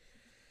would get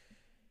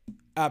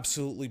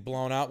absolutely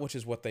blown out, which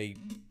is what they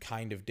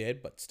kind of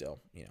did, but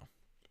still, you know,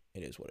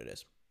 it is what it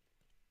is.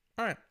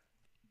 All right,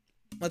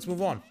 let's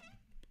move on.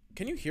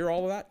 Can you hear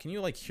all of that? Can you,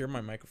 like, hear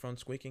my microphone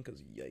squeaking?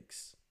 Because,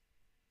 yikes.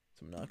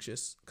 It's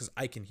obnoxious. Because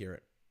I can hear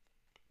it.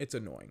 It's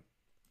annoying.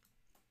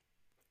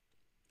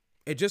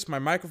 My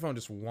microphone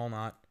just will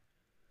not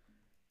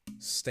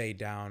stay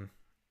down.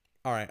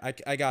 All right,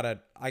 I gotta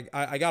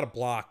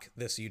block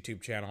this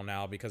YouTube channel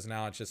now, because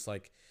now it's just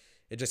like,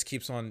 it just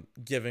keeps on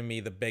giving me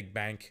the big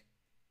bank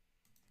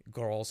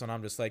girls, and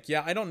I'm just like,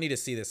 yeah, I don't need to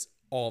see this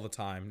all the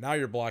time. Now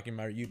you're blocking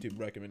my YouTube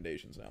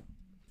recommendations now.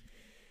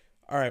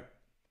 All right.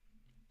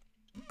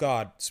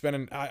 God,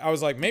 I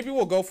was like, maybe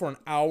we'll go for an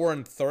hour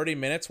and 30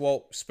 minutes.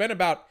 Well, spend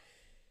about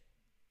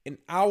an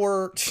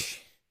hour.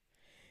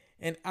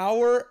 You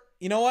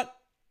know what?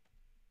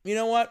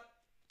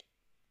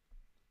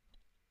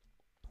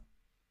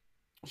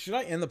 Should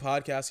I end the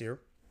podcast here?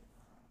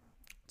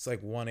 It's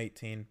like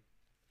 1:18.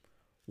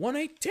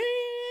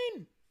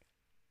 1:18!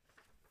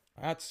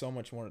 I had so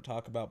much more to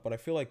talk about, but I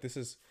feel like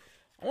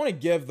I want to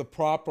give the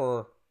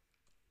proper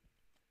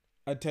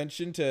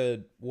attention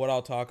to what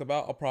I'll talk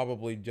about. I'll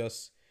probably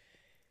just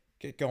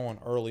get going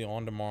early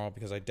on tomorrow,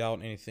 because I doubt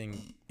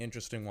anything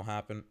interesting will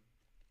happen.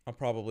 I'll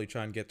probably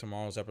try and get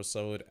tomorrow's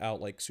episode out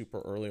like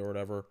super early or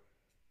whatever.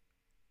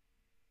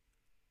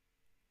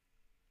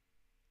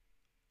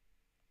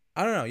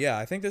 I don't know. Yeah,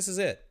 I think this is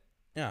it.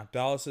 Yeah,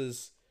 Dallas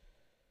is...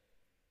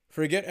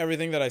 Forget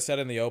everything that I said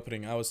in the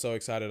opening. I was so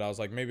excited. I was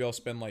like, maybe I'll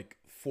spend like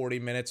 40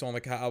 minutes on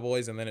the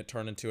Cowboys, and then it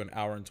turned into an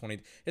hour and 20.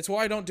 It's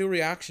why I don't do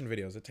reaction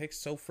videos. It takes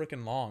so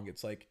freaking long.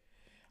 It's like,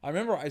 I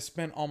remember I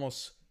spent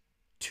almost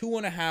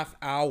 2.5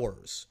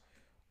 hours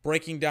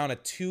breaking down a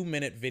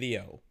 2-minute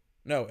video.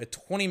 No, a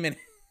 20-minute.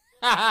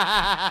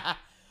 I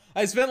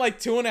spent like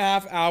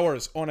 2.5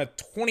 hours on a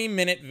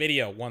 20-minute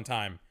video one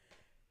time,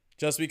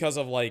 just because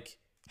of like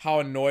how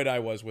annoyed I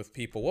was with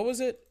people. What was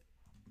it?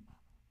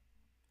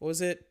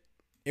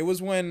 It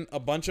was when a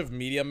bunch of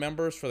media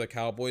members for the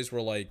Cowboys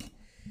were like,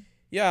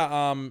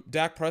 yeah,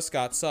 Dak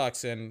Prescott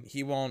sucks, and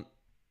he won't,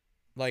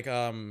 like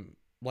Dak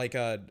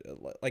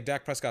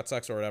Prescott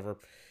sucks or whatever.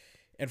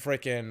 And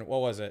freaking,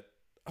 what was it?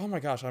 Oh my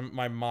gosh,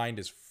 my mind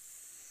is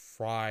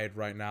fried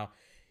right now.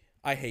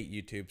 I hate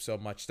YouTube so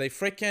much. They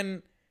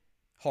freaking,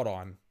 hold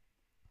on.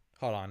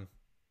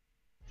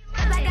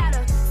 I got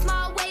a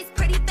small waist,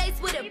 pretty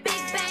face with a big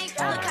bang.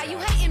 Look how you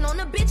hating on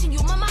a bitch and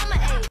you my mama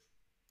ain't.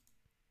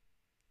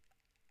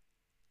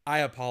 I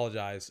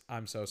apologize.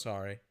 I'm so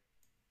sorry.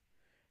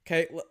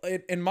 Okay,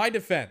 in my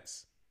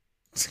defense.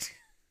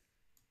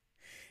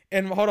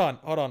 And hold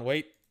on,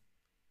 wait.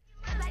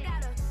 I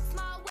got a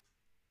small waist,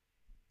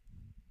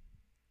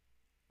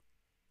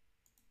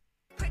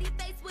 pretty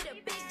face with a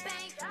big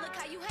bang. Look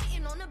how you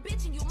hating on a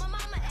bitch and you my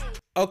mama ain't.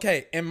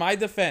 Okay, in my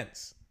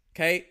defense,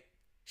 okay,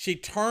 she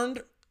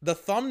turned, the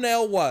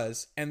thumbnail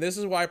was, and this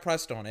is why I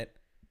pressed on it,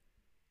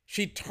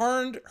 she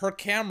turned her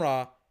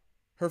camera,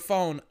 her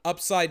phone,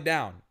 upside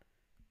down.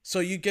 So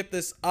you get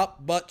this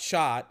up butt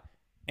shot,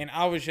 and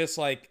I was just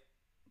like,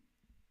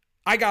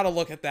 I gotta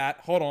look at that.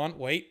 Hold on,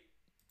 wait.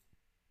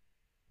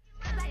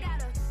 I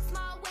got a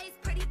small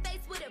waist, pretty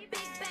face with a big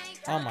bang.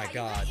 Oh my Look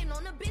how you God. hating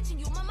on a bitch and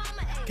you my mama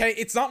ain't. Okay,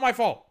 it's not my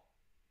fault.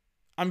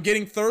 I'm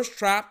getting thirst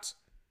trapped.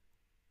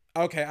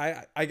 Okay,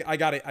 I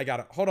got it.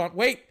 Hold on,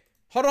 wait.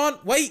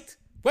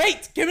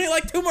 Give me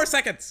like 2 more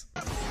seconds.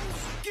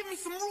 Give me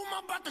some room,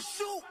 I'm about to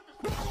shoot.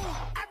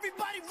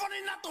 Everybody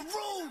running out the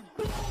room.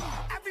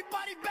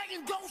 Everybody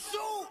begging, don't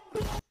shoot.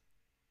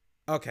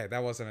 Okay,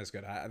 that wasn't as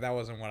good. That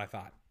wasn't what I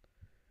thought.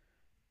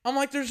 I'm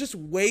like, there's just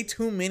way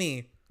too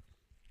many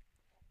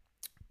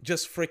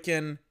just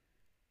freaking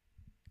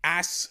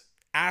ass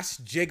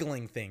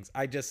jiggling things.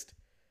 I just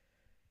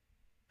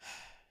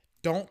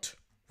don't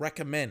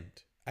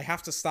recommend. I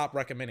have to stop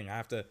recommending. I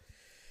have to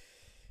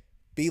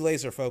be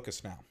laser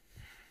focused now.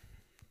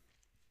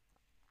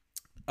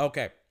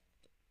 Okay.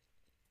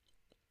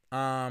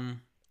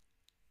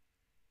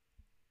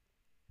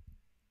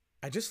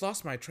 I just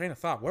lost my train of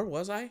thought. Where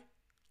was I?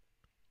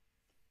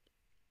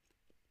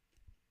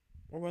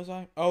 Where was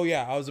I? Oh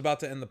yeah, I was about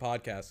to end the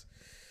podcast,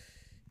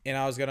 and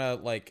I was gonna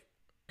like,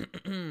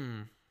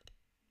 I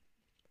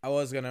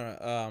was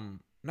gonna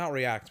not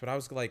react, but I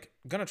was like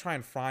gonna try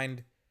and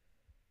find,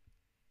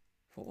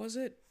 what was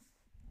it?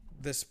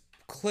 This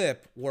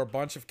clip where a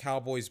bunch of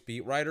Cowboys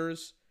beat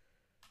writers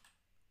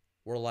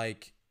were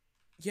like,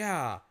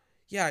 yeah,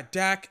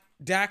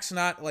 Dak's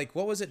not, like,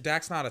 what was it?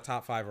 Dak's not a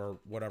top 5 or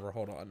whatever.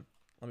 Hold on,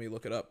 let me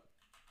look it up.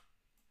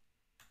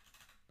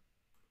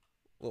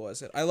 What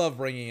was it? I love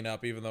bringing it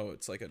up, even though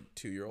it's like a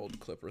 2-year-old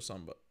clip or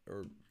something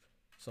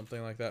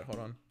like that. Hold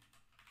on.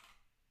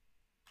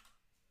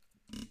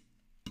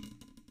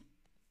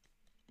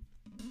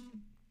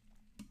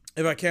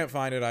 If I can't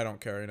find it, I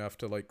don't care enough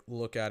to like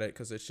look at it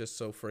because it's just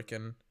so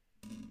freaking.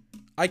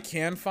 I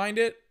can find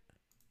it.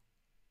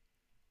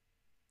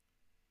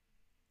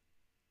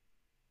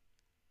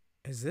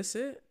 Is this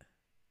it?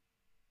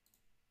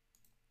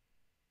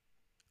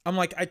 I'm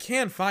like, I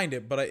can find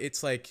it, but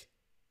it's like,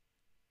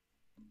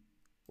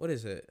 what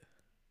is it?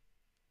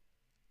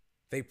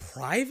 They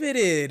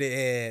privated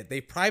it. They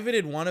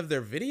privated one of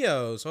their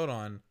videos. Hold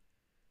on.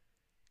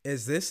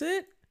 Is this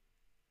it?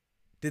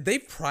 Did they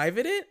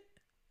private it?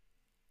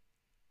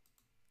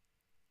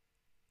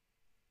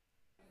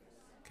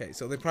 Okay,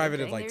 so they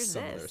privated like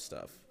some of their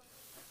stuff.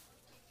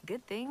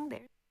 Good thing there.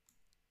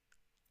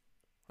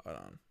 Hold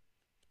on.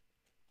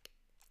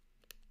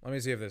 Let me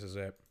see if this is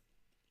it.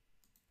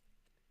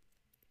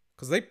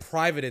 Because they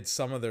privated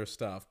some of their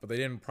stuff, but they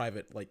didn't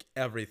private like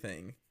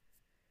everything.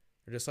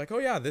 They're just like, oh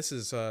yeah, this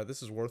is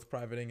worth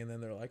privating, and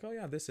then they're like, oh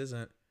yeah, this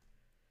isn't.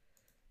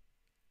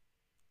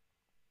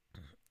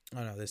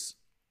 Oh no, this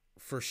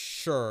for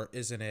sure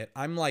isn't it.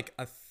 I'm like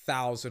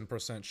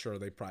 1,000% sure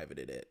they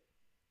privated it.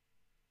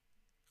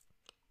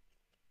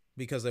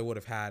 Because they would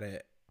have had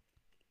it.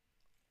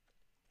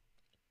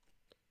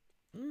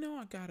 No,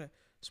 I got a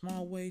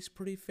small waist,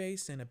 pretty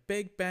face, and a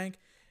big bank.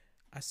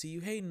 I see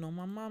you hating on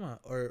my mama.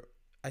 Or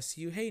I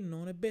see you hating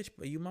on a bitch,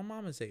 but you my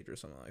mama's age or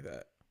something like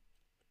that.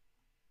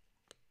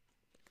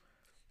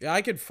 Yeah,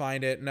 I could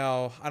find it.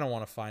 No, I don't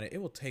want to find it.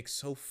 It will take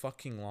so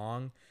fucking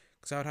long.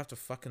 Because I would have to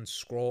fucking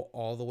scroll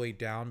all the way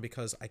down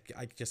because I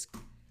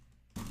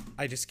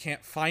just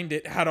can't find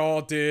it at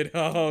all, dude.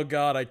 Oh,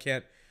 God, I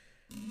can't.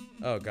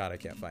 Oh, God, I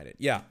can't find it.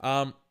 Yeah.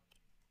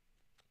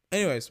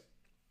 Anyways.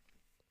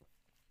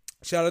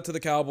 Shout out to the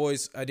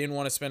Cowboys. I didn't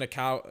want to spend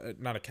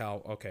not a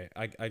cow. Okay.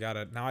 I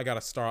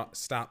gotta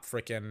stop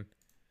freaking.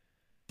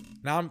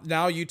 Now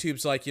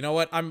YouTube's like, you know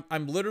what? I'm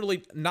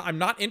literally not, I'm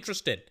not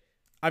interested.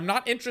 I'm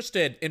not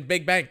interested in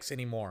big banks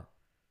anymore.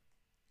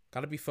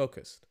 Gotta be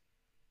focused.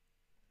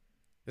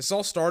 This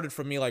all started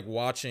from me like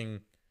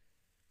watching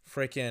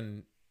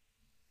freaking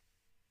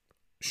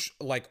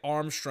like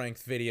arm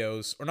strength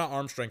videos, or not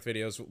arm strength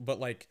videos, but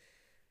like,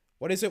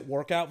 what is it?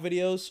 Workout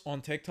videos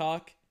on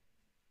TikTok.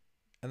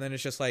 And then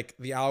it's just like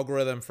the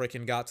algorithm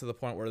freaking got to the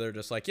point where they're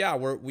just like, yeah,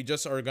 we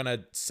just are going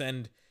to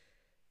send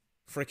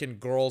freaking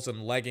girls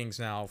in leggings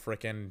now.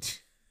 Freaking.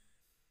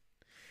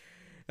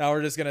 Now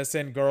we're just going to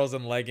send girls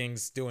in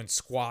leggings doing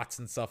squats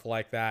and stuff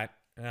like that.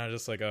 And I was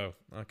just like, oh,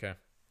 okay.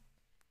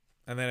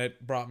 And then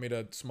it brought me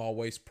to small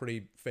waist,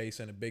 pretty face,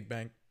 and a big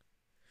bank.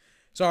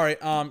 Sorry.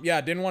 Yeah,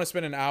 didn't want to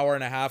spend an hour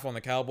and a half on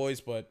the Cowboys,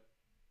 but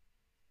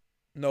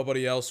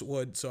nobody else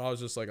would. So I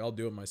was just like, I'll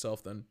do it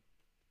myself then.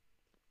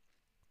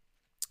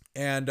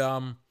 And,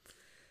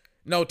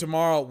 no,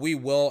 tomorrow we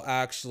will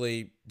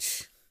actually,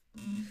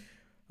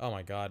 oh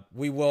my God,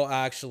 we will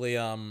actually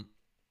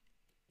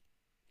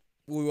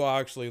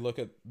look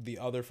at the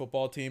other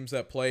football teams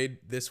that played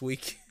this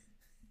week.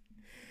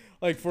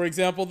 Like, for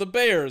example, the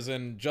Bears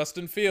and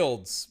Justin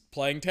Fields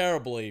playing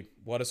terribly.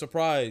 What a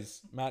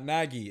surprise. Matt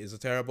Nagy is a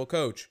terrible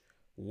coach.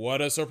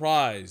 What a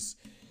surprise.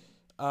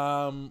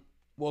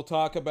 We'll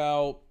talk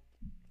about,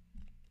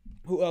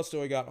 who else do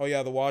we got? Oh,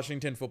 yeah, the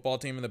Washington football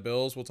team and the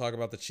Bills. We'll talk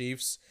about the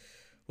Chiefs.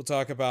 We'll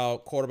talk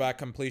about quarterback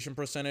completion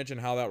percentage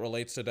and how that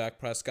relates to Dak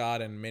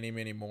Prescott and many,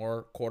 many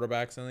more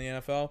quarterbacks in the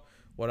NFL.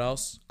 What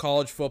else?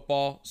 College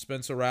football,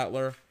 Spencer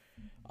Rattler.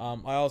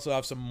 I also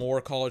have some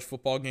more college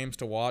football games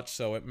to watch,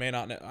 so it may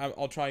not...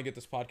 I'll try and get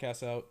this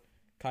podcast out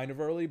kind of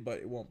early, but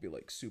it won't be,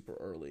 like, super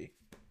early.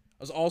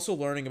 I was also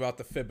learning about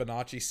the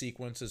Fibonacci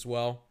sequence as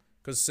well,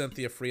 because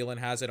Cynthia Freeland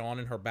has it on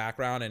in her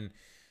background, and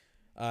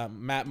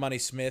Matt Money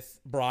Smith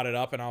brought it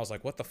up, and I was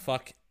like, what the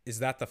fuck is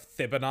that? The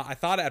Fibonacci? I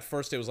thought at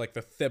first it was like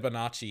the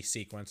Fibonacci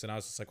sequence, and I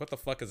was just like, what the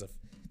fuck is a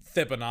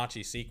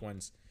Fibonacci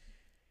sequence?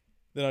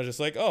 Then I was just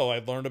like, oh, I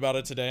learned about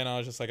it today, and I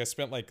was just like, I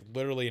spent like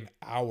literally an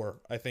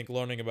hour, I think,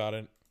 learning about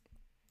it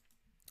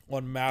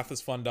on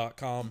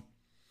mathisfun.com,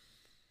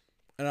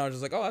 and I was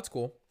just like, oh, that's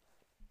cool.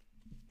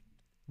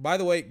 By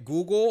the way,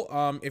 Google,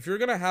 if you're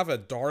going to have a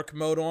dark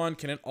mode on,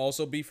 can it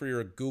also be for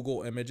your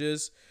Google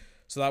images?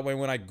 So that way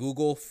when I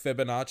Google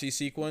Fibonacci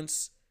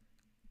sequence,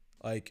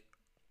 like,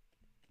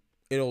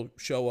 it'll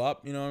show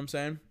up, you know what I'm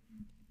saying?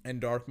 In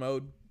dark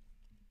mode.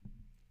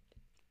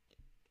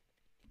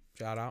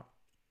 Shout out.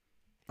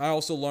 I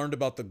also learned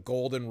about the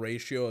golden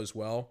ratio as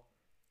well.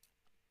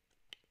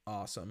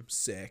 Awesome.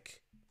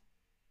 Sick.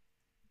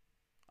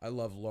 I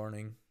love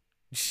learning.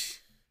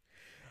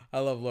 I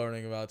love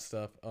learning about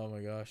stuff. Oh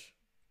my gosh.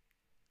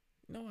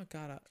 No, I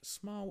got a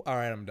small. All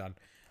right, I'm done.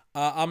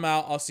 I'm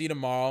out. I'll see you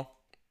tomorrow.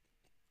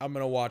 I'm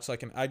gonna watch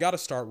I gotta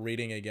start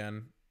reading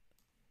again.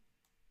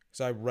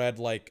 Cause I read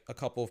like a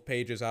couple of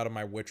pages out of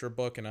my Witcher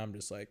book, and I'm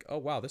just like, oh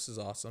wow, this is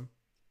awesome.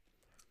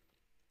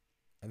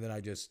 And then I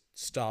just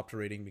stopped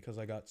reading because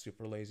I got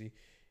super lazy.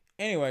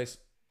 Anyways,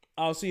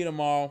 I'll see you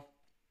tomorrow.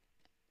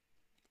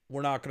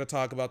 We're not gonna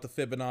talk about the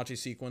Fibonacci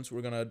sequence.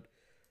 We're gonna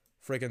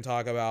freaking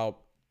talk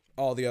about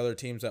all the other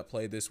teams that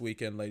played this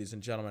weekend, ladies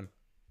and gentlemen.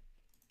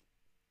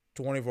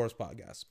 24's podcast.